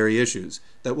 secondary issues,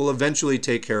 that will eventually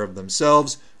take care of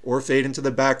themselves or fade into the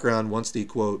background once the,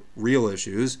 quote, real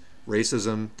issues,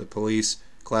 racism, the police,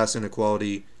 class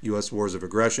inequality, U.S. wars of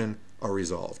aggression, are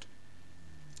resolved.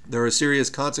 There are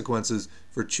serious consequences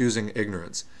for choosing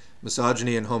ignorance.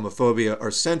 Misogyny and homophobia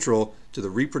are central to the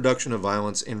reproduction of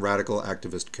violence in radical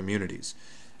activist communities.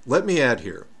 Let me add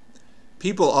here,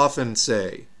 people often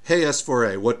say, hey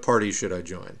S4A, what party should I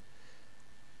join?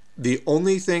 The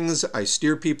only things I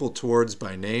steer people towards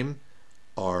by name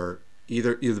are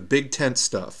either big tent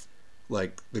stuff,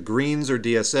 like the Greens or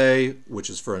DSA, which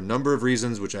is for a number of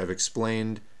reasons which I've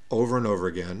explained over and over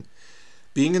again.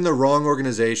 Being in the wrong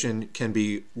organization can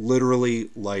be literally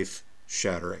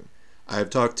life-shattering. I have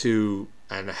talked to,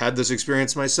 and had this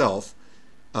experience myself,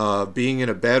 being in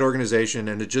a bad organization,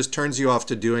 and it just turns you off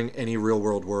to doing any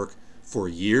real-world work for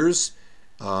years,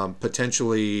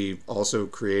 potentially also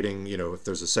creating, if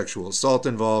there's a sexual assault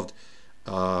involved,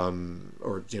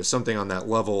 or something on that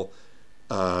level,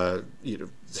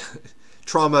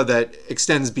 trauma that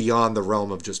extends beyond the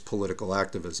realm of just political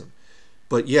activism.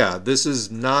 But yeah, this is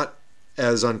not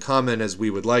as uncommon as we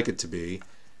would like it to be,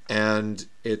 and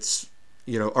it's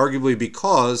arguably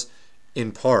because,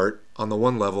 in part, on the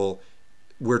one level,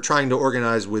 we're trying to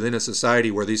organize within a society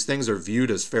where these things are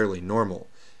viewed as fairly normal.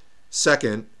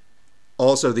 Second,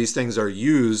 also these things are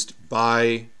used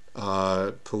by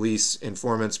police,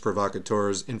 informants,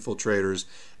 provocateurs, infiltrators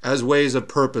as ways of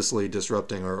purposely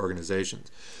disrupting our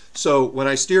organizations. So when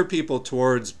I steer people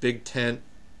towards big tent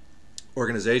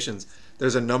organizations,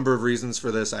 there's a number of reasons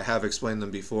for this. I have explained them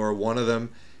before. One of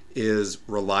them is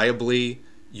reliably,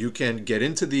 you can get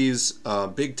into these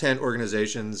big tent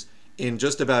organizations in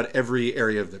just about every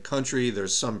area of the country.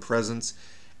 There's some presence.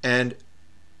 And,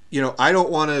 I don't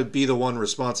want to be the one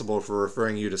responsible for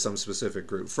referring you to some specific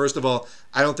group. First of all,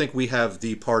 I don't think we have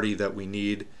the party that we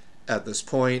need at this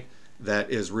point that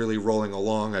is really rolling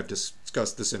along. I've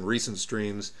discussed this in recent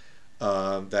streams.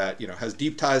 That has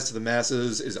deep ties to the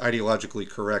masses, is ideologically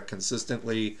correct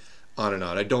consistently, on and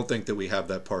on. I don't think that we have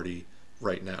that party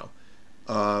right now.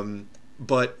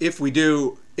 But if we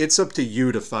do, it's up to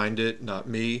you to find it, not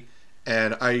me.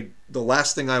 And the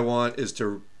last thing I want is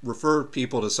to refer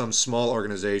people to some small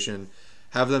organization,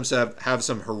 have them have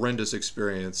some horrendous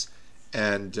experience,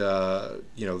 and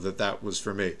that was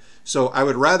for me. So I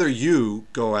would rather you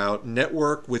go out,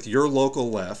 network with your local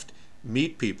left,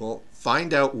 meet people,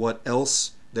 find out what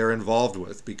else they're involved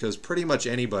with, because pretty much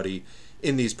anybody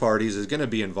in these parties is going to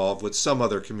be involved with some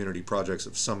other community projects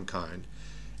of some kind.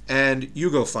 And you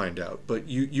go find out. But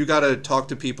you got to talk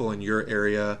to people in your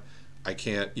area. I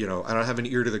can't, I don't have an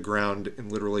ear to the ground in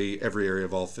literally every area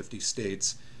of all 50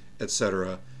 states,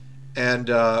 etc. And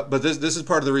but this is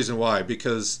part of the reason why,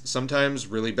 because sometimes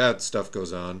really bad stuff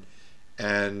goes on,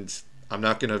 and I'm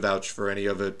not going to vouch for any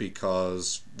of it,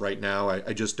 because right now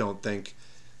I just don't think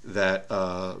that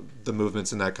the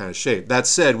movement's in that kind of shape. That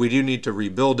said, we do need to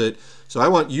rebuild it. So I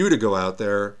want you to go out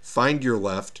there, find your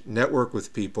left, network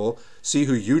with people, see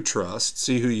who you trust,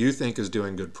 see who you think is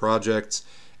doing good projects.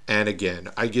 And again,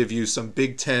 I give you some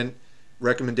big tent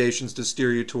recommendations to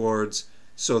steer you towards,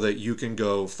 so that you can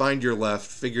go find your left,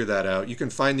 figure that out. You can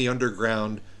find the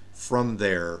underground from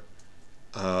there,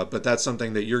 but that's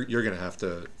something that you're going to have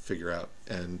to figure out,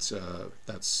 and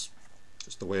that's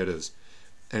just the way it is.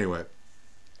 Anyway,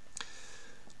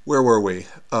 where were we?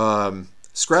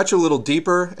 Scratch a little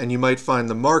deeper and you might find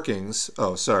the markings.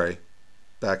 Oh, sorry,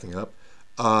 backing up.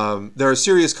 There are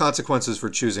serious consequences for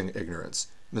choosing ignorance.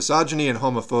 Misogyny and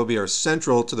homophobia are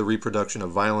central to the reproduction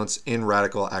of violence in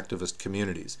radical activist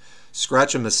communities.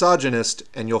 Scratch a misogynist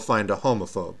and you'll find a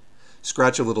homophobe.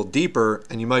 Scratch a little deeper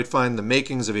and you might find the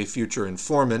makings of a future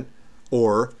informant,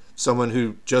 or someone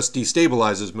who just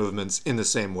destabilizes movements in the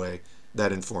same way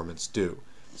that informants do.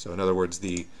 So in other words,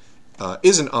 the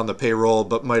isn't on the payroll,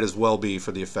 but might as well be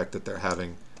for the effect that they're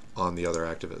having on the other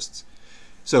activists.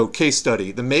 So case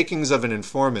study, the makings of an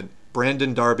informant,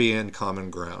 Brandon Darby and Common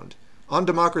Ground. On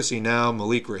Democracy Now!,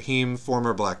 Malik Rahim,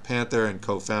 former Black Panther and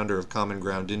co-founder of Common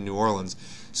Ground in New Orleans,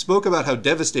 spoke about how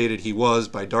devastated he was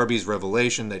by Darby's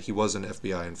revelation that he was an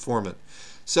FBI informant.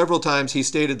 Several times he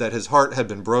stated that his heart had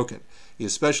been broken. He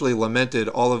especially lamented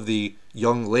all of the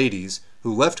young ladies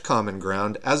who left Common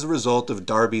Ground as a result of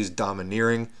Darby's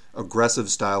domineering, aggressive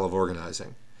style of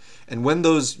organizing. And when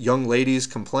those young ladies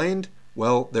complained,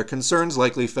 well, their concerns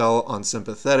likely fell on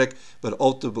sympathetic but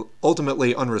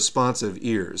ultimately unresponsive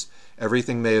ears.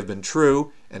 Everything may have been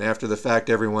true, and after the fact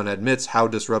everyone admits how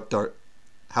disruptive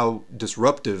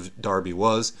Darby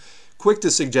was, quick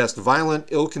to suggest violent,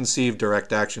 ill-conceived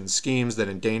direct action schemes that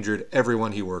endangered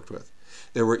everyone he worked with.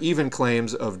 There were even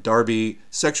claims of Darby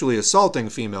sexually assaulting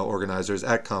female organizers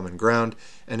at Common Ground,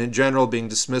 and in general being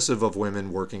dismissive of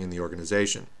women working in the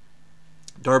organization.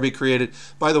 Darby created,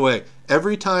 by the way,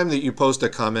 every time that you post a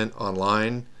comment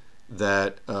online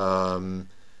that, I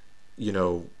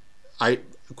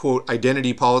quote,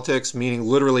 identity politics, meaning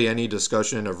literally any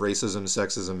discussion of racism,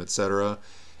 sexism, etc.,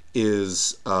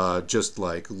 is just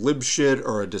like lib shit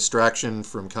or a distraction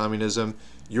from communism,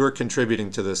 you're contributing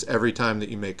to this every time that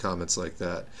you make comments like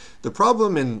that. The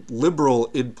problem in liberal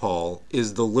idpol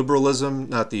is the liberalism,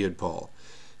 not the idpol.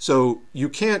 So you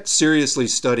can't seriously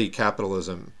study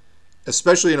capitalism,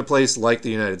 especially in a place like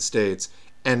the United States,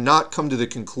 and not come to the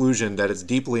conclusion that it's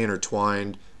deeply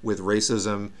intertwined with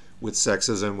racism, with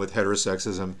sexism, with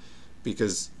heterosexism,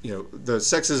 because the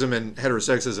sexism and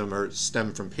heterosexism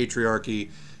stem from patriarchy.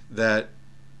 That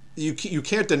you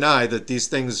can't deny that these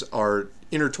things are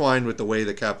intertwined with the way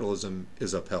that capitalism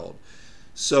is upheld.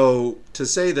 So to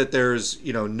say that there's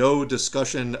no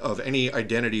discussion of any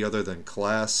identity other than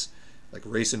class, like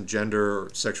race and gender or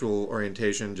sexual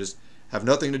orientation, just have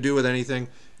nothing to do with anything,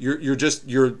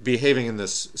 you're behaving in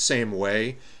this same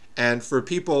way. And for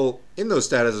people in those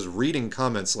statuses reading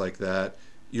comments like that,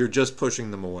 you're just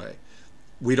pushing them away.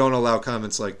 We don't allow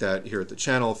comments like that here at the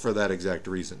channel for that exact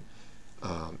reason.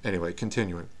 Anyway,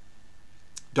 continuing.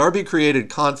 Darby created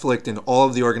conflict in all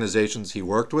of the organizations he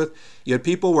worked with, yet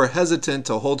people were hesitant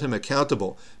to hold him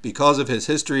accountable because of his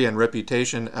history and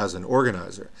reputation as an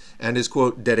organizer, and his,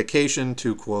 quote, dedication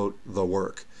to, quote, the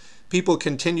work. People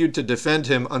continued to defend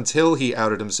him until he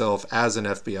outed himself as an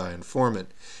FBI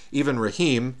informant. Even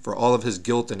Rahim, for all of his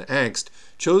guilt and angst,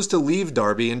 chose to leave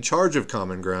Darby in charge of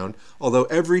Common Ground, although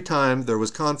every time there was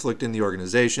conflict in the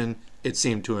organization, it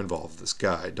seemed to involve this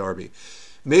guy, Darby.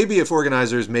 Maybe if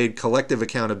organizers made collective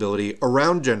accountability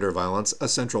around gender violence a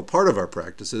central part of our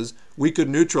practices, we could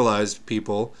neutralize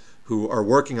people who are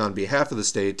working on behalf of the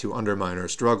state to undermine our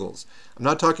struggles. I'm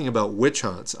not talking about witch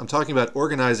hunts. I'm talking about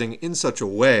organizing in such a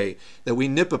way that we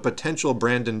nip a potential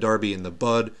Brandon Darby in the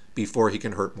bud before he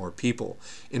can hurt more people.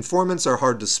 Informants are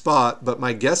hard to spot, but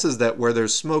my guess is that where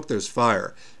there's smoke, there's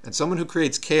fire. And someone who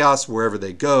creates chaos wherever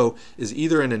they go is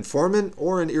either an informant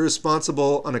or an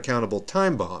irresponsible, unaccountable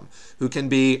time bomb who can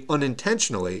be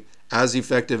unintentionally as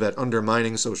effective at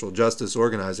undermining social justice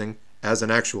organizing as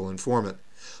an actual informant.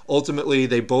 Ultimately,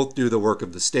 they both do the work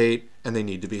of the state, and they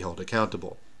need to be held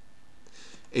accountable.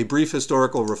 A brief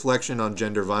historical reflection on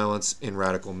gender violence in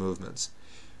radical movements.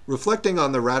 Reflecting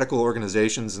on the radical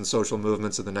organizations and social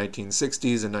movements of the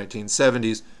 1960s and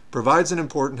 1970s provides an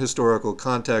important historical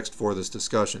context for this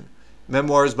discussion.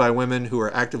 Memoirs by women who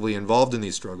are actively involved in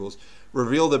these struggles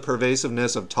reveal the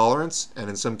pervasiveness of tolerance, and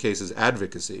in some cases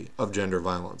advocacy, of gender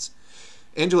violence.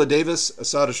 Angela Davis,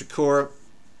 Assata Shakur,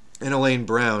 and Elaine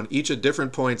Brown, each at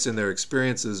different points in their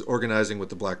experiences organizing with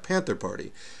the Black Panther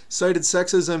Party, cited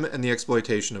sexism and the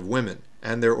exploitation of women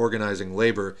and their organizing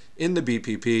labor in the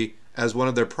BPP as one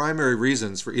of their primary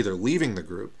reasons for either leaving the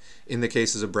group, in the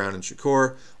cases of Brown and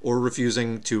Shakur, or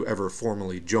refusing to ever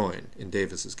formally join, in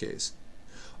Davis's case.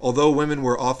 Although women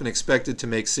were often expected to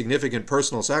make significant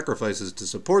personal sacrifices to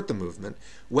support the movement,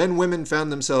 when women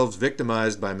found themselves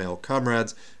victimized by male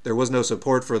comrades, there was no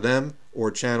support for them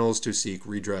or channels to seek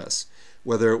redress.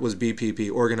 Whether it was BPP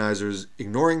organizers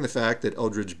ignoring the fact that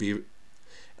Eldridge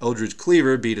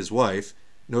Cleaver beat his wife,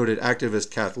 noted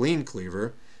activist Kathleen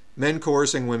Cleaver, men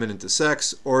coercing women into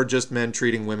sex, or just men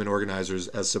treating women organizers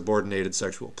as subordinated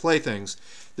sexual playthings,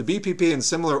 the BPP and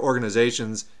similar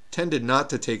organizations tended not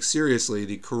to take seriously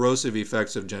the corrosive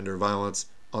effects of gender violence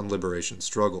on liberation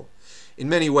struggle. In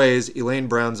many ways, Elaine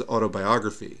Brown's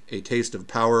autobiography, A Taste of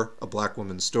Power, A Black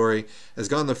Woman's Story, has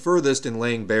gone the furthest in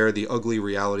laying bare the ugly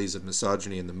realities of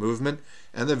misogyny in the movement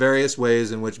and the various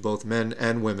ways in which both men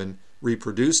and women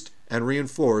reproduced and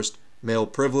reinforced male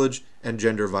privilege and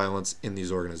gender violence in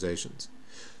these organizations.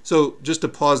 So just to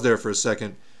pause there for a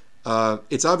second,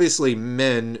 it's obviously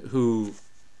men who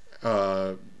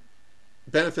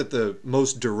benefit the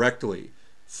most directly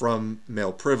from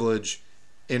male privilege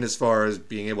in as far as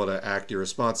being able to act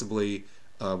irresponsibly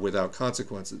without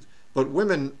consequences. But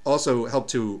women also help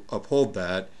to uphold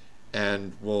that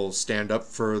and will stand up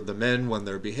for the men when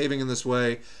they're behaving in this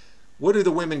way. What do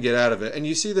the women get out of it? And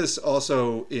you see this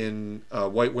also in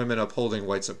white women upholding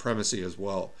white supremacy as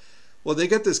well. Well, they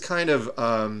get this kind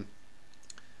of,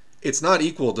 it's not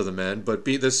equal to the men, but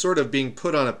this sort of being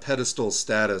put on a pedestal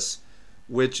status,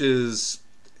 which is,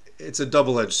 it's a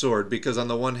double-edged sword, because on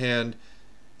the one hand,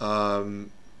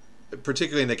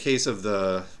 particularly in the case of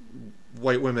the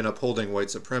white women upholding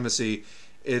white supremacy,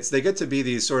 they get to be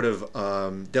these sort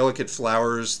of delicate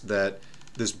flowers that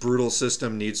this brutal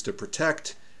system needs to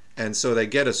protect, and so they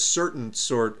get a certain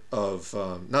sort of,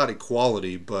 not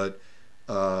equality, but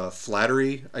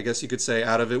flattery, I guess you could say,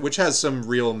 out of it, which has some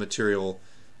real material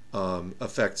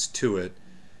effects to it.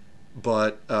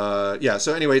 But yeah,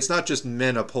 so anyway, it's not just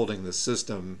men upholding the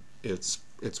system, it's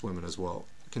women as well.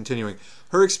 Continuing,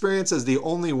 her experience as the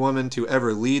only woman to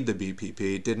ever lead the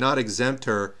BPP did not exempt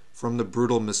her from the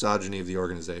brutal misogyny of the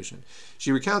organization.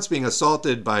 She recounts being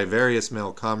assaulted by various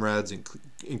male comrades,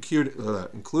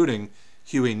 including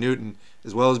Huey Newton,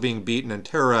 as well as being beaten and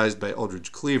terrorized by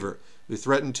Eldridge Cleaver, who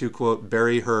threatened to, quote,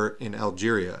 bury her in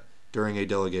Algeria during a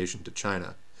delegation to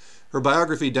China. Her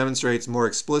biography demonstrates more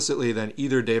explicitly than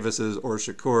either Davis's or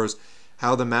Shakur's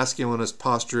how the masculinist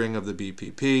posturing of the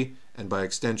BPP, and by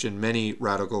extension many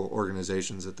radical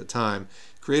organizations at the time,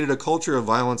 created a culture of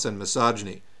violence and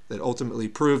misogyny that ultimately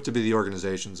proved to be the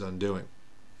organization's undoing.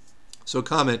 So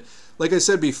comment, like I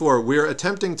said before, we're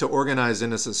attempting to organize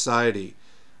in a society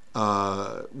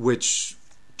which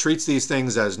treats these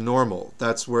things as normal.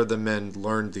 That's where the men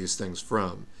learned these things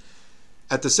from.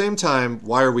 At the same time,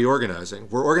 why are we organizing?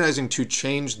 We're organizing to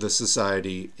change the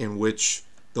society in which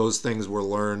those things were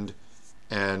learned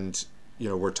and, you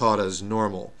know, were taught as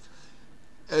normal.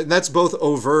 And that's both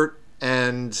overt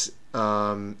and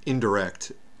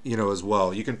indirect, you know, as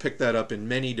well. You can pick that up in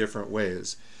many different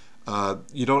ways.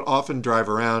 You don't often drive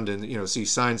around and, you know, see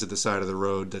signs at the side of the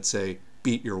road that say,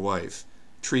 beat your wife,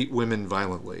 treat women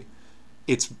violently.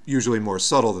 It's usually more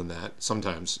subtle than that.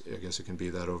 Sometimes, I guess it can be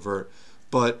that overt.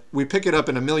 But we pick it up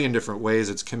in a million different ways.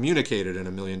 It's communicated in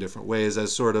a million different ways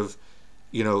as sort of,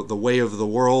 you know, the way of the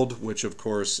world, which of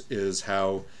course is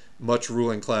how much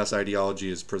ruling class ideology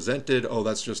is presented. Oh,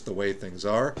 that's just the way things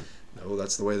are. No,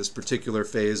 that's the way this particular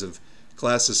phase of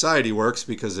class society works,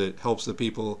 because it helps the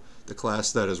people, the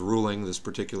class that is ruling this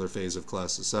particular phase of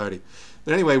class society.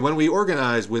 But anyway, when we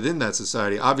organize within that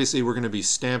society, obviously we're going to be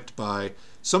stamped by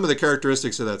some of the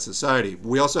characteristics of that society.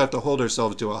 We also have to hold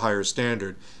ourselves to a higher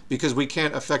standard, because we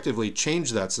can't effectively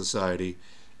change that society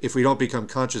if we don't become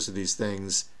conscious of these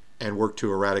things and work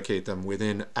to eradicate them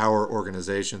within our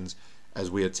organizations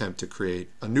as we attempt to create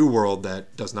a new world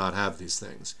that does not have these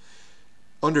things.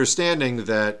 Understanding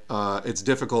that it's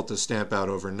difficult to stamp out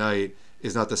overnight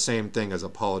is not the same thing as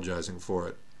apologizing for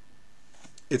it.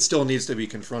 It still needs to be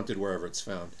confronted wherever it's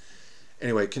found.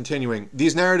 Anyway, continuing,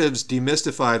 these narratives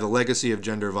demystify the legacy of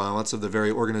gender violence of the very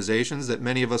organizations that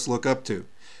many of us look up to.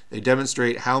 They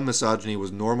demonstrate how misogyny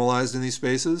was normalized in these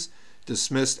spaces,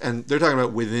 dismissed, and they're talking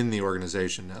about within the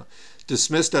organization now,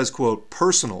 dismissed as, quote,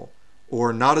 personal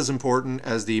or not as important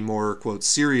as the more, quote,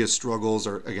 serious struggles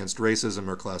against racism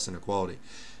or class inequality.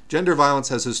 Gender violence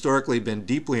has historically been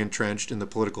deeply entrenched in the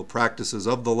political practices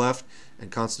of the left and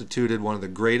constituted one of the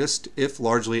greatest, if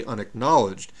largely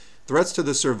unacknowledged, threats to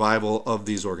the survival of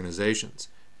these organizations.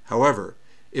 However,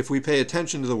 if we pay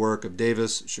attention to the work of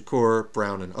Davis, Shakur,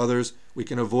 Brown, and others, we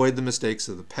can avoid the mistakes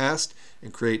of the past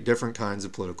and create different kinds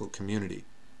of political community.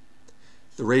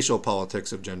 The racial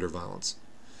politics of gender violence.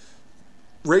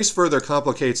 Race further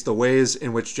complicates the ways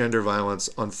in which gender violence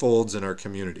unfolds in our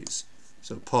communities.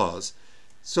 So pause.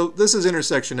 So this is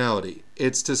intersectionality.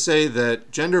 It's to say that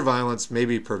gender violence may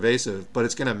be pervasive, but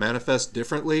it's going to manifest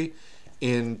differently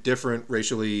in different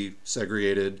racially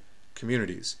segregated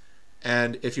communities.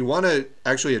 And if you want to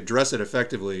actually address it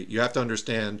effectively, you have to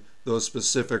understand those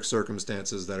specific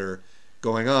circumstances that are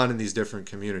going on in these different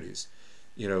communities.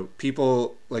 You know,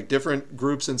 people, like different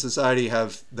groups in society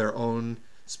have their own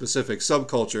specific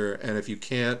subculture, and if you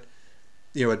can't,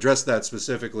 you know, address that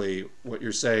specifically, what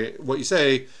you say,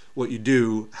 what you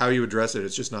do, how you address it,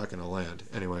 it's just not going to land.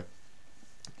 Anyway,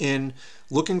 in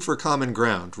Looking for Common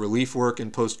Ground, Relief Work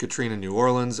in Post-Katrina New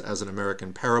Orleans as an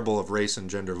American Parable of Race and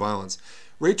Gender Violence,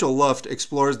 Rachel Luft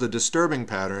explores the disturbing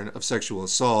pattern of sexual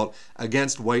assault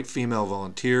against white female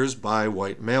volunteers by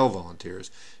white male volunteers,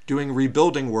 doing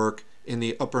rebuilding work in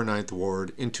the Upper Ninth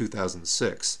Ward in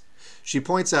 2006. She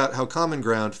points out how Common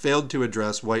Ground failed to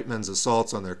address white men's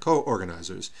assaults on their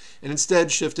co-organizers and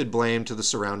instead shifted blame to the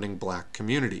surrounding black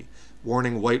community,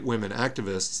 warning white women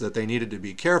activists that they needed to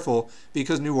be careful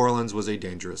because New Orleans was a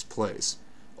dangerous place.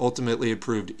 Ultimately, it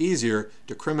proved easier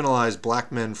to criminalize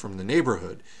black men from the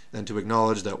neighborhood than to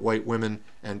acknowledge that white women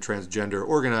and transgender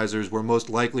organizers were most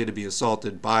likely to be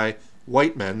assaulted by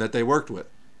white men that they worked with,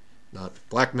 not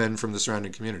black men from the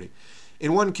surrounding community.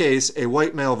 In one case, a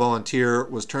white male volunteer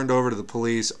was turned over to the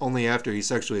police only after he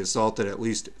sexually assaulted at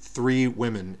least 3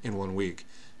 women in 1 week.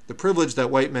 The privilege that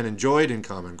white men enjoyed in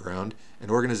Common Ground, an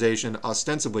organization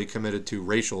ostensibly committed to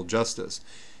racial justice,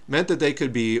 meant that they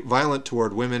could be violent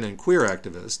toward women and queer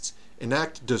activists,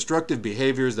 enact destructive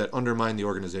behaviors that undermine the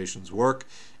organization's work,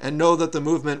 and know that the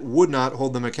movement would not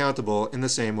hold them accountable in the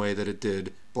same way that it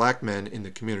did black men in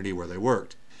the community where they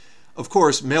worked. Of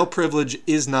course, male privilege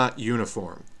is not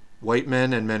uniform. White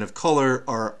men and men of color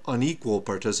are unequal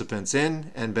participants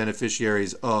in and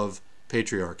beneficiaries of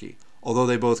patriarchy, although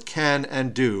they both can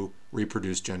and do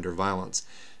reproduce gender violence.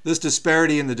 This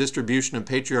disparity in the distribution of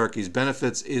patriarchy's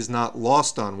benefits is not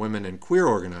lost on women and queer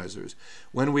organizers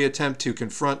when we attempt to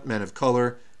confront men of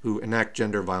color who enact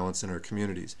gender violence in our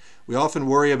communities. We often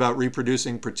worry about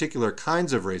reproducing particular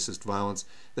kinds of racist violence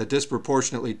that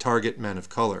disproportionately target men of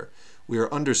color. We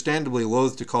are understandably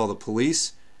loath to call the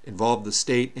police, involve the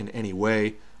state in any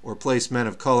way, or place men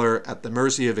of color at the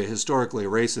mercy of a historically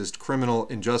racist criminal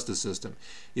injustice system.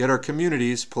 Yet our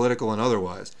communities, political and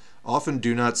otherwise, often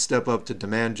do not step up to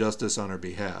demand justice on our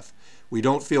behalf. We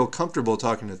don't feel comfortable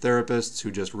talking to therapists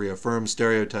who just reaffirm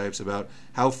stereotypes about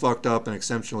how fucked up and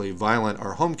exceptionally violent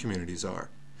our home communities are.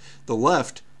 The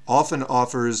left often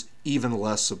offers even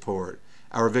less support.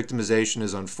 Our victimization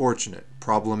is unfortunate,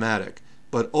 problematic,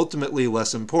 but ultimately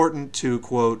less important to,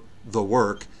 quote, the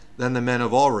work than the men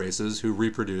of all races who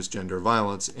reproduce gender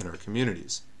violence in our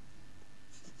communities.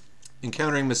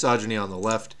 Encountering misogyny on the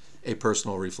left, a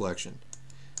personal reflection.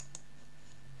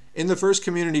 In the first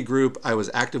community group I was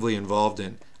actively involved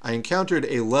in, I encountered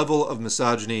a level of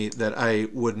misogyny that I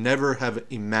would never have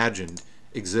imagined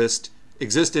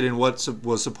existed in what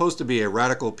was supposed to be a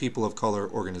radical people of color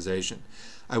organization.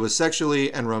 I was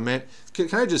sexually and romantic. Can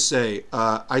I just say,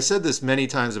 I said this many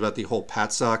times about the whole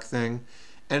Patsock thing,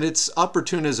 and it's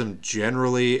opportunism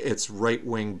generally, it's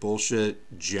right-wing bullshit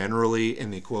generally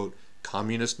in the, quote,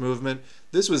 communist movement.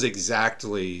 This was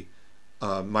exactly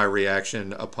my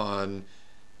reaction upon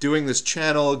doing this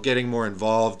channel, getting more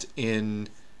involved in,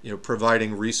 you know,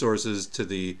 providing resources to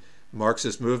the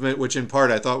Marxist movement, which in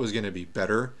part I thought was going to be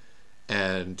better,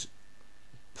 and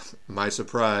my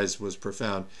surprise was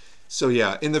profound. So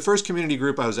yeah, in the first community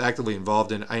group I was actively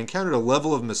involved in, I encountered a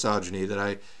level of misogyny that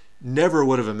I never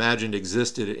would have imagined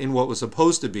existed in what was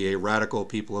supposed to be a radical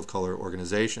people of color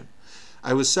organization.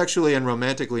 I was sexually and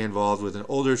romantically involved with an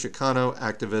older Chicano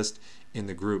activist in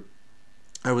the group.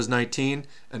 I was 19,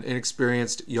 an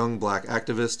inexperienced young black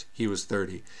activist. He was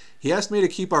 30. He asked me to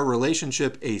keep our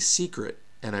relationship a secret,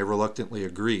 and I reluctantly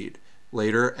agreed.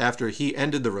 Later, after he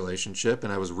ended the relationship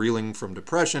and I was reeling from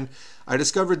depression, I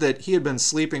discovered that he had been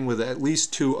sleeping with at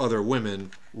least 2 other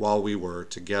women while we were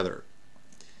together.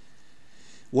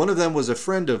 One of them was a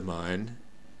friend of mine,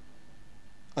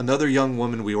 another young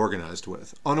woman we organized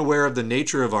with. Unaware of the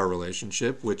nature of our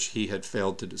relationship, which he had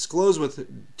failed to disclose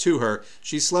to her,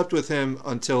 she slept with him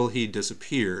until he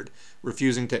disappeared,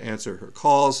 refusing to answer her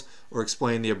calls or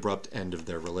explain the abrupt end of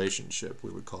their relationship.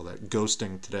 We would call that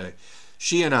ghosting today.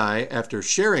 She and I, after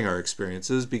sharing our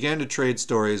experiences, began to trade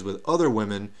stories with other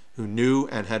women who knew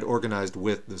and had organized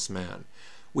with this man.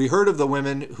 We heard of the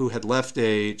women who had left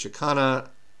a Chicana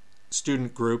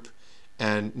student group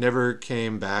and never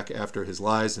came back after his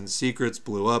lies and secrets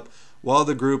blew up while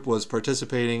the group was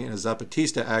participating in a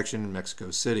Zapatista action in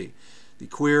Mexico City. The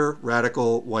queer,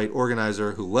 radical, white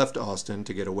organizer who left Austin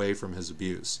to get away from his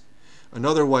abuse.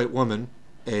 Another white woman,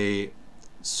 a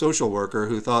social worker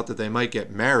who thought that they might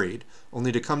get married,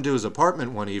 only to come to his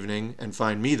apartment one evening and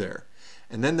find me there.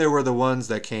 And then there were the ones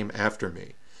that came after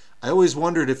me. I always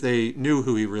wondered if they knew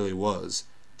who he really was.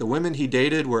 The women he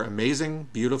dated were amazing,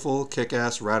 beautiful,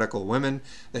 kick-ass, radical women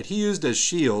that he used as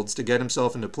shields to get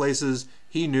himself into places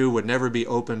he knew would never be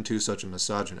open to such a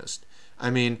misogynist. I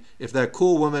mean, if that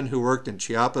cool woman who worked in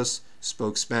Chiapas,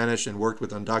 spoke Spanish, and worked with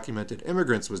undocumented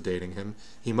immigrants was dating him,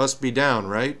 he must be down,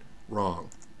 right? Wrong.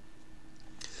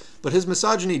 But his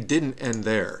misogyny didn't end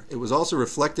there. It was also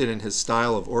reflected in his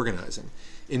style of organizing.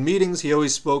 In meetings, he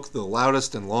always spoke the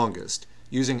loudest and longest,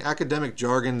 using academic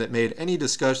jargon that made any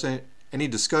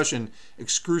discussion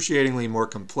excruciatingly more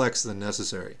complex than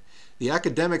necessary. The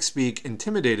academic speak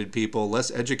intimidated people less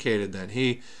educated than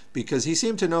he because he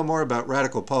seemed to know more about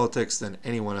radical politics than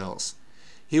anyone else.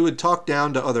 He would talk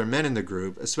down to other men in the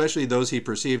group, especially those he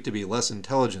perceived to be less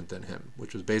intelligent than him,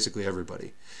 which was basically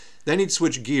everybody. Then he'd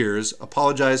switch gears,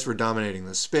 apologize for dominating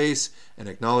the space, and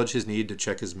acknowledge his need to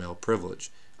check his male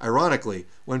privilege. Ironically,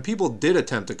 when people did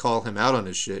attempt to call him out on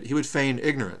his shit, he would feign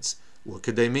ignorance. What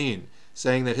could they mean?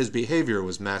 Saying that his behavior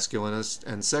was masculinist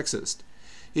and sexist.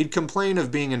 He'd complain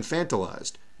of being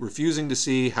infantilized, refusing to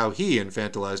see how he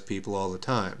infantilized people all the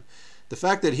time. The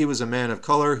fact that he was a man of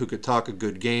color who could talk a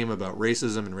good game about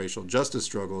racism and racial justice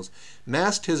struggles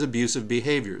masked his abusive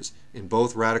behaviors in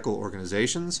both radical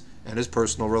organizations and his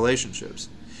personal relationships.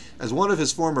 As one of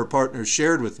his former partners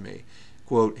shared with me,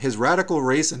 quote, his radical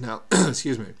race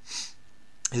analysis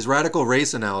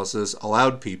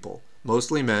allowed people,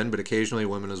 mostly men but occasionally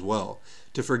women as well,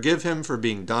 to forgive him for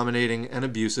being dominating and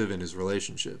abusive in his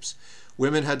relationships.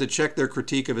 Women had to check their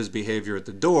critique of his behavior at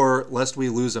the door, lest we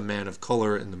lose a man of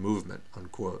color in the movement,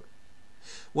 unquote.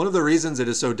 One of the reasons it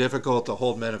is so difficult to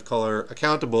hold men of color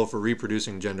accountable for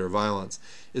reproducing gender violence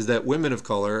is that women of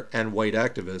color and white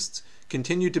activists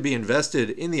continue to be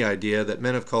invested in the idea that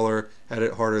men of color had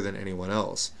it harder than anyone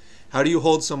else. How do you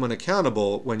hold someone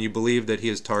accountable when you believe that he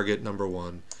is target number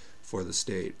one for the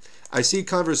state? I see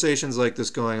conversations like this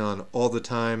going on all the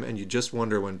time, and you just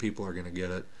wonder when people are going to get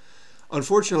it.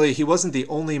 Unfortunately, he wasn't the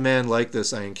only man like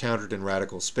this I encountered in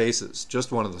radical spaces, just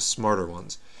one of the smarter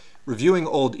ones. Reviewing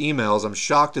old emails, I'm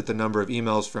shocked at the number of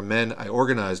emails from men I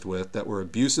organized with that were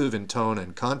abusive in tone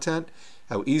and content,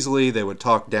 how easily they would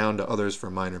talk down to others for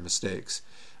minor mistakes.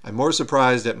 I'm more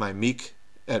surprised at my meek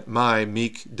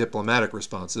diplomatic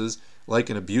responses, like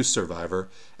an abuse survivor,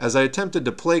 as I attempted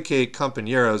to placate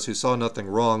compañeros who saw nothing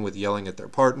wrong with yelling at their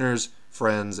partners,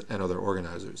 friends, and other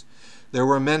organizers. There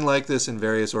were men like this in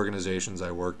various organizations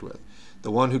I worked with.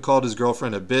 The one who called his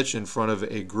girlfriend a bitch in front of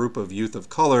a group of youth of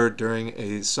color during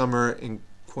a summer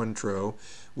encuentro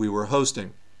we were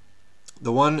hosting.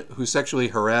 The one who sexually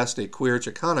harassed a queer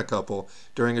Chicana couple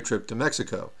during a trip to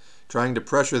Mexico, trying to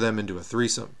pressure them into a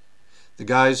threesome. The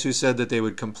guys who said that they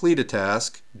would complete a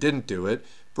task, didn't do it,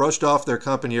 brushed off their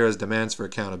compañeras' demands for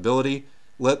accountability,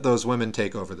 let those women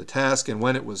take over the task, and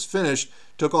when it was finished,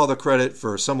 took all the credit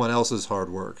for someone else's hard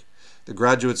work. The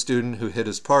graduate student who hit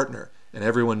his partner, and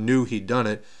everyone knew he'd done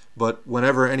it, but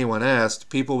whenever anyone asked,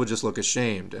 people would just look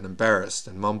ashamed and embarrassed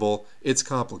and mumble, "It's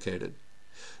complicated."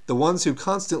 The ones who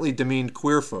constantly demeaned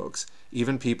queer folks,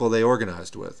 even people they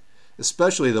organized with,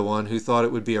 especially the one who thought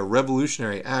it would be a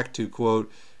revolutionary act to,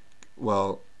 quote,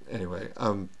 well, anyway,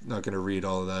 I'm not going to read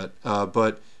all of that,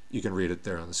 but you can read it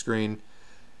there on the screen.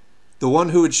 The one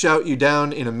who would shout you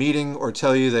down in a meeting or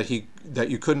tell you that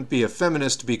you couldn't be a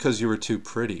feminist because you were too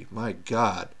pretty. My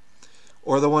God.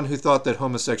 Or the one who thought that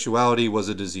homosexuality was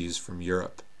a disease from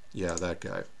Europe. Yeah, that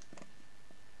guy.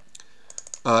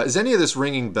 Is any of this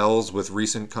ringing bells with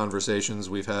recent conversations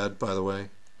we've had, by the way?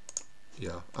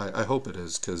 Yeah, I hope it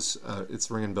is, because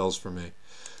it's ringing bells for me.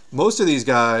 Most of these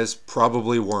guys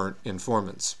probably weren't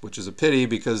informants, which is a pity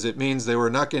because it means they were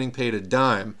not getting paid a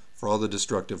dime for all the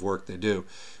destructive work they do.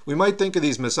 We might think of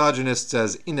these misogynists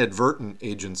as inadvertent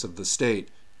agents of the state,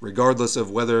 Regardless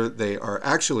of whether they are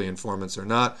actually informants or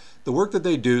not, the work that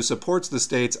they do supports the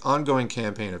state's ongoing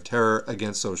campaign of terror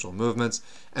against social movements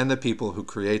and the people who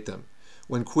create them.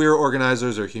 When queer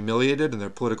organizers are humiliated and their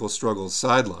political struggles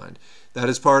sidelined, that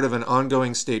is part of an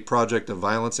ongoing state project of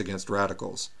violence against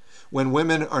radicals. When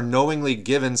women are knowingly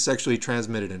given sexually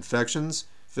transmitted infections,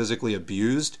 physically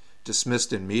abused,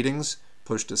 dismissed in meetings,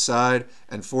 pushed aside,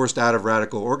 and forced out of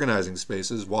radical organizing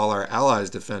spaces while our allies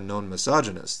defend known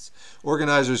misogynists,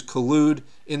 organizers collude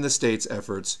in the state's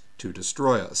efforts to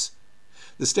destroy us.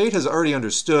 The state has already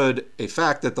understood a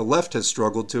fact that the left has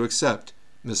struggled to accept.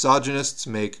 Misogynists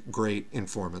make great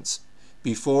informants.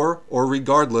 Before or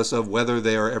regardless of whether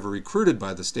they are ever recruited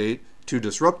by the state to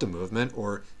disrupt a movement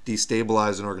or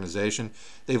destabilize an organization,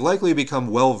 they've likely become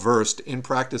well-versed in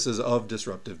practices of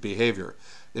disruptive behavior.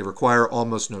 They require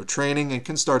almost no training and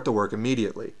can start the work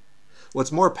immediately.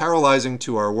 What's more paralyzing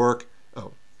to our work...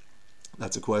 Oh,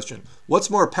 that's a question. What's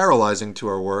more paralyzing to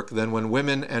our work than when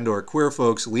women and/or queer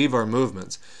folks leave our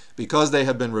movements because they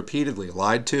have been repeatedly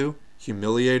lied to,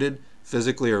 humiliated,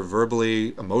 physically or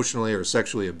verbally, emotionally, or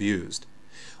sexually abused?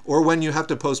 Or when you have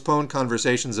to postpone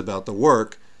conversations about the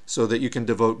work so that you can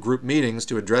devote group meetings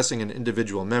to addressing an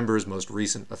individual member's most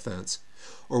recent offense?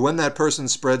 Or when that person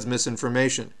spreads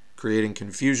misinformation, creating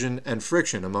confusion and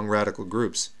friction among radical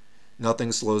groups?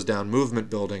 Nothing slows down movement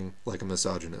building like a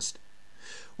misogynist.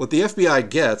 What the FBI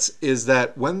gets is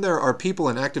that when there are people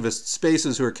in activist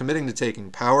spaces who are committing to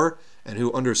taking power and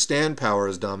who understand power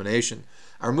as domination,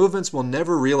 our movements will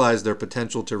never realize their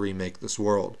potential to remake this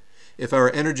world. If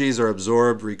our energies are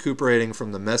absorbed recuperating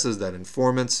from the messes that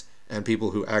informants and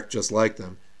people who act just like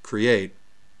them create,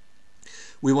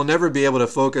 we will never be able to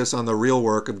focus on the real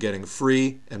work of getting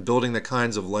free and building the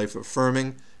kinds of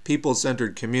life-affirming,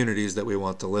 people-centered communities that we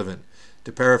want to live in.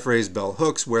 To paraphrase Bell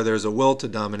Hooks, where there's a will to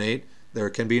dominate, there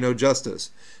can be no justice,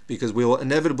 because we will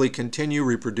inevitably continue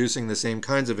reproducing the same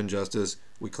kinds of injustice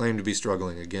we claim to be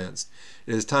struggling against.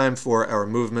 It is time for our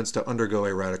movements to undergo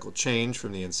a radical change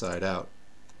from the inside out.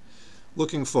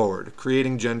 Looking forward,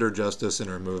 creating gender justice in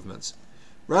our movements.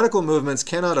 Radical movements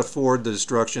cannot afford the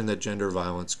destruction that gender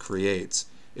violence creates.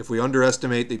 If we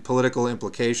underestimate the political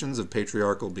implications of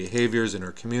patriarchal behaviors in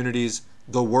our communities,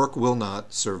 the work will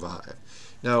not survive.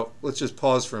 Now, let's just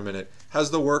pause for a minute.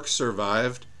 Has the work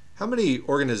survived? How many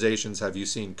organizations have you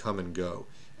seen come and go?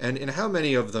 And in how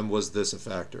many of them was this a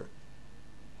factor?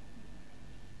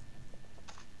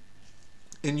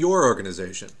 In your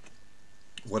organization,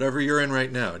 whatever you're in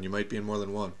right now, and you might be in more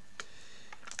than one,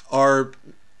 are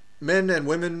men and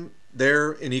women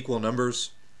there in equal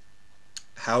numbers?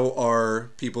 How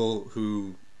are people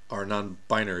who are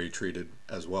non-binary treated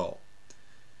as well?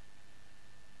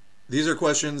 These are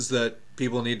questions that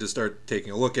people need to start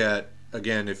taking a look at,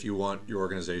 again, if you want your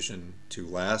organization to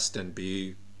last and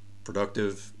be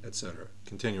productive, etc.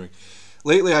 Continuing.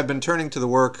 Lately, I've been turning to the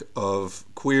work of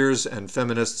queers and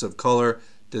feminists of color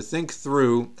to think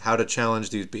through how to challenge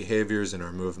these behaviors in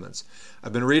our movements.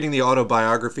 I've been reading the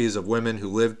autobiographies of women who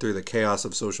lived through the chaos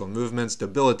of social movements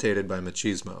debilitated by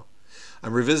machismo.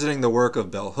 I'm revisiting the work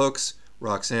of Bell Hooks,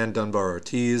 Roxanne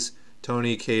Dunbar-Ortiz,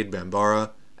 Toni Cade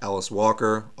Bambara, Alice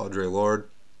Walker, Audre Lorde,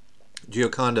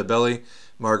 Gioconda Belli,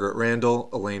 Margaret Randall,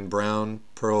 Elaine Brown,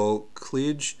 Pearl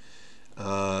Cleage,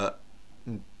 Ntozake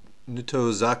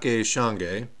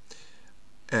Shange,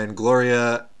 and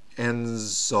Gloria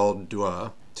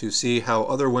Anzaldúa to see how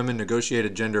other women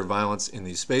negotiated gender violence in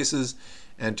these spaces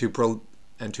and to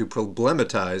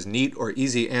problematize neat or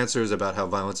easy answers about how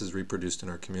violence is reproduced in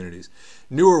our communities.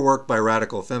 Newer work by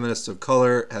radical feminists of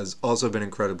color has also been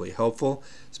incredibly helpful,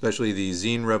 especially the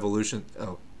zine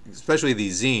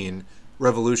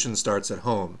Revolution Starts at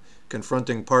Home,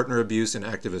 Confronting Partner Abuse in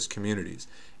Activist Communities,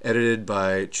 edited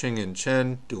by Ching-In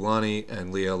Chen, Dulani,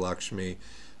 and Leah Lakshmi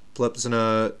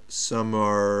Plepsana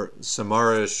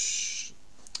Samarish.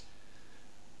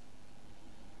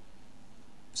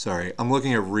 Sorry, I'm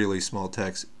looking at really small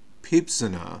text.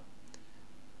 Pipsana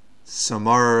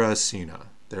Samarasina.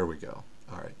 There we go.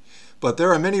 All right. But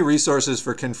there are many resources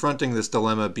for confronting this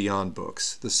dilemma beyond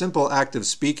books. The simple act of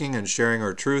speaking and sharing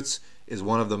our truths is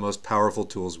one of the most powerful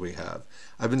tools we have.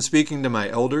 I've been speaking to my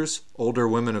elders, older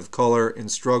women of color in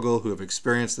struggle who have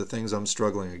experienced the things I'm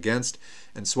struggling against,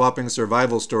 and swapping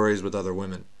survival stories with other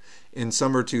women. In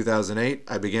summer 2008,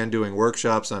 I began doing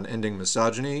workshops on ending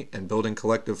misogyny and building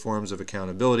collective forms of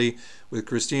accountability with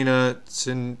Christina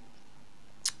Tsinsoon,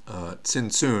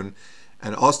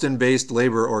 an Austin-based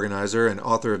labor organizer and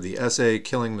author of the essay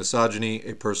Killing Misogyny,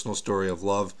 A Personal Story of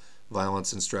Love,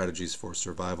 Violence, and Strategies for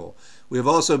Survival. We have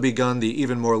also begun the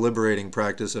even more liberating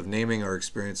practice of naming our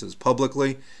experiences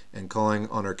publicly and calling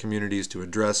on our communities to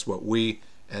address what we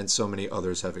and so many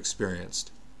others have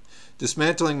experienced.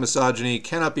 Dismantling misogyny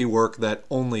cannot be work that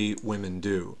only women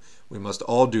do. We must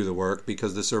all do the work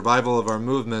because the survival of our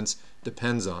movements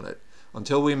depends on it.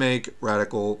 Until we make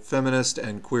radical feminist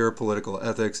and queer political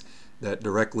ethics that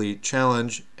directly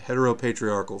challenge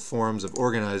heteropatriarchal forms of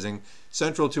organizing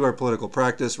central to our political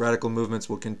practice, radical movements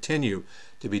will continue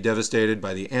to be devastated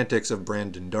by the antics of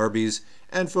Brandon Darbies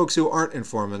and folks who aren't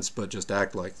informants but just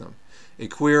act like them. A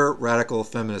queer, radical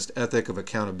feminist ethic of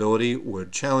accountability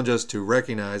would challenge us to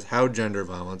recognize how gender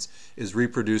violence is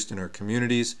reproduced in our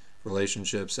communities,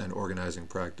 relationships, and organizing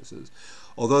practices.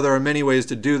 Although there are many ways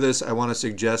to do this, I want to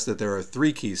suggest that there are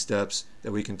 3 key steps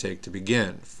that we can take to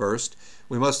begin. First,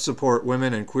 we must support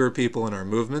women and queer people in our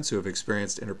movements who have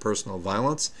experienced interpersonal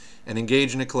violence and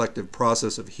engage in a collective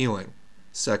process of healing.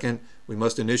 Second, we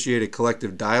must initiate a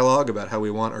collective dialogue about how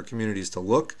we want our communities to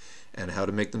look and how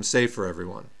to make them safe for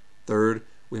everyone. Third,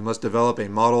 we must develop a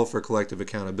model for collective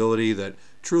accountability that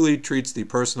truly treats the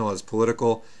personal as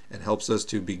political and helps us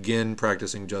to begin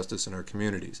practicing justice in our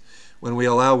communities. When we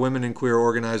allow women and queer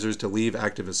organizers to leave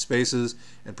activist spaces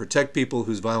and protect people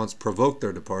whose violence provoked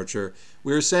their departure,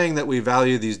 we are saying that we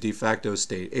value these de facto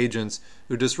state agents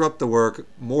who disrupt the work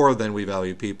more than we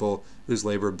value people whose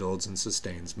labor builds and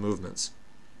sustains movements.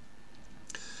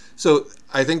 So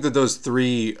I think that those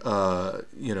 3,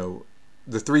 the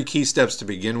 3 key steps to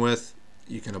begin with,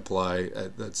 you can apply.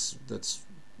 That's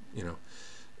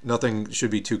nothing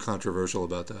should be too controversial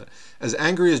about that. As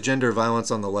angry as gender violence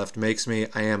on the left makes me,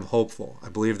 I am hopeful. I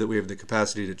believe that we have the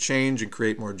capacity to change and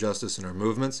create more justice in our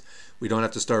movements. We don't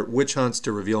have to start witch hunts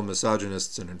to reveal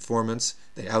misogynists and informants.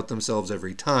 They out themselves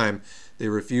every time. They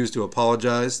refuse to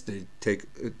apologize. They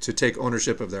take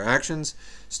ownership of their actions,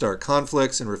 start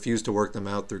conflicts, and refuse to work them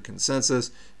out through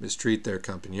consensus, mistreat their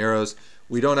compañeros.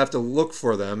 We don't have to look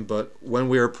for them, but when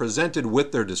we are presented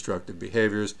with their destructive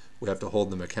behaviors, we have to hold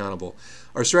them accountable.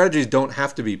 Our strategies don't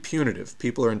have to be punitive.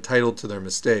 People are entitled to their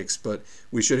mistakes, but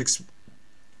we should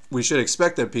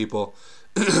expect that people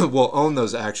will own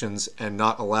those actions and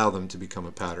not allow them to become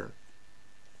a pattern.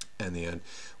 In the end,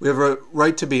 we have a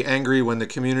right to be angry when the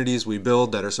communities we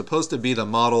build that are supposed to be the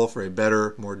model for a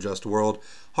better, more just world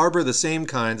harbor the same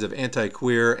kinds of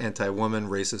anti-queer, anti-woman,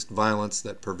 racist violence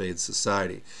that pervades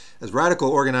society. As radical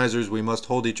organizers, we must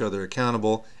hold each other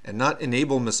accountable and not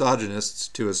enable misogynists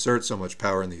to assert so much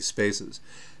power in these spaces.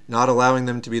 Not allowing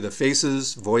them to be the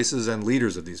faces, voices, and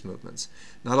leaders of these movements.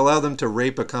 Not allow them to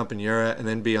rape a compañera and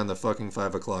then be on the fucking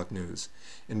 5 o'clock news.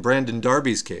 In Brandon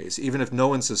Darby's case, even if no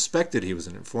one suspected he was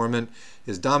an informant,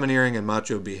 his domineering and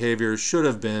macho behavior should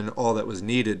have been all that was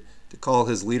needed to call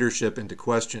his leadership into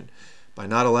question. By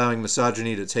not allowing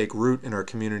misogyny to take root in our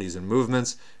communities and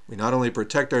movements, we not only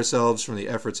protect ourselves from the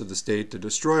efforts of the state to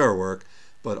destroy our work,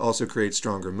 but also create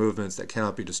stronger movements that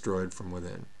cannot be destroyed from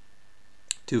within.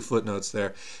 2 footnotes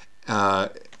there.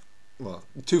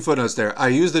 2 footnotes there. I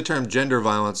use the term gender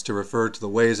violence to refer to the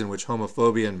ways in which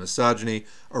homophobia and misogyny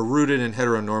are rooted in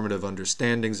heteronormative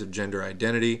understandings of gender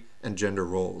identity and gender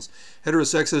roles.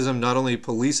 Heterosexism not only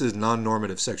polices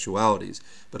non-normative sexualities,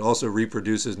 but also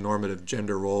reproduces normative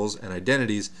gender roles and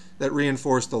identities that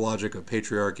reinforce the logic of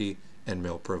patriarchy and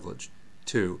male privilege.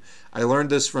 2. I learned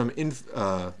this from,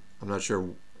 I'm not sure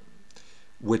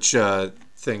which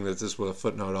thing that this was a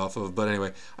footnote off of, but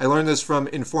anyway, I learned this from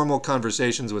informal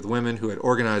conversations with women who had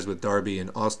organized with Darby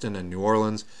in Austin and New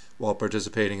Orleans while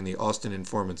participating in the Austin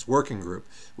Informants Working Group,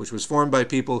 which was formed by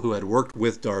people who had worked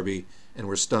with Darby and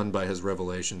were stunned by his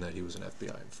revelation that he was an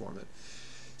FBI informant.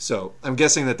 So I'm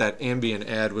guessing that that Ambien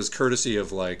ad was courtesy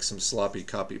of like some sloppy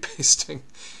copy pasting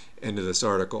into this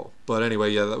article. But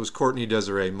anyway, yeah, that was Courtney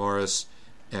Desiree Morris,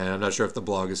 and I'm not sure if the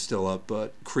blog is still up,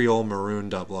 but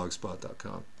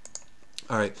creolemaroon.blogspot.com.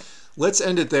 All right, let's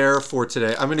end it there for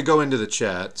today. I'm going to go into the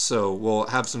chat, so we'll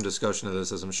have some discussion of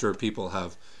this, as I'm sure people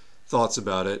have thoughts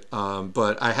about it.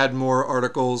 But I had more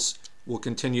articles. We'll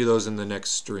continue those in the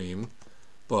next stream.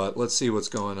 But let's see what's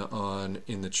going on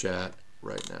in the chat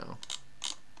right now.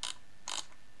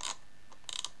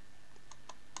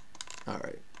 All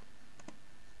right.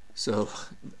 So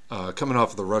coming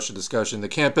off of the Russia discussion, the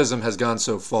campism has gone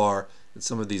so far that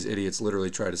some of these idiots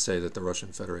literally try to say that the Russian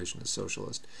Federation is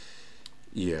socialist.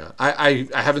 Yeah, I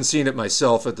haven't seen it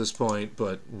myself at this point,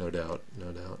 but no doubt,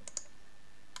 no doubt.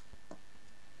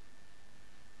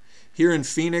 Here in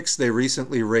Phoenix, they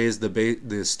recently raised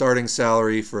the starting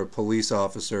salary for a police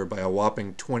officer by a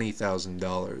whopping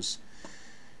 $20,000.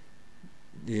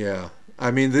 Yeah,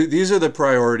 I mean, these are the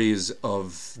priorities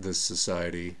of this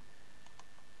society.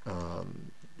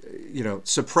 You know,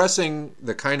 suppressing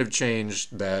the kind of change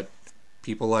that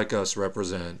people like us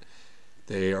represent.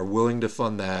 They are willing to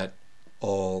fund that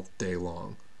all day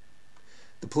long.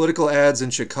 The political ads in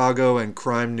Chicago and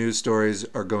crime news stories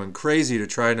are going crazy to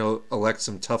try to elect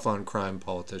some tough-on-crime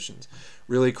politicians.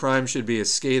 Really, crime should be a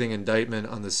scathing indictment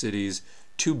on the city's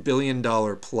 $2 billion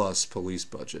plus police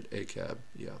budget, ACAB,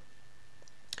 yeah.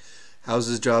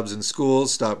 Houses, jobs, and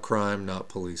schools, stop crime, not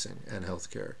policing, and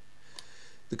healthcare.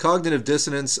 The cognitive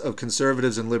dissonance of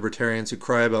conservatives and libertarians who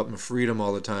cry about freedom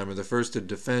all the time are the first to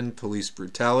defend police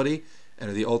brutality and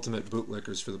are the ultimate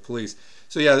bootlickers for the police.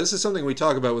 So yeah, this is something we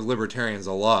talk about with libertarians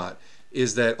a lot,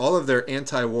 is that all of their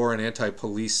anti-war and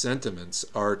anti-police sentiments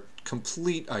are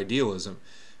complete idealism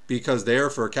because they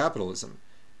are for capitalism.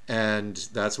 And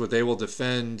that's what they will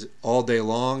defend all day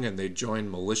long, and they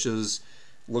join militias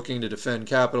looking to defend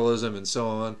capitalism and so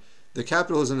on. The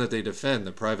capitalism that they defend,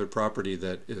 the private property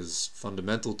that is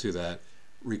fundamental to that,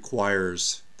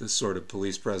 requires this sort of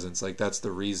police presence. Like, that's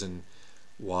the reason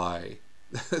why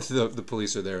the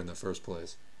police are there in the first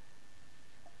place.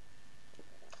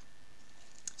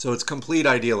 So it's complete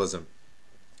idealism.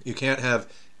 You can't have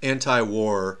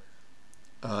anti-war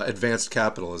advanced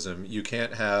capitalism. You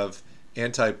can't have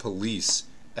anti-police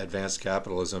advanced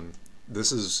capitalism.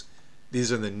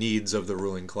 These are the needs of the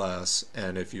ruling class,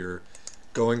 and if you're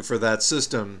going for that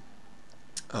system,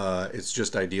 it's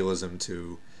just idealism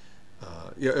to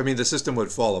yeah, I mean, the system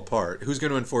would fall apart. Who's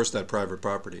going to enforce that private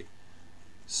property?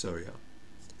 So yeah,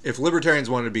 if libertarians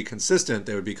wanted to be consistent,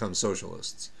 they would become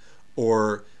socialists.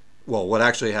 Or, well, what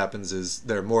actually happens is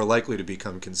they're more likely to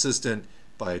become consistent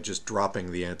by just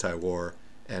dropping the anti-war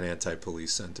and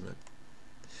anti-police sentiment.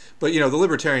 But, you know, the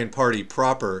Libertarian Party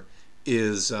proper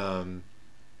is, they're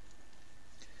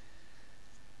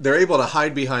able to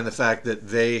hide behind the fact that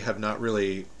they have not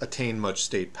really attained much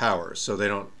state power, so they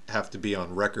don't have to be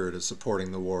on record as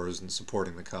supporting the wars and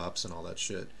supporting the cops and all that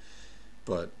shit.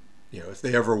 But, you know, if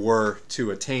they ever were to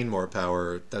attain more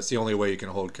power, that's the only way you can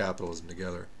hold capitalism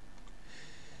together.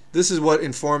 This is what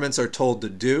informants are told to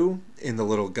do in the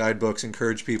little guidebooks,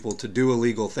 encourage people to do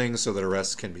illegal things so that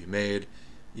arrests can be made.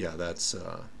 Yeah, that's,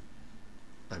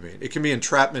 I mean, it can be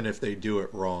entrapment if they do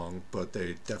it wrong, but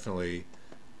they definitely,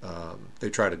 they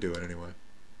try to do it anyway.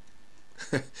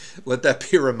 Let that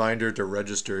be a reminder to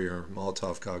register your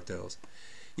Molotov cocktails.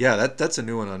 Yeah, that's a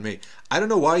new one on me. I don't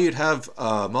know why you'd have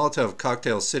Molotov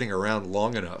cocktails sitting around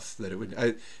long enough that it would.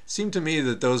 It seemed to me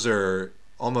that those are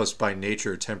almost by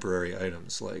nature temporary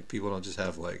items. Like, people don't just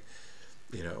have, like,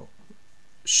 you know,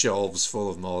 shelves full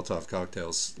of Molotov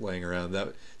cocktails laying around.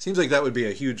 That seems like that would be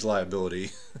a huge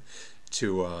liability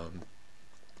to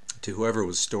whoever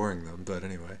was storing them. But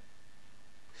anyway,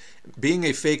 being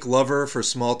a fake lover for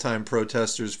small-time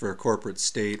protesters for a corporate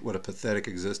state, what a pathetic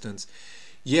existence.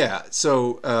 Yeah,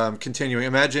 so continuing,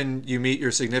 imagine you meet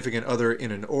your significant other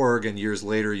in an org and years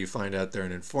later you find out they're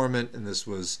an informant, and this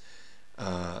was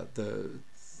the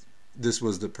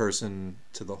person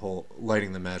to the whole,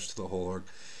 lighting the match to the whole org.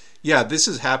 Yeah, this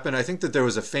has happened. I think that there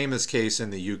was a famous case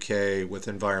in the UK with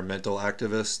environmental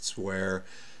activists where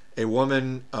a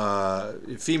woman,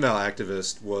 female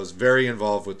activist, was very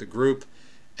involved with the group,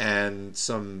 and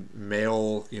some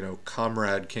male, you know,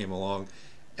 comrade came along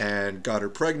and got her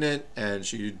pregnant, and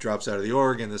she drops out of the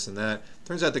org and this and that.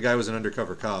 Turns out the guy was an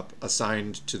undercover cop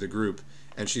assigned to the group,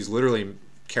 and she's literally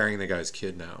carrying the guy's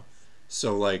kid now.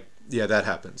 So, like, yeah, that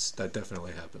happens. That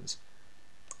definitely happens.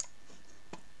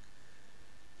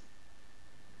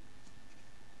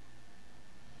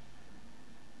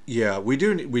 Yeah, we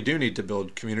do need to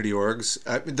build community orgs.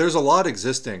 There's a lot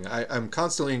existing. I'm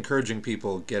constantly encouraging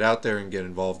people, get out there and get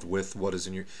involved with what is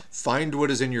in your, find what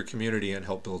is in your community and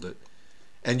help build it.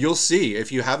 And you'll see,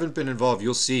 if you haven't been involved,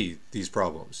 you'll see these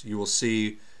problems. You will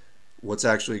see what's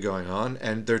actually going on,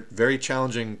 and they're very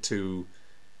challenging to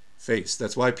face.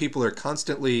 That's why people are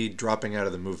constantly dropping out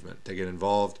of the movement. They get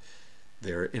involved,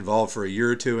 they're involved for a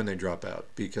year or two, and they drop out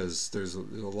because there's a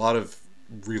lot of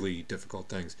really difficult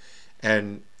things.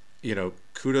 And, you know,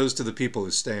 kudos to the people who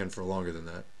stay in for longer than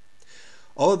that.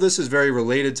 All of this is very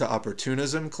related to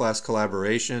opportunism, class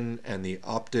collaboration, and the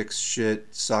optics shit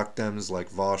sockdems like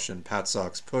Vosh and Pat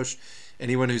Sock's push.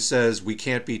 Anyone who says we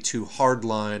can't be too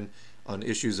hardline on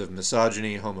issues of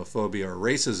misogyny, homophobia, or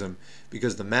racism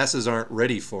because the masses aren't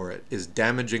ready for it is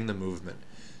damaging the movement.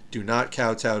 Do not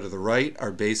kowtow to the right.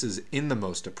 Our base is in the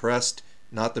most oppressed,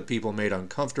 not the people made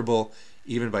uncomfortable,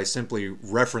 even by simply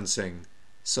referencing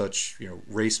such, you know,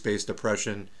 race-based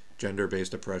oppression,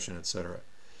 gender-based oppression, etc.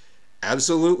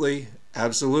 Absolutely,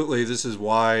 absolutely. This is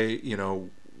why, you know,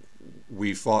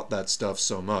 we fought that stuff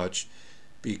so much,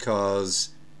 because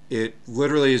it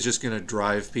literally is just going to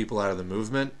drive people out of the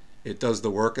movement. It does the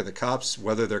work of the cops,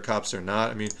 whether they're cops or not.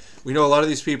 I mean, we know a lot of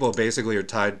these people basically are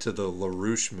tied to the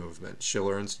LaRouche movement,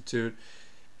 Schiller Institute,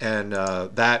 And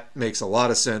that makes a lot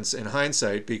of sense in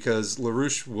hindsight, because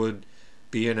LaRouche would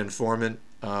be an informant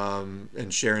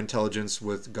and share intelligence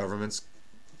with governments.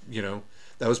 You know,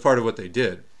 that was part of what they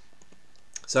did.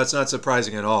 So that's not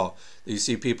surprising at all. You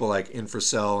see people like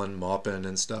Infracell and Maupin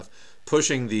and stuff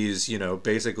pushing these, you know,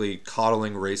 basically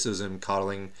coddling racism,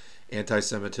 coddling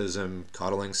anti-Semitism,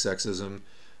 coddling sexism.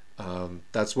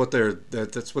 That's what they're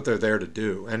there to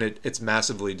do, and it's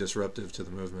massively disruptive to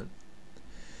the movement.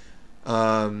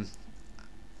 I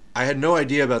had no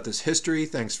idea about this history.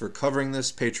 Thanks for covering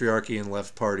this. Patriarchy and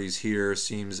left parties here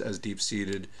seems as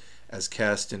deep-seated as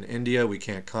caste in India. We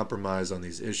can't compromise on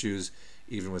these issues,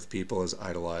 even with people as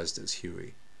idolized as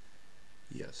Huey.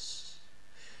 Yes.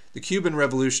 The Cuban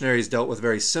revolutionaries dealt with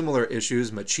very similar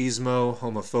issues, machismo,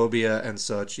 homophobia, and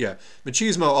such. Yeah,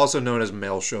 machismo, also known as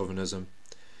male chauvinism,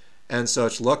 and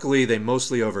such. Luckily, they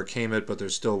mostly overcame it, but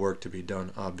there's still work to be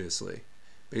done, obviously.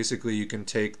 Basically, you can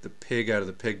take the pig out of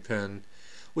the pig pen.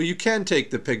 Well, you can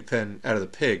take the pig pen out of the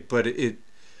pig, but you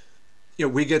know,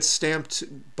 we get stamped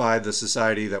by the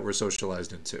society that we're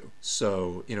socialized into.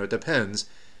 So, you know, it depends.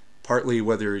 Partly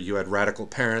whether you had radical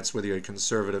parents, whether you had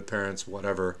conservative parents,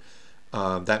 whatever.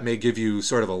 That may give you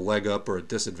sort of a leg up or a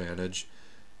disadvantage.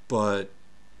 But,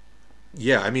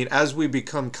 yeah, I mean, as we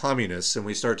become communists and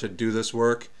we start to do this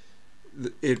work,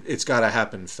 it's got to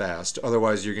happen fast.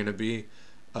 Otherwise, you're going to be...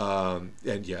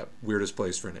 and yeah, weirdest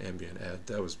place for an ambient ad.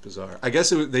 That was bizarre. I guess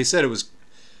they said it was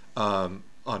on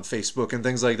Facebook and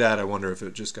things like that. I wonder if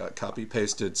it just got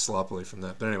copy-pasted sloppily from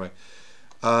that. But anyway,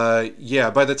 yeah,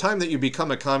 by the time that you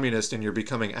become a communist and you're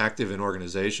becoming active in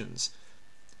organizations,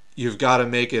 you've got to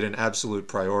make it an absolute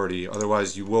priority.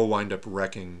 Otherwise, you will wind up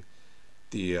wrecking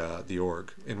the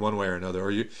org in one way or another.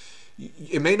 Or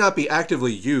it may not be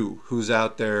actively you who's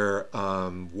out there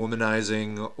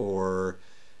womanizing or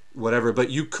whatever, but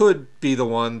you could be the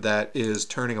one that is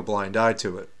turning a blind eye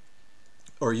to it.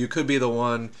 Or you could be the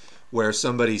one where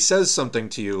somebody says something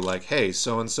to you like, hey,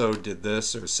 so-and-so did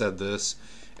this or said this,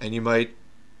 and you might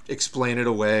explain it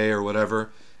away or whatever,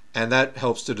 and that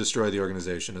helps to destroy the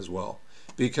organization as well,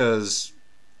 because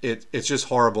it's just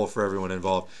horrible for everyone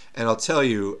involved. And I'll tell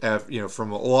you, you know,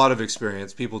 from a lot of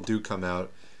experience, people do come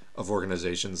out of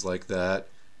organizations like that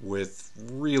with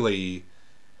really...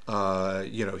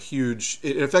 you know, huge,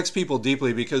 it affects people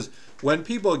deeply, because when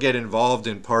people get involved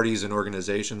in parties and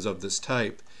organizations of this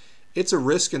type, it's a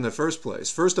risk in the first place.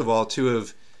 First of all, to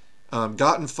have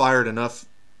gotten fired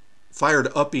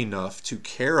up enough to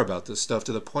care about this stuff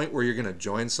to the point where you're going to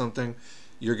join something,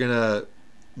 you're going to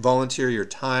volunteer your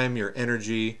time, your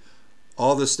energy,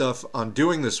 all this stuff on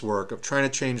doing this work of trying to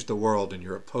change the world, and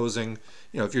you're opposing,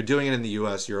 you know, if you're doing it in the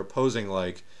US, you're opposing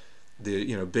like the,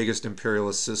 you know, biggest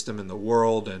imperialist system in the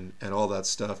world and all that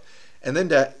stuff, and then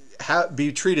to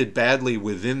be treated badly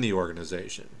within the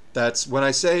organization. That's when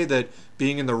I say that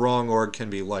being in the wrong org can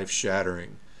be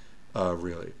life-shattering,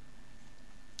 really.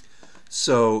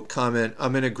 So, comment,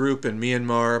 I'm in a group in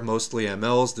Myanmar, mostly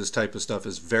MLs. This type of stuff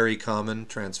is very common,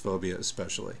 transphobia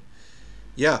especially.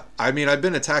 Yeah, I mean, I've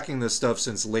been attacking this stuff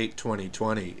since late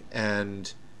 2020,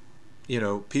 and, you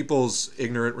know, people's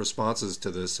ignorant responses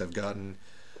to this have gotten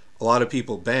a lot of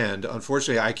people banned.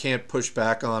 Unfortunately, I can't push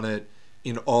back on it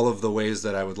in all of the ways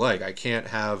that I would like. I can't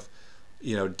have,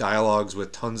 you know, dialogues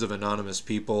with tons of anonymous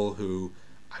people who,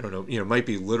 I don't know, you know, might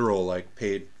be literal, like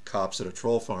paid cops at a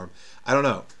troll farm. I don't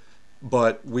know.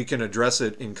 But we can address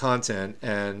it in content,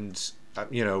 and,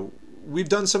 you know, we've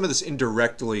done some of this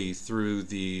indirectly through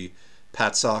the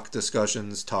PATSOC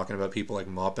discussions, talking about people like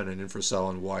Maupin and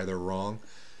Infracell and why they're wrong.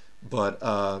 But,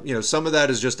 you know, some of that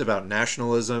is just about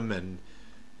nationalism and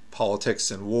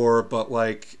politics and war, but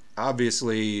like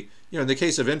obviously, you know, in the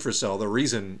case of Infracell, the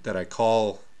reason that I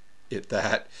call it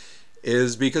that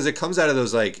is because it comes out of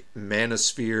those like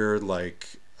manosphere, like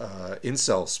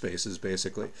incel spaces,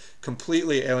 basically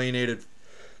completely alienated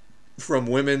from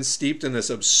women, steeped in this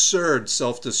absurd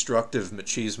self-destructive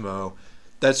machismo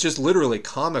that's just literally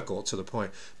comical to the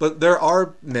point. But there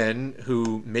are men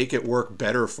who make it work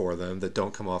better for them, that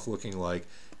don't come off looking like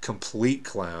complete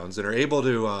clowns, and are able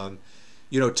to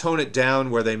you know, tone it down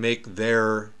where they make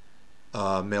their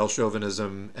male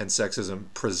chauvinism and sexism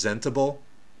presentable.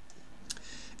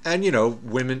 And, you know,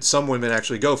 some women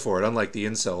actually go for it, unlike the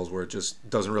incels where it just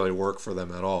doesn't really work for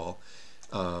them at all.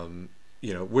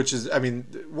 You know, which is, I mean,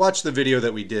 watch the video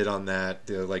that we did on that,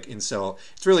 the like incel.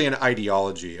 It's really an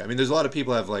ideology. I mean, there's a lot of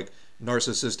people have like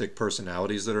narcissistic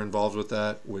personalities that are involved with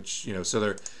that, which, you know, so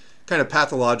they're kind of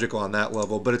pathological on that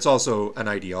level, but it's also an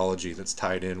ideology that's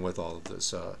tied in with all of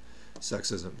this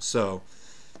sexism. So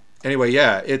anyway,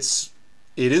 yeah, it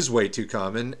is way too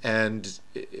common, and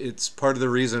it's part of the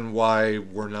reason why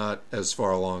we're not as far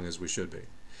along as we should be.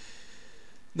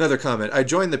 Another comment. I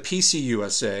joined the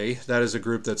PCUSA. That is a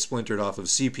group that splintered off of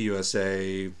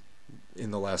CPUSA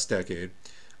in the last decade.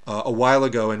 A while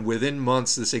ago, and within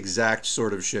months this exact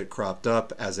sort of shit cropped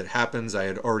up. As it happens, I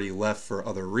had already left for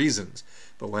other reasons,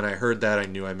 but when I heard that, I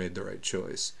knew I made the right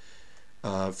choice.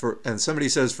 And somebody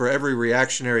says, for every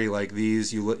reactionary like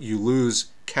these, you lose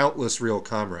countless real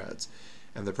comrades.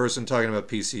 And the person talking about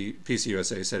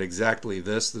PCUSA said exactly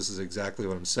this. This is exactly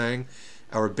what I'm saying.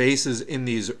 Our base is in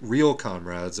these real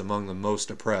comrades among the most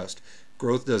oppressed.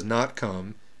 Growth does not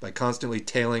come by constantly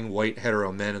tailing white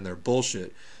hetero men and their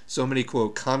bullshit. So many,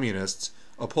 quote, communists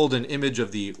uphold an image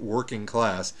of the working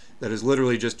class that is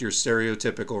literally just your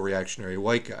stereotypical reactionary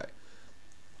white guy.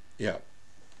 Yeah.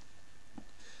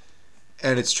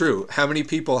 And it's true. How many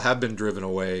people have been driven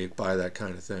away by that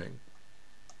kind of thing?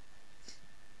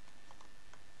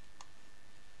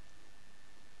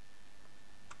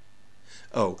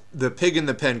 Oh, the pig in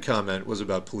the pen comment was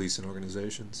about police and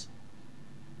organizations.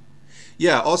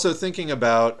 Yeah, also thinking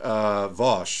about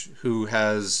Vosh, who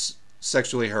has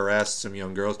sexually harassed some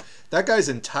young girls. That guy's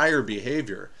entire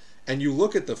behavior, and you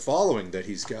look at the following that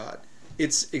he's got,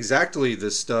 it's exactly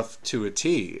this stuff to a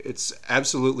T. It's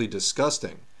absolutely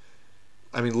disgusting.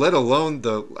 I mean, let alone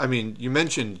you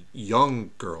mentioned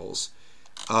young girls.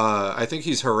 I think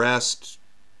he's harassed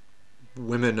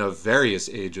women of various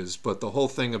ages, but the whole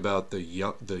thing about the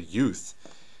youth,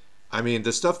 I mean,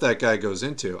 the stuff that guy goes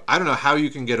into, I don't know how you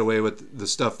can get away with the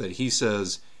stuff that he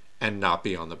says and not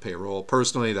be on the payroll.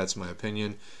 Personally, that's my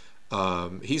opinion.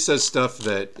 He says stuff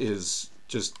that is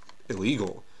just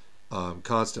illegal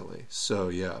constantly. So,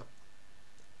 yeah.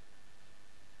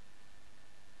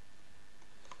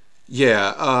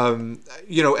 Yeah,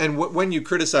 and when you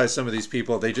criticize some of these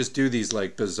people, they just do these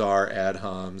like bizarre ad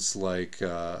homs, like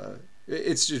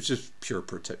it's just pure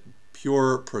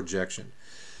projection.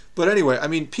 But anyway, I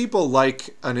mean, people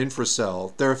like an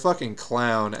infracell. They're a fucking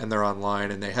clown, and they're online,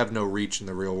 and they have no reach in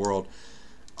the real world.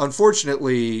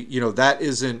 Unfortunately, that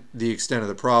isn't the extent of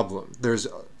the problem. There's,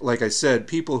 like I said,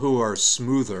 people who are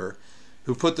smoother,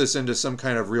 who put this into some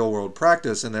kind of real world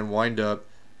practice, and then wind up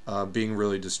being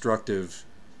really destructive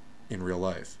in real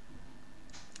life.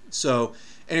 So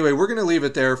anyway, we're going to leave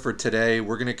it there for today.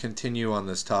 We're going to continue on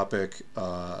this topic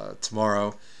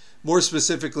tomorrow. More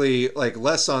specifically, like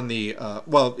less on the,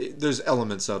 there's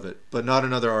elements of it, but not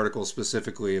another article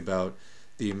specifically about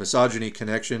the misogyny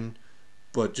connection,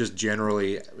 but just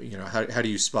generally, how do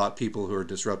you spot people who are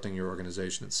disrupting your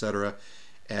organization, etc.,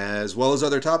 as well as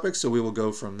other topics. So we will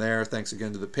go from there. Thanks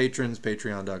again to the patrons,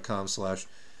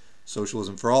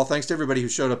 patreon.com/socialism for all. Thanks to everybody who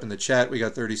showed up in the chat. We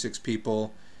got 36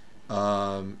 people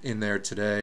in there today.